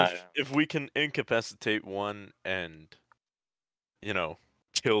 Well, if we can incapacitate one and, you know,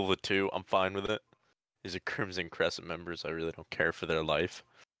 kill the 2, I'm fine with it. These are Crimson Crescent members. I really don't care for their life.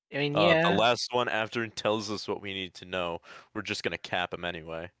 I mean, The yeah. last one, after he tells us what we need to know, we're just gonna cap him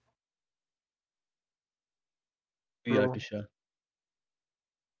anyway. Yeah, Kisha.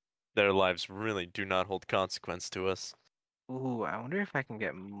 Their lives really do not hold consequence to us. Ooh, I wonder if I can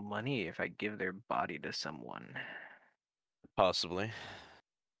get money if I give their body to someone. Possibly.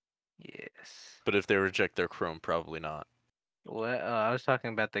 Yes. But if they reject their chrome, probably not. Well, I was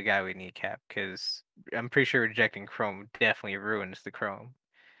talking about the guy we kneecap because I'm pretty sure rejecting Chrome definitely ruins the Chrome.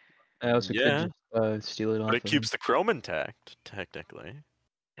 I also Yeah. could just steal it off But it of keeps him. the chrome intact, technically.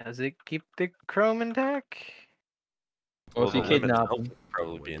 Does it keep the Chrome intact? Or if you the women's kidnap health him. would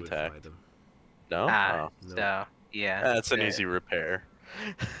probably Would be notify intact. them. No? Ah, Oh. No. so yeah. That's an the- easy repair.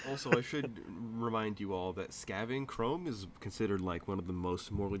 Also, I should remind you all that scavenging chrome is considered like one of the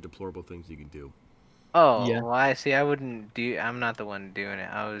most morally deplorable things you can do. Oh, Yeah. well, I see. I wouldn't do. I'm not the one doing it.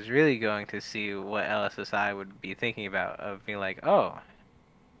 I was really going to see what LSSI would be thinking about of being like, oh,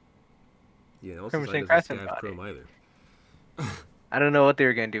 Yeah, also Crimson doesn't Crescent scav body. chrome either. I don't know what they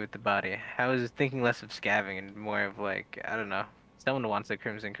were gonna do with the body. I was thinking less of scavenging and more of like, I don't know. Someone wants a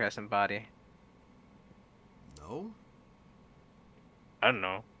Crimson Crescent body. No? I don't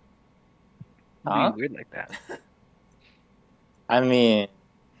know. It'd Huh? be weird like that. I mean,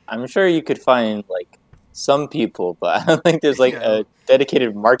 I'm sure you could find like some people, but I don't think there's like Yeah. a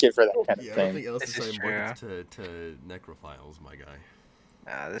dedicated market for that kind of Yeah, I don't thing. think This is LSSI true. markets to necrophiles, my guy.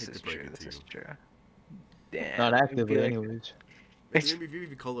 This Hate is to break true. it This to is you. true. Damn. Not it'd be actively, like- anyways. Maybe if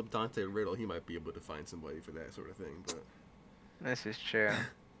you call up Dante Riddle, he might be able to find somebody for that sort of thing. But This is true.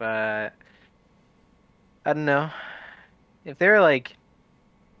 But I don't know. If they were like,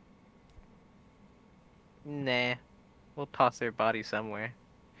 nah, we'll toss their body somewhere.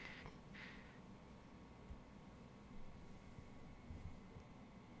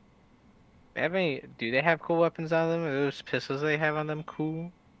 Do they have cool weapons on them? Are those pistols they have on them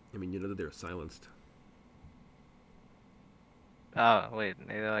cool? I mean, you know that they're silenced. Oh, wait,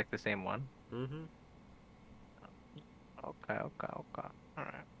 they're like the same one? Mm-hmm. Okay, okay.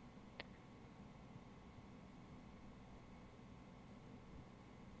 Alright.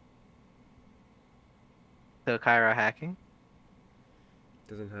 So, Cairo hacking?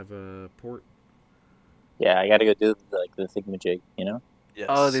 Doesn't have a port. Yeah, I gotta go do the thingamajig, you know? Yes.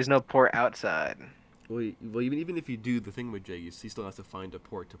 Oh, there's no port outside. Well, even if you do the thingamajig, you still have to find a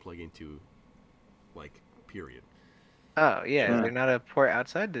port to plug into, like, period. Oh, yeah, is Hmm. there not a port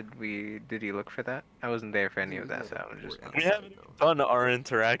outside? Did you look for that? I wasn't there for any of that, There's so not I a was just port We outside, haven't though. done our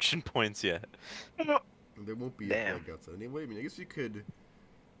interaction points yet. There won't be Damn. a plug outside anyway. I mean, I guess you could,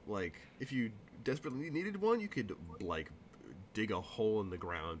 like, if you desperately needed one, you could, like, dig a hole in the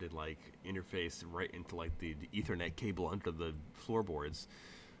ground and, like, interface right into, like, the Ethernet cable under the floorboards.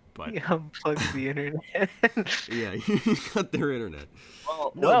 But, You unplugged the internet. yeah, you got their internet.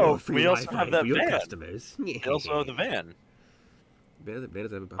 Well, free we also Wi-Fi have that for your van. customers. We also have the van. Van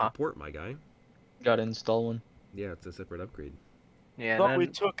doesn't have a Huh? port, my guy. Gotta install one. Yeah, it's a separate upgrade. Yeah, I thought no, we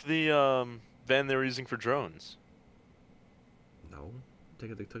took the van they were using for drones. No,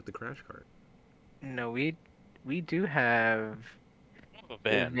 they took the crash cart. no, we do have A a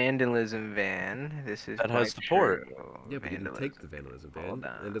van. vandalism van. This is That has quite the port. true. Yeah, but you didn't take the Vandalism. vandalism van, Hold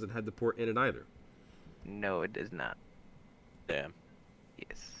and it on. doesn't have the port in it either. No, it does not. Damn.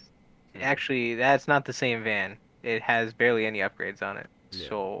 Yes. Actually, that's not the same van. It has barely any upgrades on it. Yeah.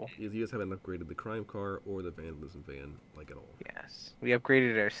 So, You just haven't upgraded the crime car or the vandalism van, like, at all. yes. We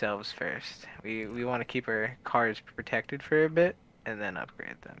upgraded ourselves first. We want to keep our cars protected for a bit and then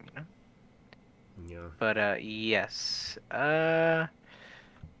upgrade them, you know? Yeah. But yes.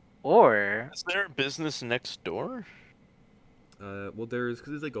 Or Is there a business next door? Well, because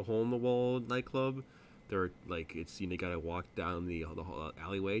there's, like, a hole-in-the-wall nightclub. There are, like, you gotta walk down the whole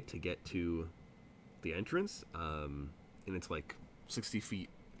alleyway to get to the entrance. And it's, like, 60 feet,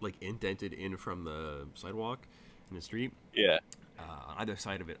 like, indented in from the sidewalk in the street. Yeah. On either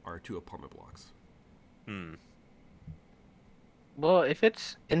side of it are 2 apartment blocks. Hmm. well, if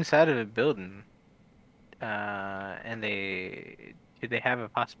it's inside of a building, and do they have a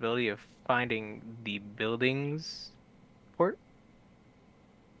possibility of finding the building's port?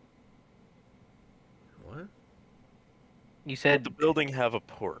 What? You Did said the building have a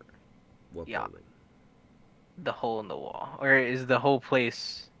port? What Yeah. building? the hole in the wall, or is the whole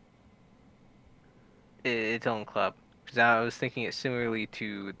place its own club? Because I was thinking it similarly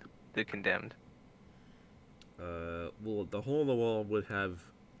to the Condemned. Well, the hole in the wall would have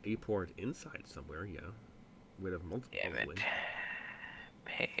a port inside somewhere, yeah. Would have multiple, Damn it. probably.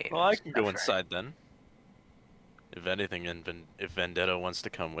 Hey, Well, I let's can go suffer. inside then. If anything, if Vendetta wants to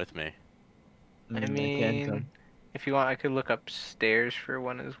come with me. I can mean, come. if you want, I could look upstairs for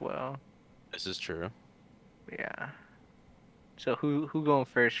one as well. This is true. Yeah. So who going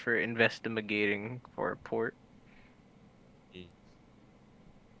first for investigating for a port?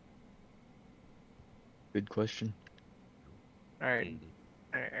 Good question. All right,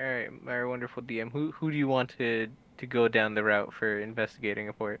 all right, our wonderful DM. Who do you want to go down the route for investigating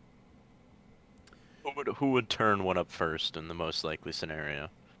a port? Who would turn one up first in the most likely scenario?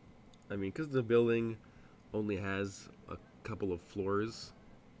 I mean, because the building only has a couple of floors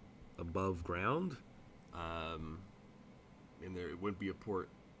above ground, and there wouldn't be a port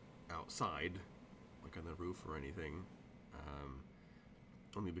outside, like on the roof or anything,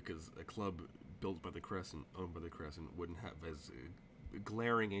 only because a club built by the Crescent, owned by the Crescent, wouldn't have as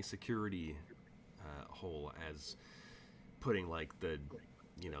glaring a security hole as putting, like, the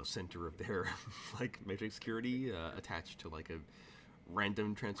center of their like matrix security attached to, like, a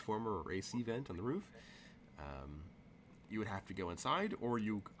random transformer or AC vent on the roof. You would have to go inside, or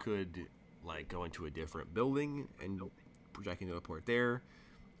you could, like, go into a different building and project into a port there,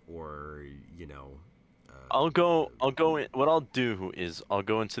 or I'll go in. What I'll do is I'll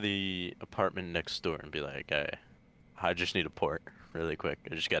go into the apartment next door and be like, "Hey, I just need a port, really quick.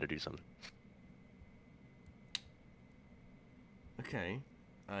 I just got to do something." Okay.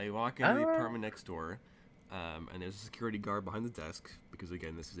 You walk into the apartment next door, and there's a security guard behind the desk, because,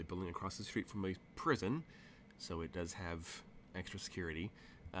 again, this is a building across the street from a prison, so it does have extra security.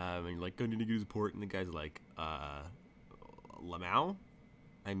 And you're like, go need to use a port, and the guy's like, Lamau?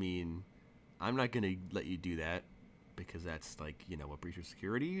 I mean, I'm not going to let you do that, because that's, like, a breach of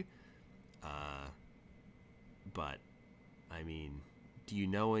security. But, I mean, do you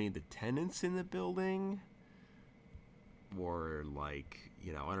know any of the tenants in the building? Or, like,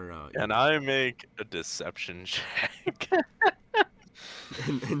 I don't know. And I make a deception check.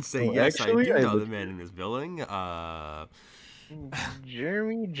 and say, Well, yes, actually, I do I know the live man in this building.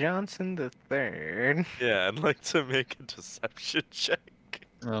 Jeremy Johnson the third. Yeah, I'd like to make a deception check.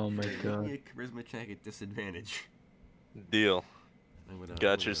 Oh my Give god. me a charisma check at disadvantage. Deal. I'm gonna,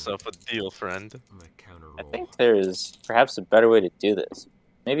 Got yourself a deal, friend. I'm gonna counter I roll. think there is perhaps a better way to do this.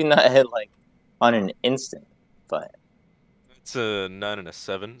 Maybe not hit like on an instant, but It's a 9 and a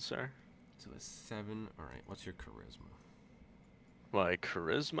 7, sir. So a 7. All right. What's your charisma? My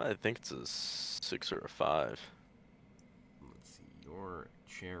charisma, I think it's a 6 or a 5. Let's see. Your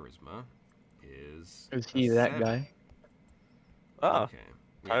charisma is. Is a he that 7. guy? Ah, Okay.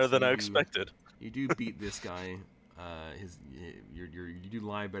 Yeah, higher so than I you do- expected. You do beat this guy. You do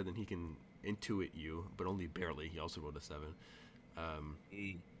lie better than he can intuit you, but only barely. He also rolled a 7.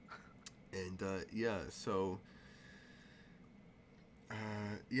 Yeah, so.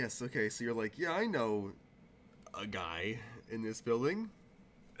 Yes. Okay. So you're like, yeah, I know a guy in this building.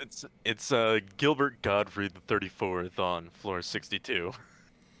 It's Gilbert Godfrey the 34th on floor 62.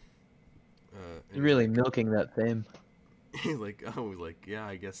 And You're really milking that fame. he's like, yeah,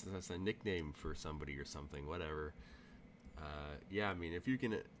 I guess that's a nickname for somebody or something, whatever. Yeah, I mean, if you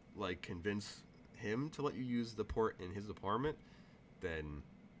can, like, convince him to let you use the port in his apartment, then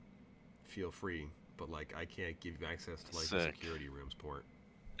feel free. But, like, I can't give you access to, like, the Sick. security room's port.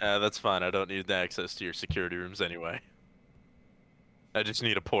 That's fine. I don't need access to your security rooms anyway. I just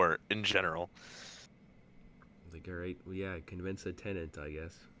need a port in general. Like, alright, well, yeah, convince a tenant, I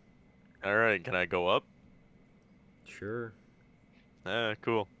guess. All right, can I go up? Sure.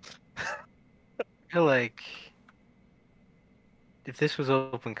 Cool. I feel like if this was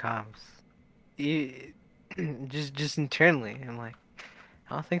open comms, just internally, I'm like,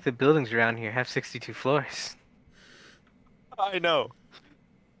 I don't think the buildings around here have 62 floors. I know.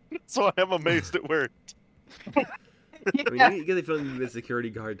 That's why I'm amazed it worked. I mean, you get the feeling the security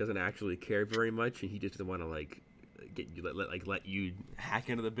guard doesn't actually care very much, and he just doesn't want to, like, let you hack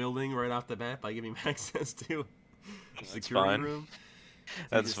into the building right off the bat by giving him access to the security fine. room. So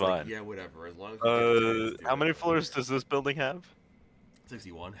That's he's just like, fine. yeah, whatever. As long as we get the tenants to do How it, many I don't floors care." does this building have?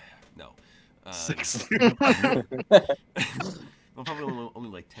 61. No. 6. Well, probably only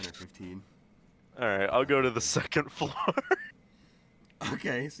like 10 or 15. All right, I'll go to the second floor.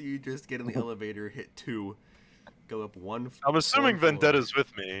 Okay, so you just get in the elevator, hit 2, go up one. I'm assuming one floor. Vendetta's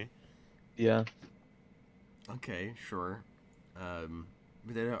with me. Yeah. Okay, sure.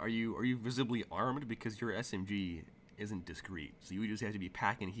 Vendetta, are you visibly armed? Because your SMG isn't discreet, so you just have to be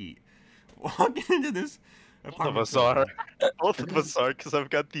packing heat. Walking into this Both of apartment us are. building. Both of us are, because I've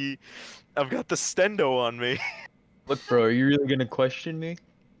got the stendo on me. Look, bro, are you really gonna question me?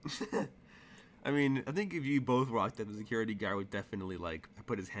 I mean, I think if you both walked in, the security guy would definitely, like,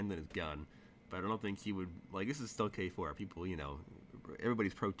 put his hand on his gun. But I don't think he would, like, this is still K4. People, you know,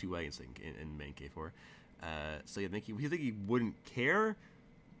 everybody's pro 2A in main K4. So I think he wouldn't care,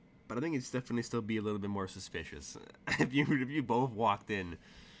 but I think it'd definitely still be a little bit more suspicious. if you both walked in,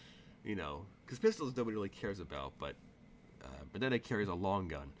 you know, because pistols nobody really cares about, but then it carries a long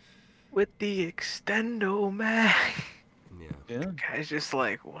gun. With the extendo mag. Yeah. Yeah. Guy's just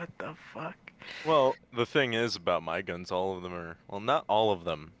like, what the fuck? Well, the thing is about my guns, all of them are, well, not all of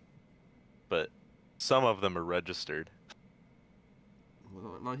them, but some of them are registered.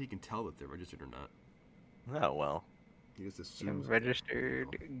 Well, not he can tell that they're registered or not. Oh, well. He just assumes. that they're, Registered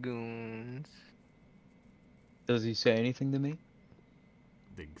you know, goons. Does he say anything to me?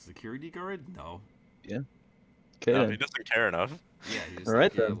 the security guard? No. Okay. No, then. he doesn't care enough. Yeah, he's just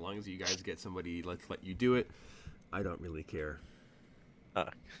Alright like, yeah, then. as long as you guys get somebody, let's let you do it. I don't really care.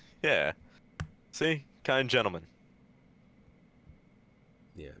 Yeah. See? Kind gentleman.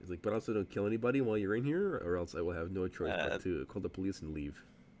 Yeah, he's like, but also don't kill anybody while you're in here, or else I will have no choice Uh, but to call the police and leave.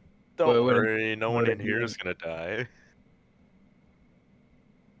 Don't Well, what if- worry, no what one if in you here want- is gonna die.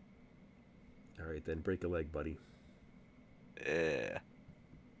 Alright then, break a leg, buddy. Yeah.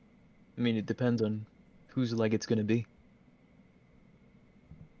 I mean, it depends on whose leg it's gonna be.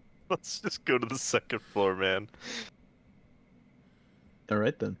 Let's just go to the second floor, man. All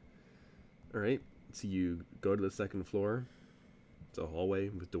right then. Alright, so you go to the second floor. It's a hallway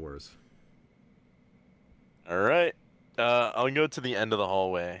with doors. Alright. I'll go to the end of the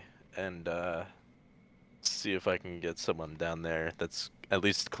hallway and see if I can get someone down there that's at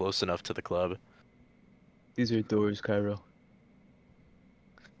least close enough to the club. These are doors, Cairo.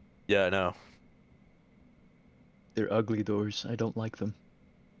 Yeah, I know. They're ugly doors. I don't like them.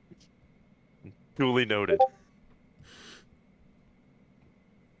 Duly noted.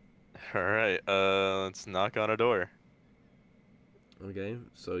 Alright, let's knock on a door. Okay,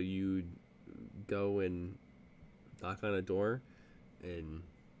 so you go and knock on a door, and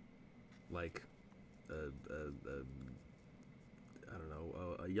like I don't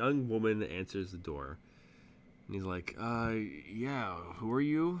know, a young woman answers the door, and he's like, yeah, who are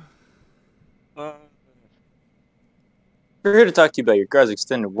you? We're here to talk to you about your car's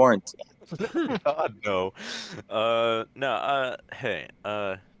extended warranty. God, no. Hey,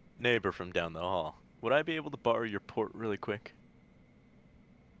 neighbor from down the hall. Would I be able to borrow your port really quick?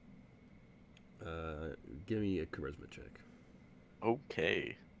 Give me a charisma check.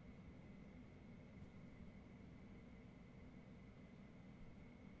 Okay.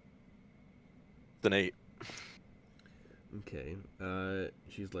 It's an 8. Okay.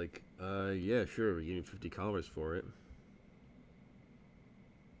 She's like, yeah, sure, we give you $50 for it.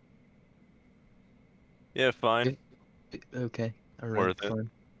 Yeah, fine. Okay. All right. Worth it. Fine.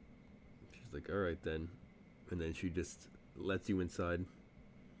 She's like, all right then, and then she just lets you inside.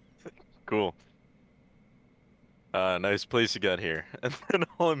 Cool. Nice place you got here. And then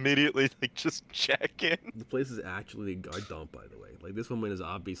I'll immediately just check in. The place is actually a dump, by the way. Like, this woman is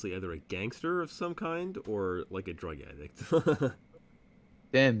obviously either a gangster of some kind or like a drug addict.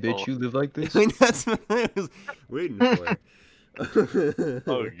 Damn, bitch, Oh. you live like this? I mean, that's what I was waiting for.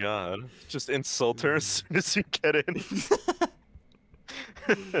 Oh god. Just insult her as soon as you get in.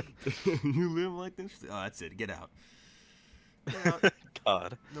 You live like this? Oh, that's it. Get out. Get out.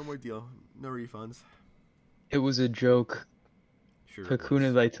 God. No more deal. No refunds. It was a joke. Sure. it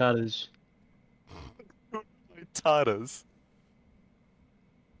Hakuna was. Matata's. Tatas.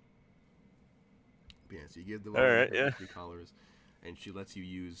 Yeah, so you give the All woman right, her yeah. $50, and she lets you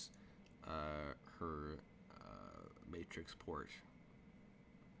use her matrix port.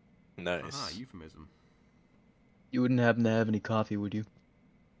 Nice. Aha, euphemism. You wouldn't happen to have any coffee, would you?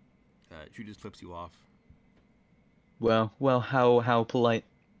 She just flips you off. Well, how polite.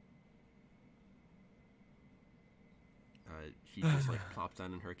 She just like plops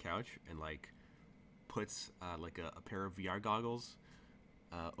down on her couch and like puts like a pair of VR goggles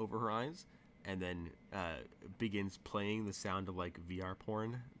over her eyes, and then begins playing the sound of like VR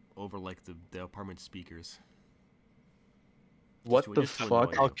porn over like the apartment speakers. What the just to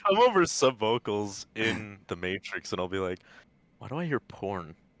fuck? annoy I'll you. come over sub vocals in the Matrix and I'll be like, why do I hear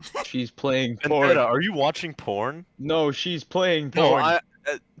porn? She's playing And porn. Anna, are you watching porn? No, she's playing No, porn.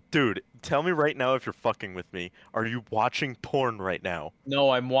 dude, tell me right now if you're fucking with me. Are you watching porn right now?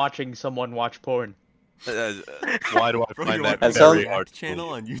 No, I'm watching someone watch porn. Why do I Bro, find you that watch very a hard to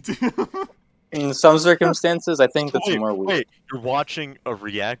channel believe? on YouTube. In some circumstances, I think that's more weird. Wait, you're watching a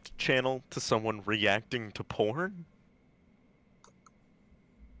React channel to someone reacting to porn?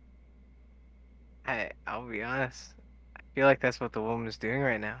 I'll be honest. I feel like that's what the woman's doing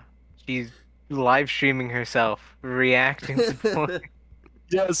right now. She's live streaming herself, reacting to porn.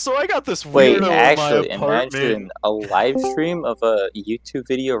 Yeah, so I got this Wait, weirdo actually, in my apartment. imagine a live stream of a YouTube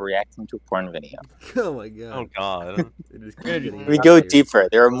video reacting to a porn video. Oh my god. Oh god. It is Yeah, getting We go weird. deeper.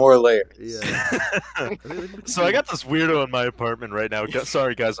 There are more layers. Yeah. So I got this weirdo in my apartment right now.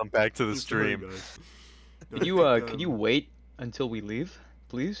 Sorry guys, I'm back to the Sorry, stream. guys. No, Could I you think, could you wait until we leave,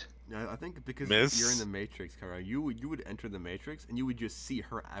 please? Yeah, I think because Miss? you're in the Matrix, Kara, you would enter the Matrix and you would just see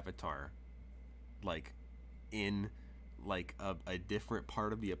her avatar, like, in like a different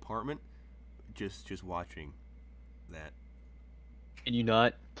part of the apartment, just watching that. Can you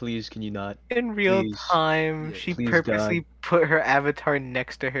not? Please, can you not? In real Please. time, Yeah, she please, purposely put her avatar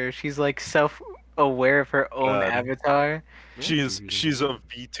next to her. She's like self-aware of her own God. avatar. She's a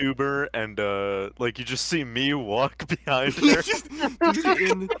VTuber and like you just see me walk behind You her. just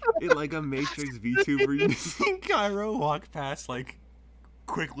in like a Matrix VTuber, you just see Cairo walk past, like,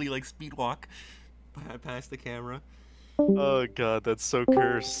 quickly, like speed walk past the camera. Oh god, that's so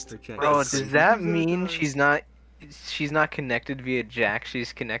cursed. Her chat- Bro, That's- does that mean she's not connected via jack?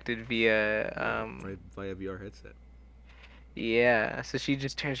 She's connected via right via VR headset. yeah. So she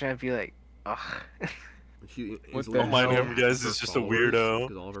just turns around and be like, ugh. She What is the literally hell? half Him, guys, of her is just a followers, weirdo.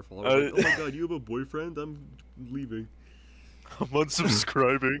 'cause all of her followers are like, oh my god, you have a boyfriend? I'm leaving. I'm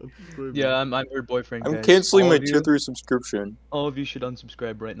unsubscribing. I'm subscribing." Yeah, I'm her boyfriend. I'm guys. canceling All my of you- tier 3 subscription. All of you should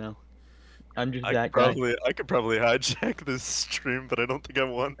unsubscribe right now. I'm just I that guy. could probably hijack this stream, but I don't think I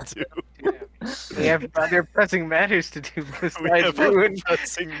want to. We have other pressing matters to do We besides, have other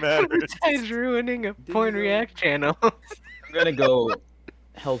pressing matters. besides ruining a Did porn you know- react channel. I'm gonna go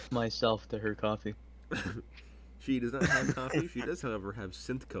help myself to her coffee. She does not have coffee. She does, however, have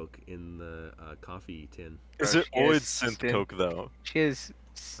synth coke in the coffee tin. Is Bro, it she has Oid Synth synth- Coke though? She has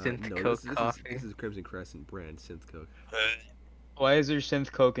synth No, coke this coffee. This is Crimson Crescent brand synth coke. Why is there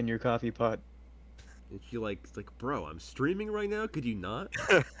synth coke in your coffee pot? And she like, it's like, bro, I'm streaming right now. Could you not?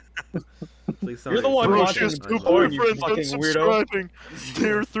 Please, You're the one Ferocious watching two porn, you boyfriends fucking weirdo. unsubscribing.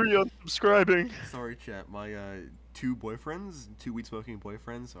 Tier 3 unsubscribing. Sorry, chat. My 2 boyfriends, 2 weed smoking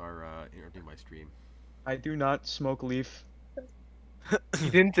boyfriends, are interrupting my stream. I do not smoke leaf. You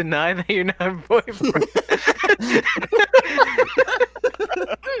didn't deny that you're not a boyfriend.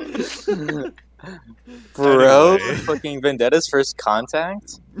 Bro, Anyway. fucking Vendetta's first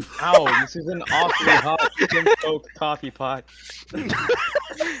contact? Ow, this is an awfully hot Jim Coke coffee pot.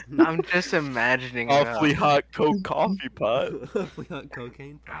 I'm just imagining her. Awfully hot Coke coffee pot. Hopefully not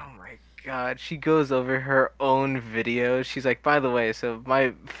cocaine. Oh my god, she goes over her own video. She's like, by the way, so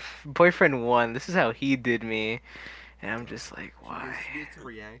my boyfriend won. This is how he did me. And I'm just like, why? She gets to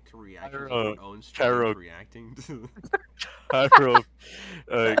react to I don't her know. own stream Cairo- reacting.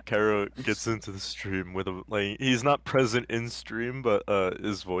 Cairo gets into the stream with a he's not present in stream, but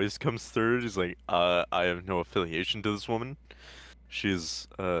his voice comes through. He's like, I have no affiliation to this woman. She's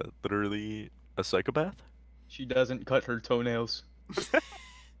literally a psychopath. She doesn't cut her toenails. She's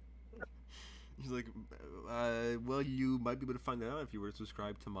like, well, you might be able to find that out if you were to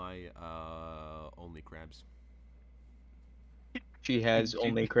subscribe to my Only Crabs. She has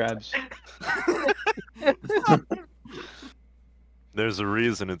only crabs. There's a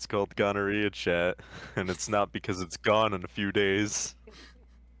reason it's called gonorrhea, chat, and it's not because it's gone in a few days.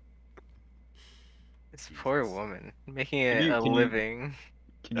 This poor woman making Can it you- a can you- living.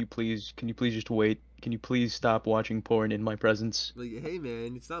 Can you please just wait? Can you please stop watching porn in my presence? Like, hey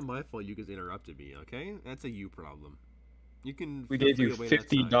man, it's not my fault you guys interrupted me, okay? That's a you problem. You can. We feel gave free you to wait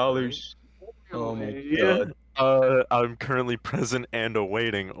outside, $50. Oh my Yeah. god. I'm currently present and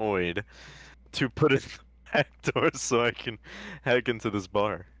awaiting Oid to put in the back door so I can hack into this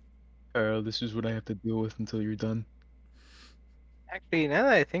bar. Carl, this is what I have to deal with until you're done. Actually, now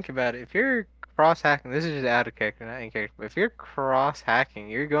that I think about it, if you're cross-hacking, this is just out of character, not in character, but if you're cross-hacking,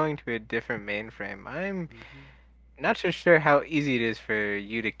 you're going to a different mainframe. I'm not so sure how easy it is for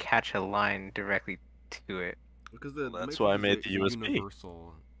you to catch a line directly to it. Because Well, that's why I made the USB.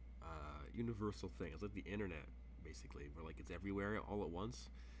 Universal thing. It's like the internet, basically, where like it's everywhere all at once.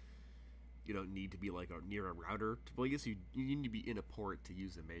 You don't need to be like near a router. Well, I guess you need to be in a port to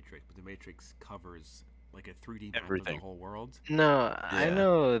use the matrix, but the matrix covers like a 3D map of Everything. the whole world. No, I Yeah.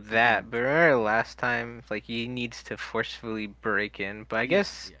 know that, but remember last time, like, he needs to forcefully break in, but I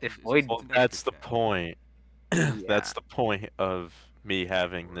guess yeah, if it's- Void... Well, It's that's the chat. point. Yeah. That's the point of me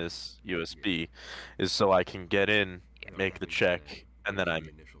having this USB, is so I can get in, make the check, and then I'm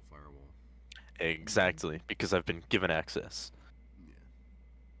initial firewall. exactly because I've been given access.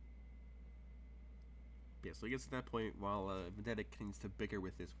 Yeah, so I guess at that point, while Vendetta continues to bicker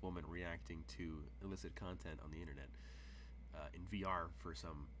with this woman reacting to illicit content on the internet, in VR for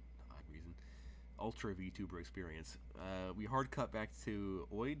some odd reason, ultra VTuber experience, we hard cut back to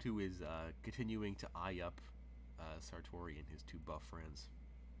Oid, who is continuing to eye up Sartori and his 2 buff friends.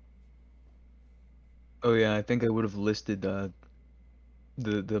 Oh yeah, I think I would have listed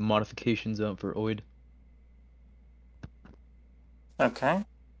the modifications out for Oid. Okay.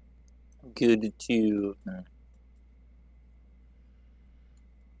 Good to.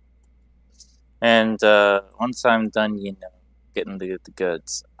 And once I'm done, getting the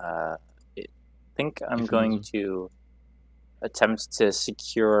goods, I think I'm going Euphemism. to attempt to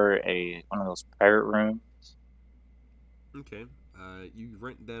secure one of those pirate rooms. Okay, you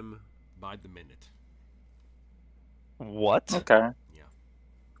rent them by the minute. What? Okay. Yeah.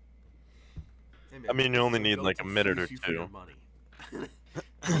 Hey, I mean, you this only is need, bill like, to a minute or fleece you for your two. money.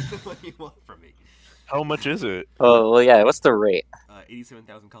 What do you want from me? How much is it? Oh, well, yeah. What's the rate?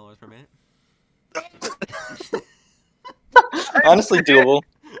 $87,000 per minute. Honestly, doable.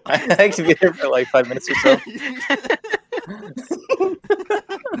 I could be there for like 5 minutes or so.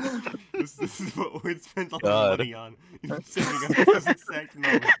 This is what we'd spend a lot God. of money on. Saving up this exact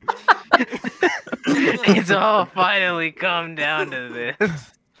moment. It's all finally come down to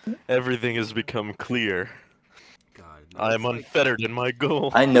this. Everything has become clear. God, no, I am it's like- unfettered in my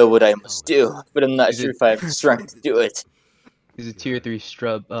goal. I know what I must do, but I'm not Is sure it- if I have the strength to do it. He's a tier 3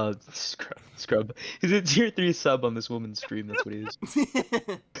 scrub. He's a tier 3 sub on this woman's stream, that's what he is.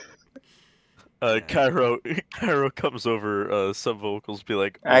 Cairo comes over, sub vocals, be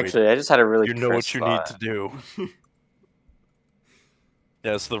like, "Wait, Actually, I just had a really you know what crisp you thought. need to do."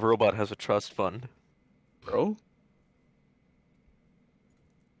 Yes, the robot has a trust fund. Bro?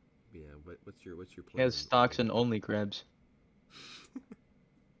 Yeah, what's your He plan? has stocks and only crabs.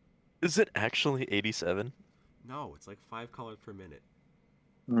 Is it actually 87? No, it's like $5 per minute.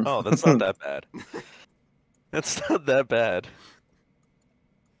 Oh, that's not that bad. That's not that bad.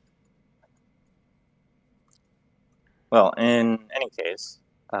 Well, in any case,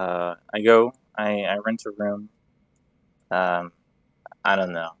 I rent a room. I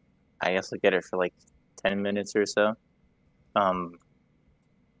don't know. I guess I'll get it for like 10 minutes or so. Alright.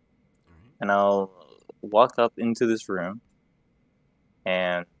 And I'll walk up into this room,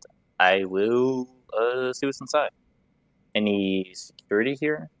 and I will see what's inside. Any security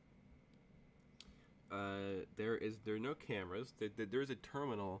here? There are no cameras. There's a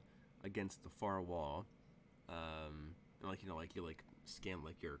terminal against the far wall. Like you like scan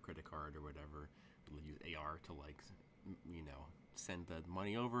like your credit card or whatever. You'll use AR to like send the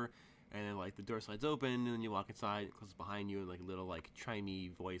money over, and then like the door slides open, and then you walk inside. It closes behind you, and like a little like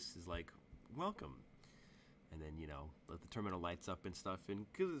chimey voice is like, "Welcome." And then like the terminal lights up and stuff. And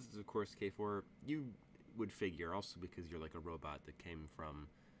because this is of course K4, you would figure also because you're like a robot that came from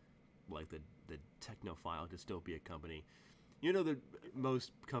like the technophile dystopia company. You know that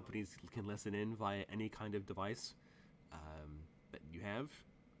most companies can listen in via any kind of device that you have,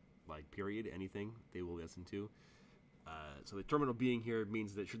 like period, anything they will listen to. So the terminal being here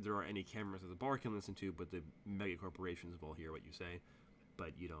means that should there are any cameras that the bar can listen to, but the mega corporations will hear what you say,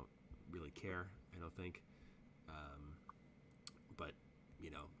 but you don't really care, I don't think. But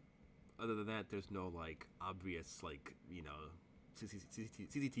other than that, there's no like obvious like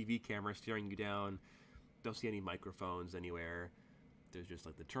CCTV camera staring you down. Don't see any microphones anywhere. There's just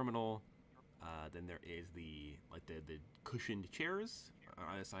like the terminal. Then there is the cushioned chairs on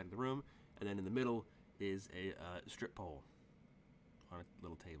either side of the room, and then in the middle is a strip pole on a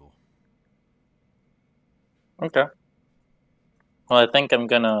little table. Okay. Well, I think I'm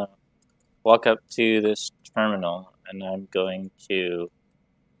gonna walk up to this terminal, and I'm going to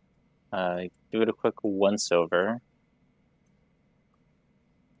give it a quick once-over.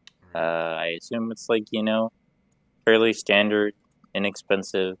 I assume it's like, fairly standard,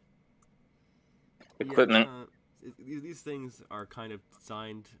 inexpensive equipment. Yeah, these things are kind of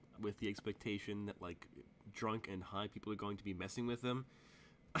designed with the expectation that like drunk and high people are going to be messing with them.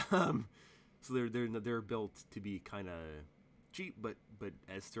 So they're built to be kind of cheap, but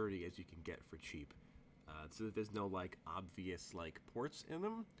as sturdy as you can get for cheap. So there's no like obvious like ports in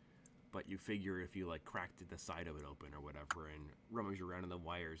them, but you figure if you like cracked the side of it open or whatever and rummaged around in the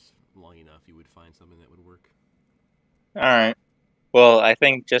wires long enough, you would find something that would work. All right. Well, I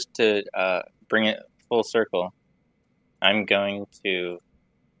think just to bring it full circle, I'm going to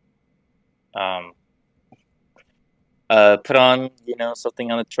put on,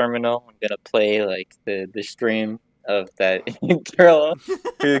 something on the terminal. I'm gonna play like the stream of that girl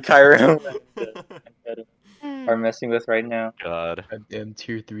who Cairo are messing with right now. God. Goddamn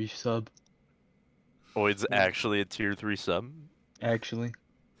tier 3 sub, Oid's actually a tier 3 sub? actually.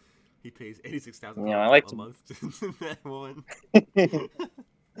 He pays 86,000 I like a month to that one.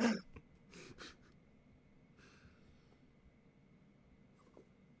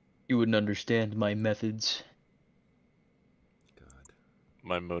 You wouldn't understand my methods. God.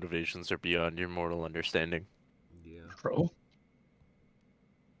 My motivations are beyond your mortal understanding. Yeah. Bro.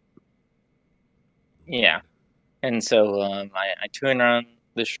 Yeah. And so I turn on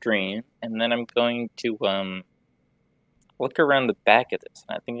the stream, and then I'm going to look around the back of this.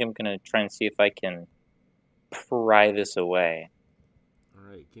 And I think I'm gonna try and see if I can pry this away. All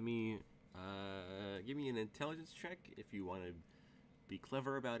right, give me an intelligence check if you want to be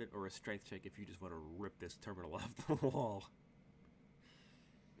clever about it, or a strength check if you just want to rip this terminal off the wall.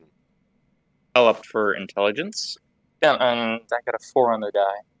 I'll opt for intelligence. Yeah, I got a 4 on the die.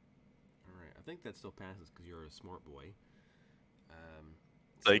 All right, I think that still passes because you're a smart boy.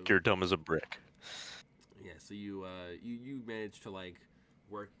 Like you're dumb as a brick. Yeah, so you manage to like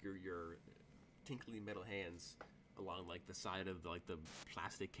work your tinkly metal hands along like the side of the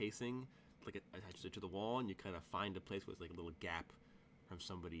plastic casing, like it attaches it to the wall, and you kind of find a place where it's like a little gap from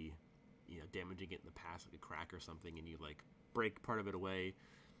somebody, damaging it in the past, like a crack or something, and you like break part of it away,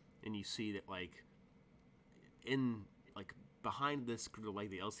 and you see that like in like behind this like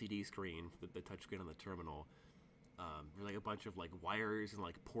the LCD screen, the touchscreen on the terminal. There's like a bunch of like wires and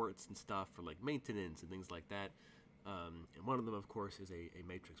like ports and stuff for like maintenance and things like that. And one of them, of course, is a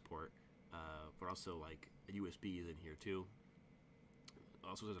matrix port, but also like a USB is in here too.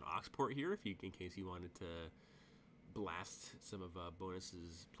 Also, there's an aux port here in case you wanted to blast some of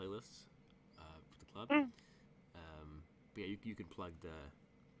Bonus's playlists for the club. But yeah, you can plug the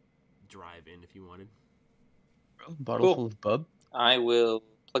drive in if you wanted. Bottle full of bub. I will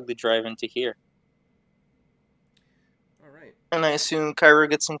plug the drive into here. All right. And I assume Cairo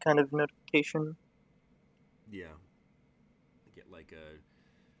gets some kind of notification. Yeah. I get like a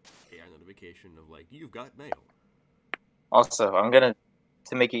AI notification of like, you've got mail. Also, I'm gonna,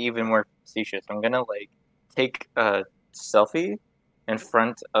 to make it even more facetious, I'm gonna like take a selfie in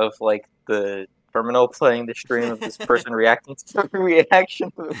front of like the terminal playing the stream of this person reacting to the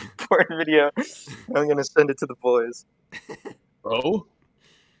reaction to the porn video. I'm gonna send it to the boys. Bro?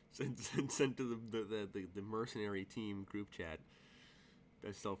 Send to the mercenary team group chat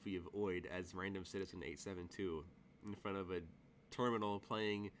a selfie of Oid as random citizen 872 in front of a terminal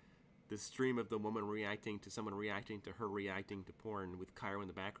playing the stream of the woman reacting to someone reacting to her reacting to porn with Cairo in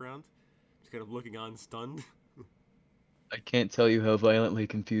the background, just kind of looking on stunned. I can't tell you how violently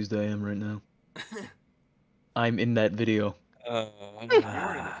confused I am right now. I'm in that video. You're in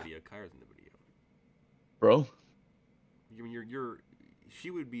the video. Cairo's in the video. Bro? You're she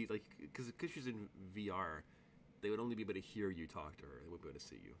would be like, because she's in VR, they would only be able to hear you talk to her. They wouldn't be able to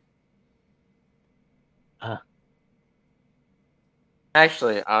see you.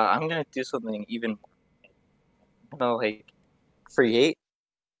 Actually, I'm gonna do something even more. I'm gonna like create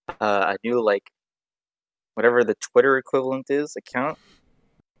a new like whatever the Twitter equivalent is account.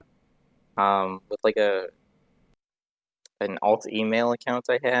 With like an alt email account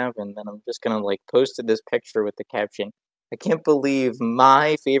I have, and then I'm just gonna like post this picture with the caption, "I can't believe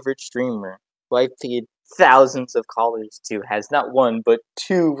my favorite streamer, who I've paid thousands of dollars to, has not one but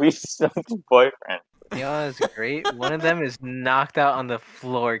two recent boyfriends." You know, that's great. One of them is knocked out on the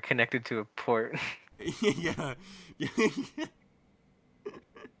floor, connected to a port. Yeah. I'm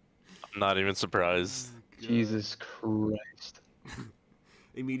not even surprised. Oh, Jesus Christ.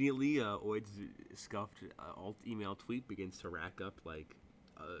 Immediately, Oid's scuffed alt email tweet begins to rack up like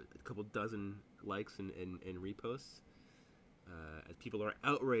a couple dozen likes and reposts. As people are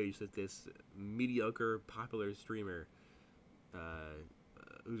outraged that this mediocre popular streamer,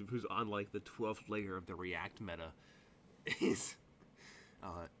 who's on like the 12th layer of the React meta,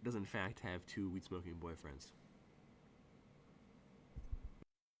 does in fact have two weed-smoking boyfriends.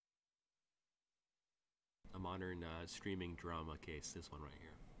 A modern streaming drama case, this one right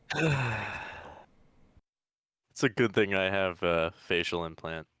here. It's a good thing I have a facial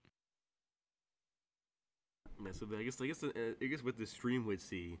implant. Yeah, so I guess what the stream would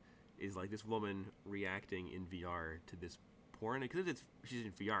see is like this woman reacting in VR to this porn, because she's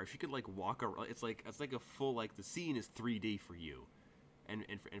in VR. She could like walk around. It's like a full, like, the scene is 3D for you, and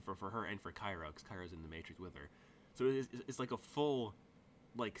for her and for Cairo, because Cairo's in the Matrix with her. So it's like a full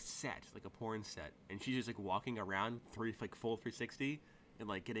like set, like a porn set, and she's just like walking around full 360 and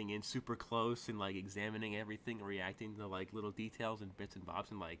like getting in super close and like examining everything and reacting to like little details and bits and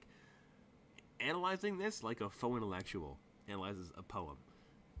bobs and like analyzing this like a faux intellectual analyzes a poem.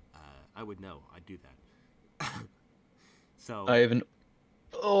 I would know. I'd do that. So I haven't.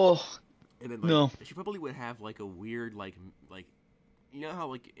 Oh. And then like No. she probably would have like a weird like you know how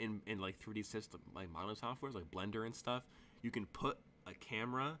like in like 3D system like modeling softwares like Blender and stuff, you can put a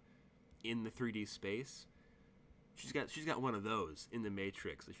camera in the 3D space. She's got one of those in the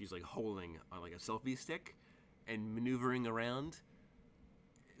Matrix that she's like holding on like a selfie stick and maneuvering around.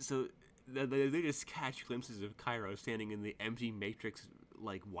 So they just catch glimpses of Cairo standing in the empty Matrix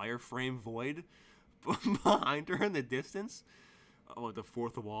like wireframe void behind her in the distance, like the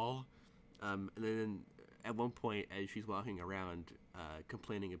fourth wall. And then at one point, as she's walking around,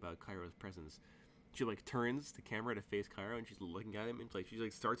 complaining about Cairo's presence, she like turns the camera to face Cairo, and she's looking at him, and she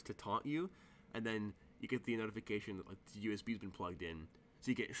like starts to taunt you, and then you get the notification that like the USB's been plugged in, so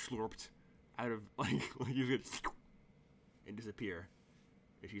you get slurped out of like you get and disappear,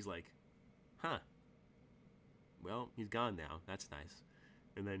 and she's like, "Huh. Well, he's gone now. That's nice."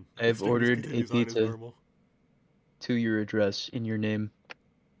 And then I have ordered a continues on as pizza normal. to your address in your name.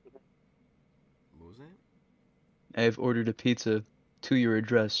 What was that? I have ordered a pizza to your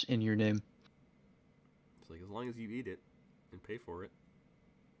address in your name. It's like, as long as you eat it and pay for it,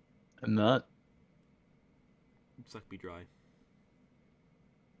 I'm not. suck me dry.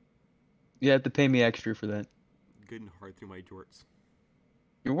 You have to pay me extra for that. Good and hard through my jorts.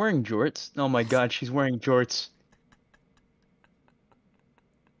 You're wearing jorts? Oh my god, she's wearing jorts.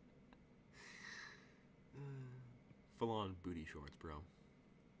 Full on booty shorts, bro.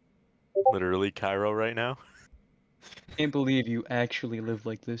 Literally Cairo right now. Can't believe you actually live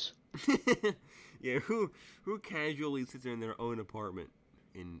like this. Yeah, who casually sits in their own apartment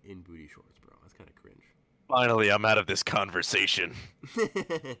in booty shorts, bro? That's kind of cringe. Finally, I'm out of this conversation.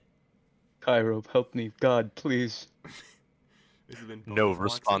 Cairo, help me. God, please. This has been No bonus walks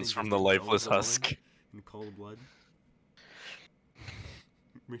response in, from just the a lifeless woman husk. in cold blood.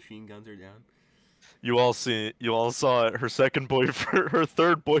 Machine guns are down. You all saw it. Her second boyfriend, her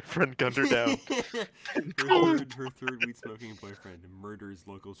third boyfriend gunned her down. her third weed smoking boyfriend murders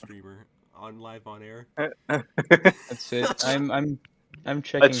local streamer live on air. That's it. I'm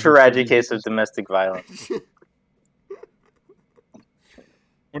checking. A tragic case of domestic violence.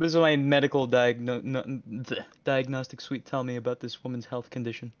 What does my medical diagnostic suite tell me about this woman's health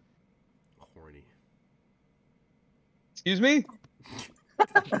condition? Horny. Excuse me?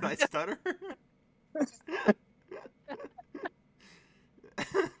 Did I stutter?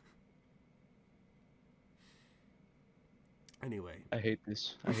 Anyway, I hate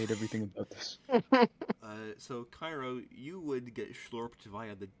this. I hate everything about this. so Cairo, you would get slurped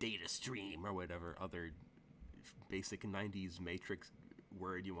via the data stream or whatever other basic 90s Matrix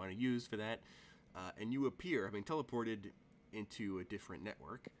word you want to use for that, and you appear, having teleported into a different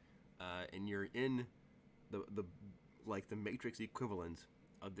network, and you're in the Matrix equivalent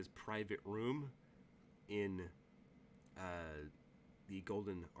of this private room in the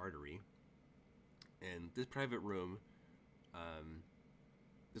Golden Artery, and this private room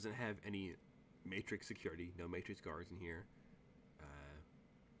doesn't have any Matrix security, no Matrix guards in here.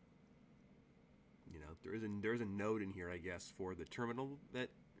 There's a node in here, I guess, for the terminal that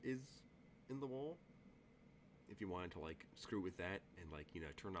is in the wall. If you wanted to screw with that and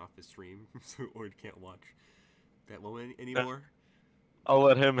turn off the stream so Ord can't watch that moment anymore. I'll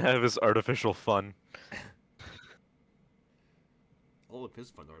let him have his artificial fun. All of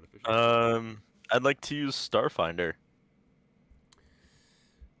his fun artificial. I'd like to use Starfinder.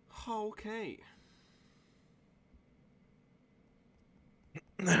 Okay.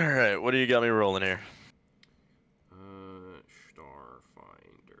 Alright, what do you got me rolling here?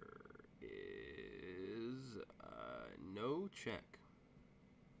 Starfinder is no check.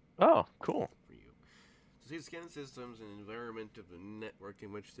 Oh, cool. For you. To see the scan systems and environment of the network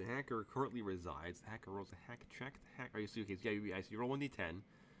in which the hacker currently resides, the hacker rolls a hack check. You roll 1d10.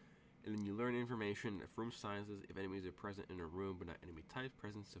 And then you learn information of room sizes, if enemies are present in a room but not enemy types,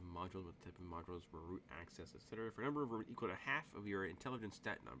 presence of modules, what type of modules, for route access, etc. For a number of rooms equal to half of your intelligence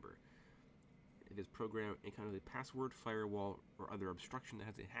stat number. If this program encounters a password, firewall, or other obstruction that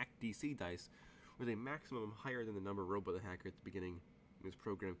has a hack DC dice with a maximum higher than the number rolled by the hacker at the beginning, this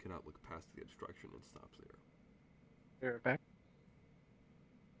program cannot look past the obstruction and stops there. You're back.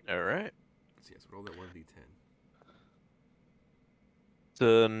 Alright. So yes, roll that 1d10. It's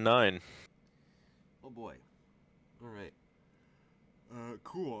a 9. Oh boy. Alright.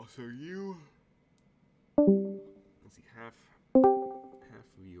 Cool. So you... Let's see, half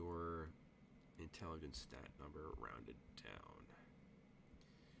of your intelligence stat number rounded down.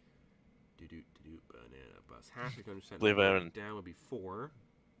 Banana bus. Half your intelligence stat number rounded down would be 4.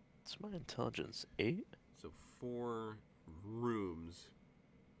 It's my intelligence 8? So 4 rooms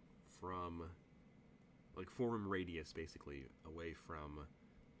from... 4-room radius, basically, away from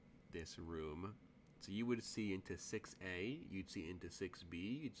this room. So you would see into 6A, you'd see into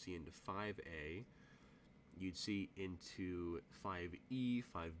 6B, you'd see into 5A, you'd see into 5E,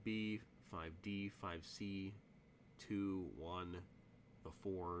 5B, 5D, 5C, 2, 1, the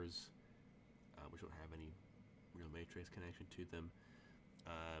 4s, which don't have any real matrix connection to them.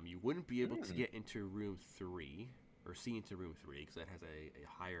 You wouldn't be able to get into room 3, or see into room 3, because that has a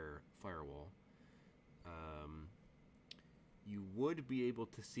higher firewall. You would be able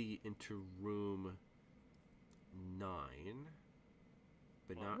to see into room 9,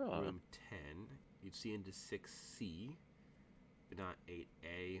 but not room 10. You'd see into 6C, but not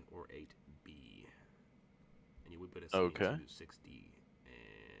 8A or 8B. And you would be able to see into 6D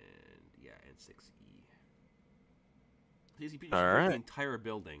and 6E. So you see the entire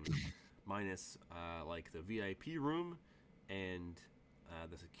building, minus the VIP room and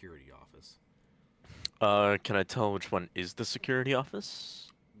the security office. Can I tell which one is the security office?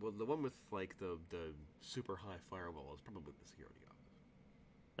 Well, the one with the super high firewall is probably the security office.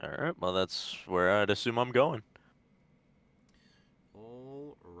 Alright, well that's where I'd assume I'm going.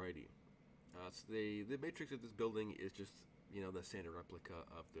 Alrighty. So the matrix of this building is just, the standard replica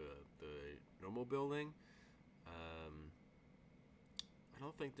of the normal building. I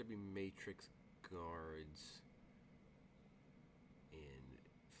don't think there'd be matrix guards in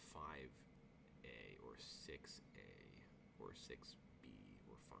 5A or 6A or 6B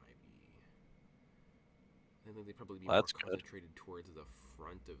or 5E. I think they'd probably be more concentrated towards the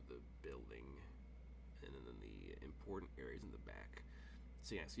front of the building and then the important areas in the back.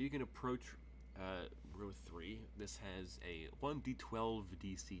 So yeah, so you can approach row 3. This has a 1d12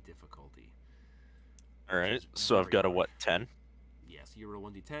 DC difficulty. Alright, so I've got a what, 10? Yeah, so you roll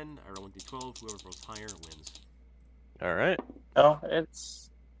 1d10, I roll 1d12, whoever rolls higher wins. Alright. Oh, it's...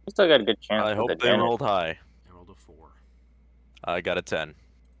 You still got a good chance. I hope they rolled high. I rolled a 4. I got a 10.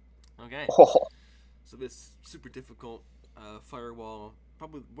 Okay. Oh. So this super difficult firewall,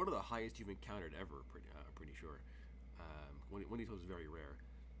 probably one of the highest you've encountered ever, pretty sure. 1d12 is very rare.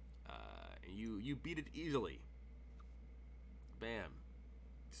 And you beat it easily. Bam.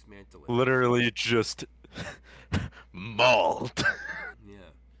 dismantle it. Literally just mauled.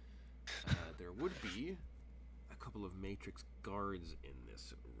 Yeah. There would be a couple of Matrix guards in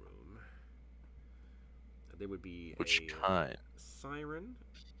this room. There would be Which a kind? siren,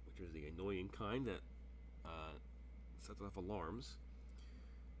 which is the annoying kind that sets off alarms.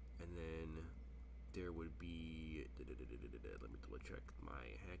 And then there would be... Let me double check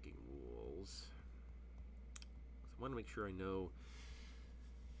my hacking rules. So I want to make sure I know...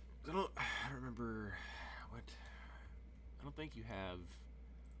 I don't remember what... I don't think you have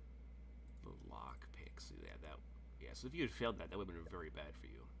the lock picks. Yeah, so if you had failed that would have been very bad for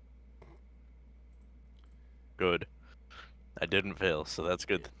you. Good. I didn't fail, so that's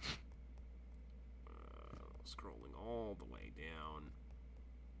good. Scrolling all the way down.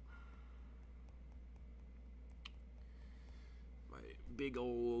 My big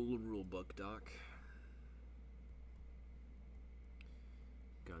old rulebook, Doc.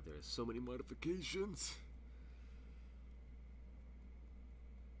 God, there's so many modifications.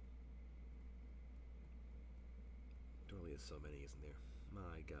 There only is so many, isn't there?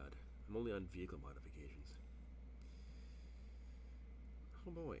 My God. I'm only on vehicle modifications.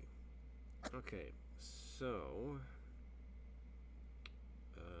 Oh boy. Okay, so...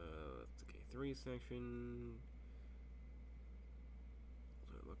 okay, 3 section...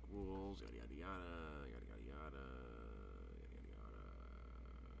 Look, rules, yada yada yada, yada yada yada, yada yada yada...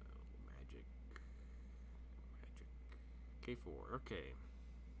 Magic... K4, okay.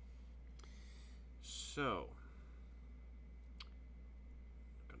 So...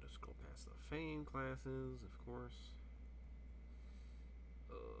 I'm gonna scroll past the Fame classes, of course.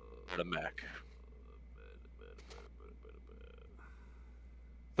 The Mac.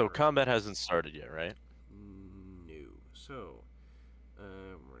 So combat hasn't started yet, right? No. So,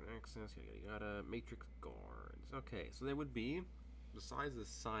 we're in access, yada yada yada. Matrix guards. Okay, so there would be, besides the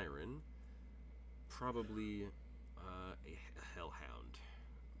siren, probably a hellhound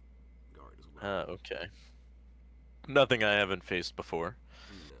guard as well. Okay. Nothing I haven't faced before.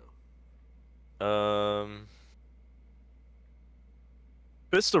 No.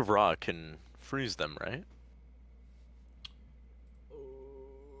 Fist of Rock can freeze them, right?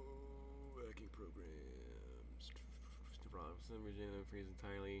 Hacking programs. Freeze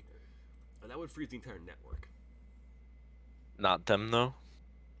entirely. That would freeze the entire network. Not them, though?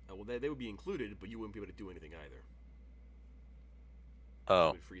 Well, they would be included, but you wouldn't be able to do anything either. Oh.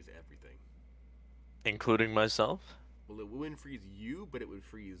 It would freeze everything. Including myself? Well, it wouldn't freeze you, but it would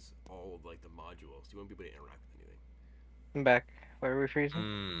freeze all of, like, the modules. You wouldn't be able to interact with anything. I'm back. Where are we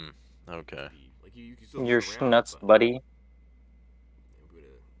freezing? Okay. Like, you can still Your move around, nuts, but buddy. you wouldn't be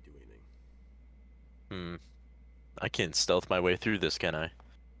able to do anything. I can't stealth my way through this, can I?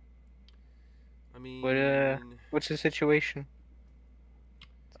 I mean... What's the situation?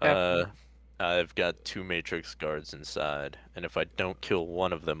 Happening? I've got 2 Matrix guards inside, and if I don't kill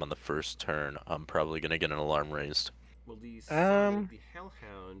one of them on the first turn, I'm probably gonna get an alarm raised. Well, the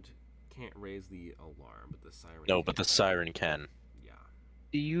Hellhound can't raise the alarm, but the Siren No, can. but the Siren can. Yeah.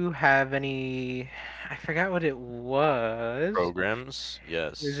 Do you have any... I forgot what it was. Programs?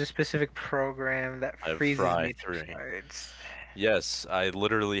 Yes. There's a specific program that I have freezes Fry Matrix 3. guards. Yes, I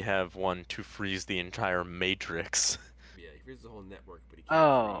literally have one to freeze the entire Matrix. Yeah, he freezes the whole network, but he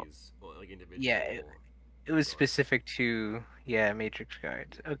can't freeze, well, like, individual... Yeah, it was specific to, Matrix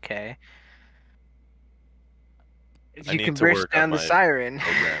guards. Okay. If I you need can to burst work on down the my siren.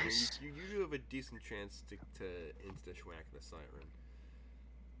 programs. You do have a decent chance to insta-schwack the Siren.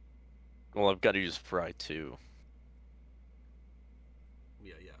 Well, I've got to use Fry 2.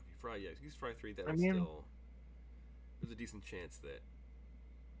 Yeah, if you Fry, if you use Fry 3, that I would mean- still... There's a decent chance that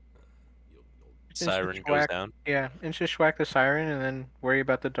you'll Siren goes down. Yeah, and just whack the siren and then worry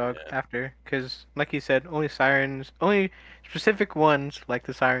about the dog Yeah. after. Because, like you said, only specific ones like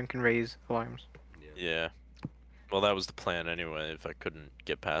the siren can raise alarms. Yeah. Well, that was the plan anyway, if I couldn't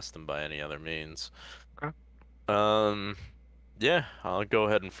get past them by any other means. Okay. Yeah, I'll go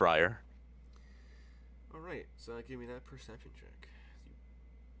ahead and fry her. Alright, so give me that perception check.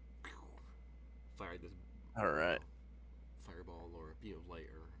 You fire this Alright. fireball or beam of light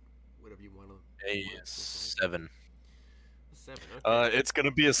or whatever you want to... A 7. A 7, okay. It's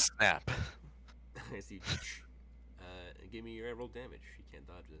gonna be a snap. I see. Give me your roll damage. You can't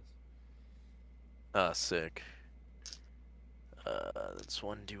dodge this. Ah, sick. That's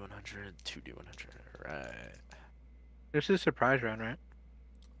 1d100, 2d100, right. This is a surprise round, right?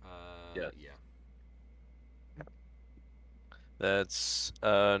 Yeah. Yeah. That's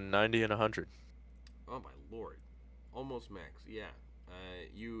 90 and 100. Oh my lord. Almost max. Yeah.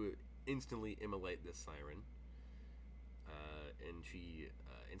 You instantly immolate this siren. And she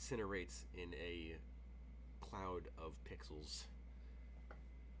incinerates in a cloud of pixels.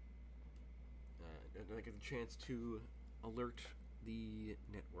 And I get the chance to alert the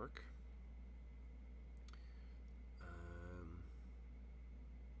network.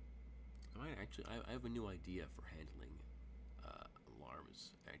 I have a new idea for handling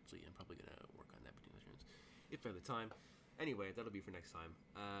alarms. Actually, I'm probably gonna work on that between the turns, if I have the time. Anyway, that'll be for next time.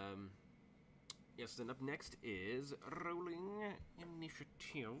 Yes, then up next is rolling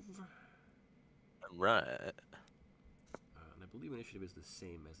initiative. Right. And I believe initiative is the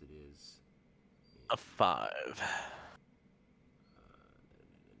same as it is. A 5.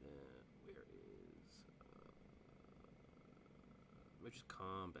 Where is which is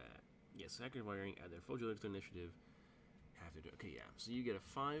combat? Yes, second wiring at their full agility initiative. Have to do. Okay, yeah. So you get a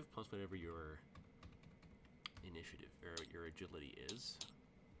 5 plus whatever your initiative or your agility is,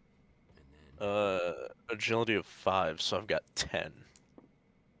 and then Agility of 5, so I've got 10.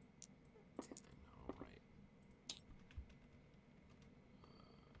 all right.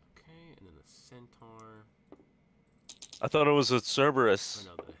 Okay, and then the centaur. I thought it was a Oh Cerberus.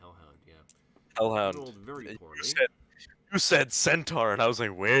 no, the hellhound. Yeah. Hellhound. Rolled very poorly. You said centaur, and I was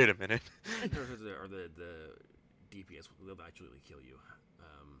like, wait a minute. or the DPS will actually kill you.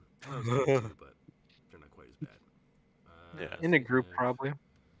 I was kill too, but they're not quite as bad. Yeah. In a group, probably.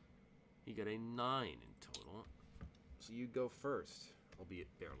 You got a 9 in total. So you go first, albeit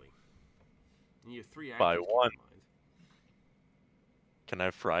barely. And you have 3 actions. By keep in 1. mind. Can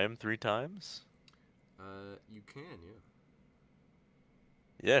I fry him 3 times? You can, yeah.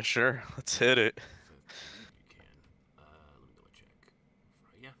 Yeah, sure. Let's hit it. So you can. Let me double check.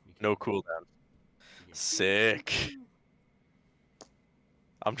 Yeah, you can. No cooldown. You can. Sick.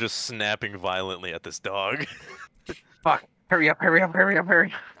 I'm just snapping violently at this dog. Fuck! Hurry up! Hurry up! Hurry up!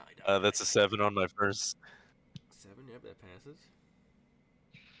 Hurry up! That's a 7 on my first. 7, yep, that passes.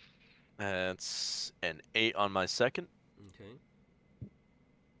 That's an 8 on my second. Okay.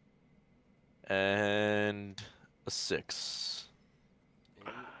 And a 6.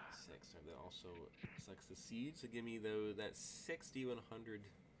 8, 6. That also succeeds. So give me that 60 and 100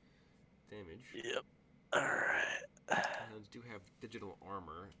 damage. Yep. Alright. Hounds do have digital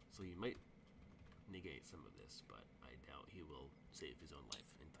armor, so he might negate some of this, but I doubt he will save his own life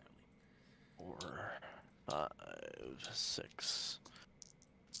entirely. 4, 5, 6.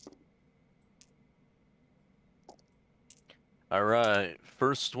 Alright,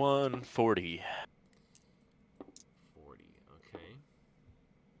 first one, 40. 40,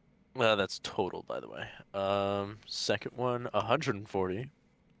 okay. That's total, by the way. Second one, 140.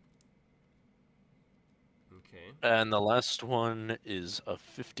 Okay. And the last one is a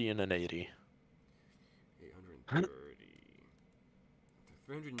 50 and an 80. 830.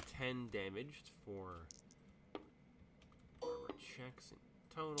 310 damage for armor checks in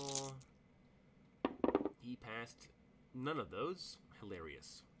total. He passed none of those.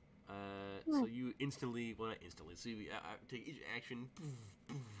 Hilarious. So you instantly, well, not instantly, so you take each action,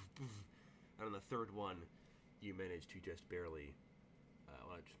 and on the third one, you manage to just barely,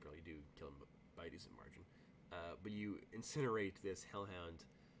 well, just barely do kill him by a decent margin. But you incinerate this hellhound,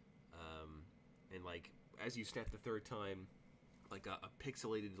 and like as you snap the third time, like a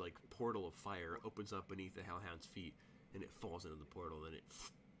pixelated like portal of fire opens up beneath the hellhound's feet, and it falls into the portal, and it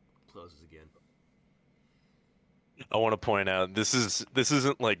closes again. I want to point out this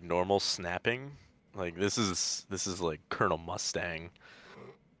isn't like normal snapping. Like this is like Colonel Mustang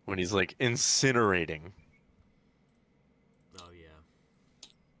when he's like incinerating. Oh yeah,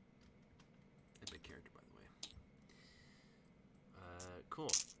 epic character, by the way.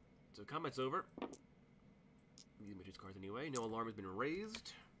 Cool. So combat's over. These matrix cards anyway. No alarm has been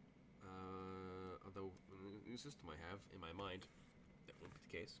raised. Although the new system I have in my mind, that won't be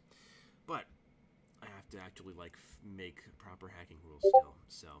the case. But I have to actually like make proper hacking rules still,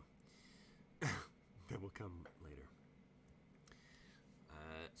 so that will come later.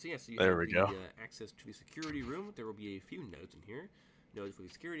 So yeah, so you There have we go. access to the security room. There will be a few nodes in here. Nodes for the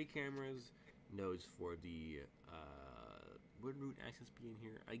security cameras. Nodes for the would root access be in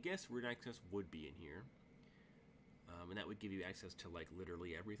here? I guess root access would be in here, and that would give you access to like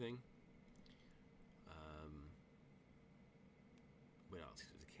literally everything. What else?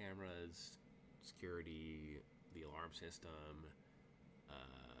 There's the cameras. Security, the alarm system.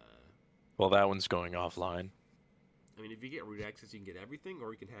 Well, that one's going offline. I mean, if you get root access, you can get everything,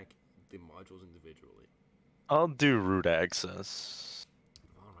 or you can hack the modules individually. I'll do root access.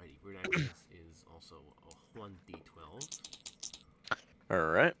 Alrighty, root access is also a 1d12.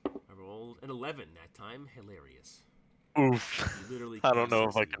 Alright. I rolled an 11 that time. Hilarious. Oof. You literally I don't can't know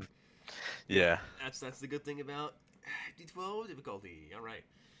if I succeed. can. Yeah. That's the good thing about d12 difficulty. Alright.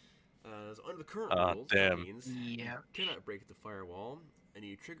 So under the current Ah, rules, damn. that means Yeah. you cannot break the firewall, and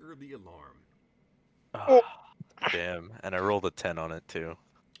you trigger the alarm. Ah, damn. And I rolled a 10 on it too.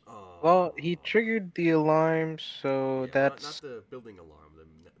 Well, he triggered the alarm, so Yeah, that's. not the building alarm,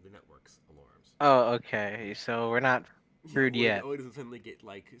 the network's alarms. Oh, okay. So we're not screwed yet. Oid doesn't suddenly get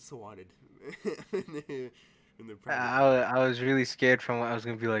like swatted in the I was really scared from what I was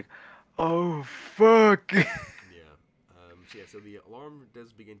gonna be like. Oh fuck! Yeah. So the alarm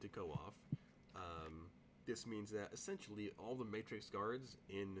does begin to go off. This means that essentially all the Matrix guards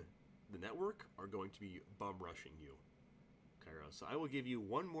in the network are going to be bum rushing you, Cairo. So I will give you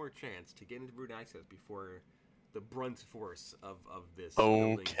one more chance to get into root access before the brunt force of this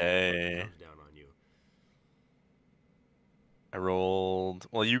building Okay. comes down on you. I rolled.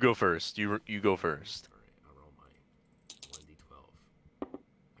 Well, you go first. You go first. All right, I'll roll my 1d12.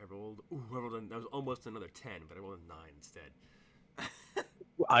 I rolled. That was almost another 10, but I rolled a 9 instead.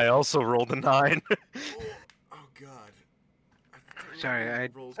 I also rolled a 9. Oh God. Sorry, I-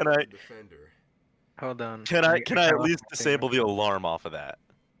 rolls And with I- the defender. Hold on. Can I got at lost least my disable the finger. alarm off of that?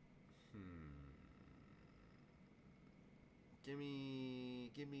 Give me.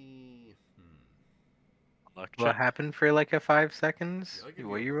 What happened for like a 5 seconds? Yeah, I'll give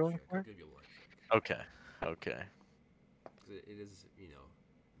What are you you a luck rolling check. I'll for? give you a luck check. Okay. Okay. 'Cause it is,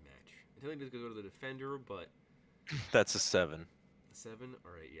 match. I think it's gonna go to the defender, but That's a 7. 7.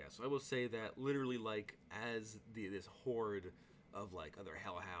 All right, yeah. So I will say that literally, like, as this horde of like other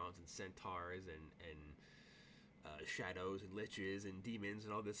hellhounds and centaurs and shadows and liches and demons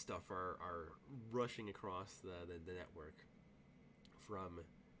and all this stuff are rushing across the network from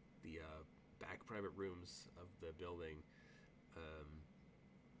the back private rooms of the building.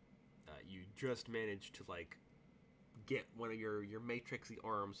 You just managed to like get one of your matrixy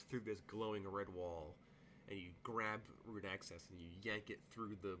arms through this glowing red wall, and you grab root access and you yank it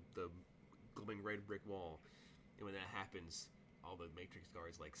through the glowing red brick wall. And when that happens, all the matrix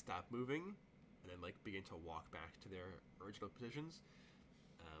guards like stop moving and then like begin to walk back to their original positions,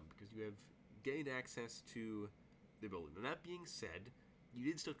 because you have gained access to the building. And that being said, you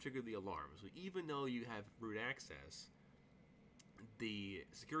did still trigger the alarm. So even though you have root access, the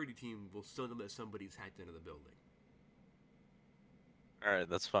security team will still know that somebody's hacked into the building. All right,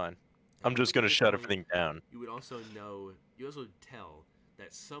 that's fine. And I'm just looking gonna at this shut one, everything down. You would also tell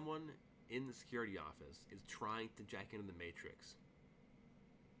that someone in the security office is trying to jack into the Matrix.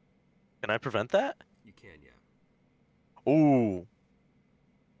 Can I prevent that? You can, yeah. Ooh.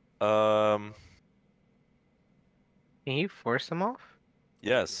 Can you force them off?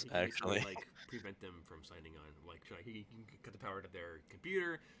 Yes, Yeah, he can basically, actually. like prevent them from signing on. Like, he can cut the power to their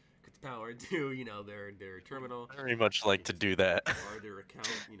computer, cut the power to their terminal. Very much like to do that. Or their account.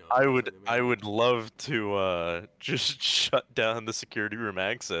 I would love to just shut down the security room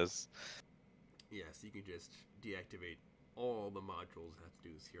access. Yes, you can just deactivate all the modules that have to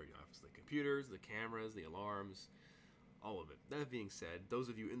do with security office, the computers, the cameras, the alarms, all of it. That being said, those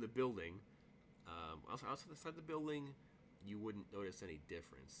of you in the building, also outside the building, you wouldn't notice any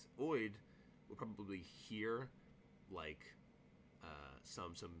difference. Oid would probably hear like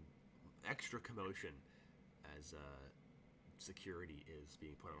some extra commotion as security is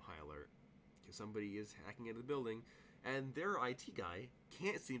being put on high alert because somebody is hacking into the building, and their IT guy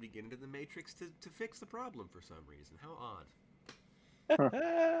can't seem to get into the Matrix to fix the problem for some reason. How odd.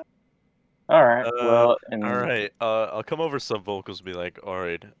 All right. Well, all right. I'll come over sub vocals and be like, all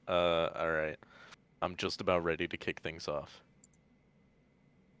right. I'm just about ready to kick things off.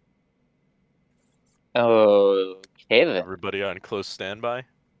 Okay then. Everybody on close standby.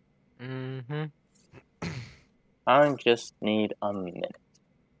 Mm-hmm. I just need a minute.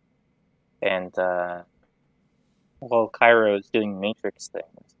 And while Cairo is doing Matrix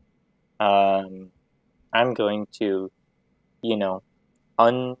things, I'm going to,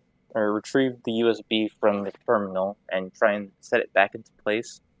 retrieve the USB from the terminal and try and set it back into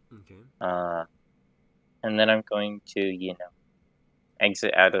place. Okay. And then I'm going to,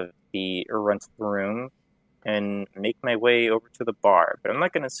 exit out of the rental room and make my way over to the bar. But I'm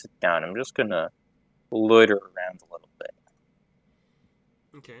not going to sit down. I'm just going to loiter around a little bit.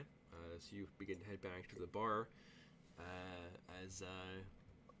 Okay. So you begin to head back to the bar as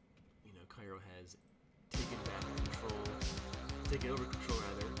Cairo has taken over control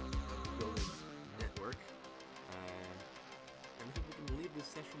of the building's network. And I think we can leave this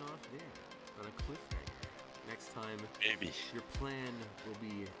session off there on a cliffhanger. Next time, Maybe. your plan will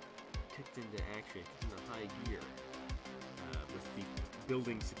be kicked into action, kicked into high gear, with the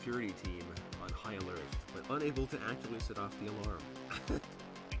building security team on high alert, but unable to actively set off the alarm.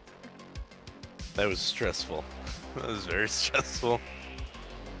 That was stressful. That was very stressful.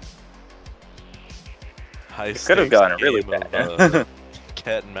 high It could have stakes gotten really game bad. of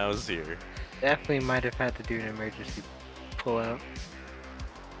cat and mouse here. Definitely might have had to do an emergency pull-out.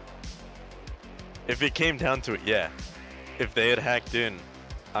 If it came down to it, yeah. If they had hacked in,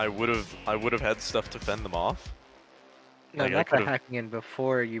 I would have had stuff to fend them off. No, Like, I not could've- hacking in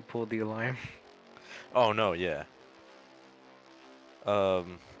before you pulled the alarm. Oh no, yeah.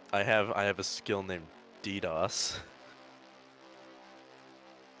 I have a skill named DDoS,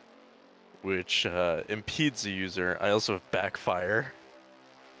 which impedes the user. I also have backfire,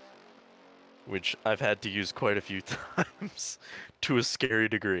 which I've had to use quite a few times to a scary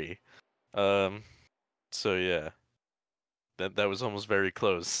degree. So yeah, that was almost very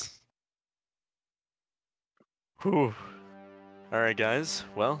close. Whew. Alright guys,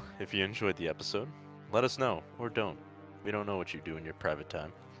 well, if you enjoyed the episode, let us know, or don't. We don't know what you do in your private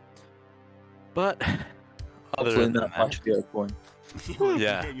time. But, other Hopefully than not that, watch VR porn.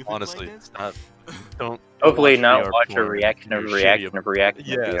 yeah, You think honestly, like this? don't Hopefully watch not VR watch a porn. reaction of You're reaction shitty of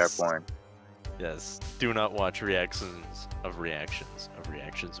reaction of VR Yes. porn. Yes, do not watch reactions of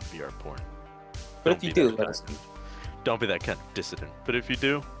reactions of VR porn. But Don't if you be do, that let us kind know. Don't be that kind of dissident. But if you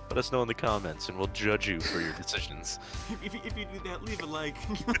do, let us know in the comments, and we'll judge you for your decisions. If you do that, leave a like.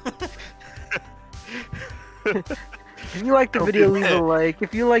 If you like the Don't video, be leave a that- like.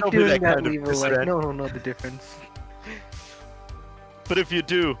 If you like don't be doing that that, kind of leave a like. dissident. No one will know the difference. But if you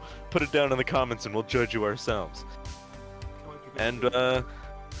do, put it down in the comments, and we'll judge you ourselves. And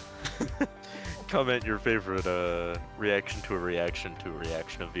comment your favorite reaction to a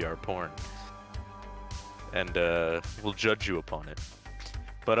reaction of VR porn, and we'll judge you upon it.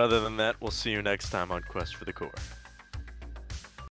 But other than that, we'll see you next time on Quest for the Core.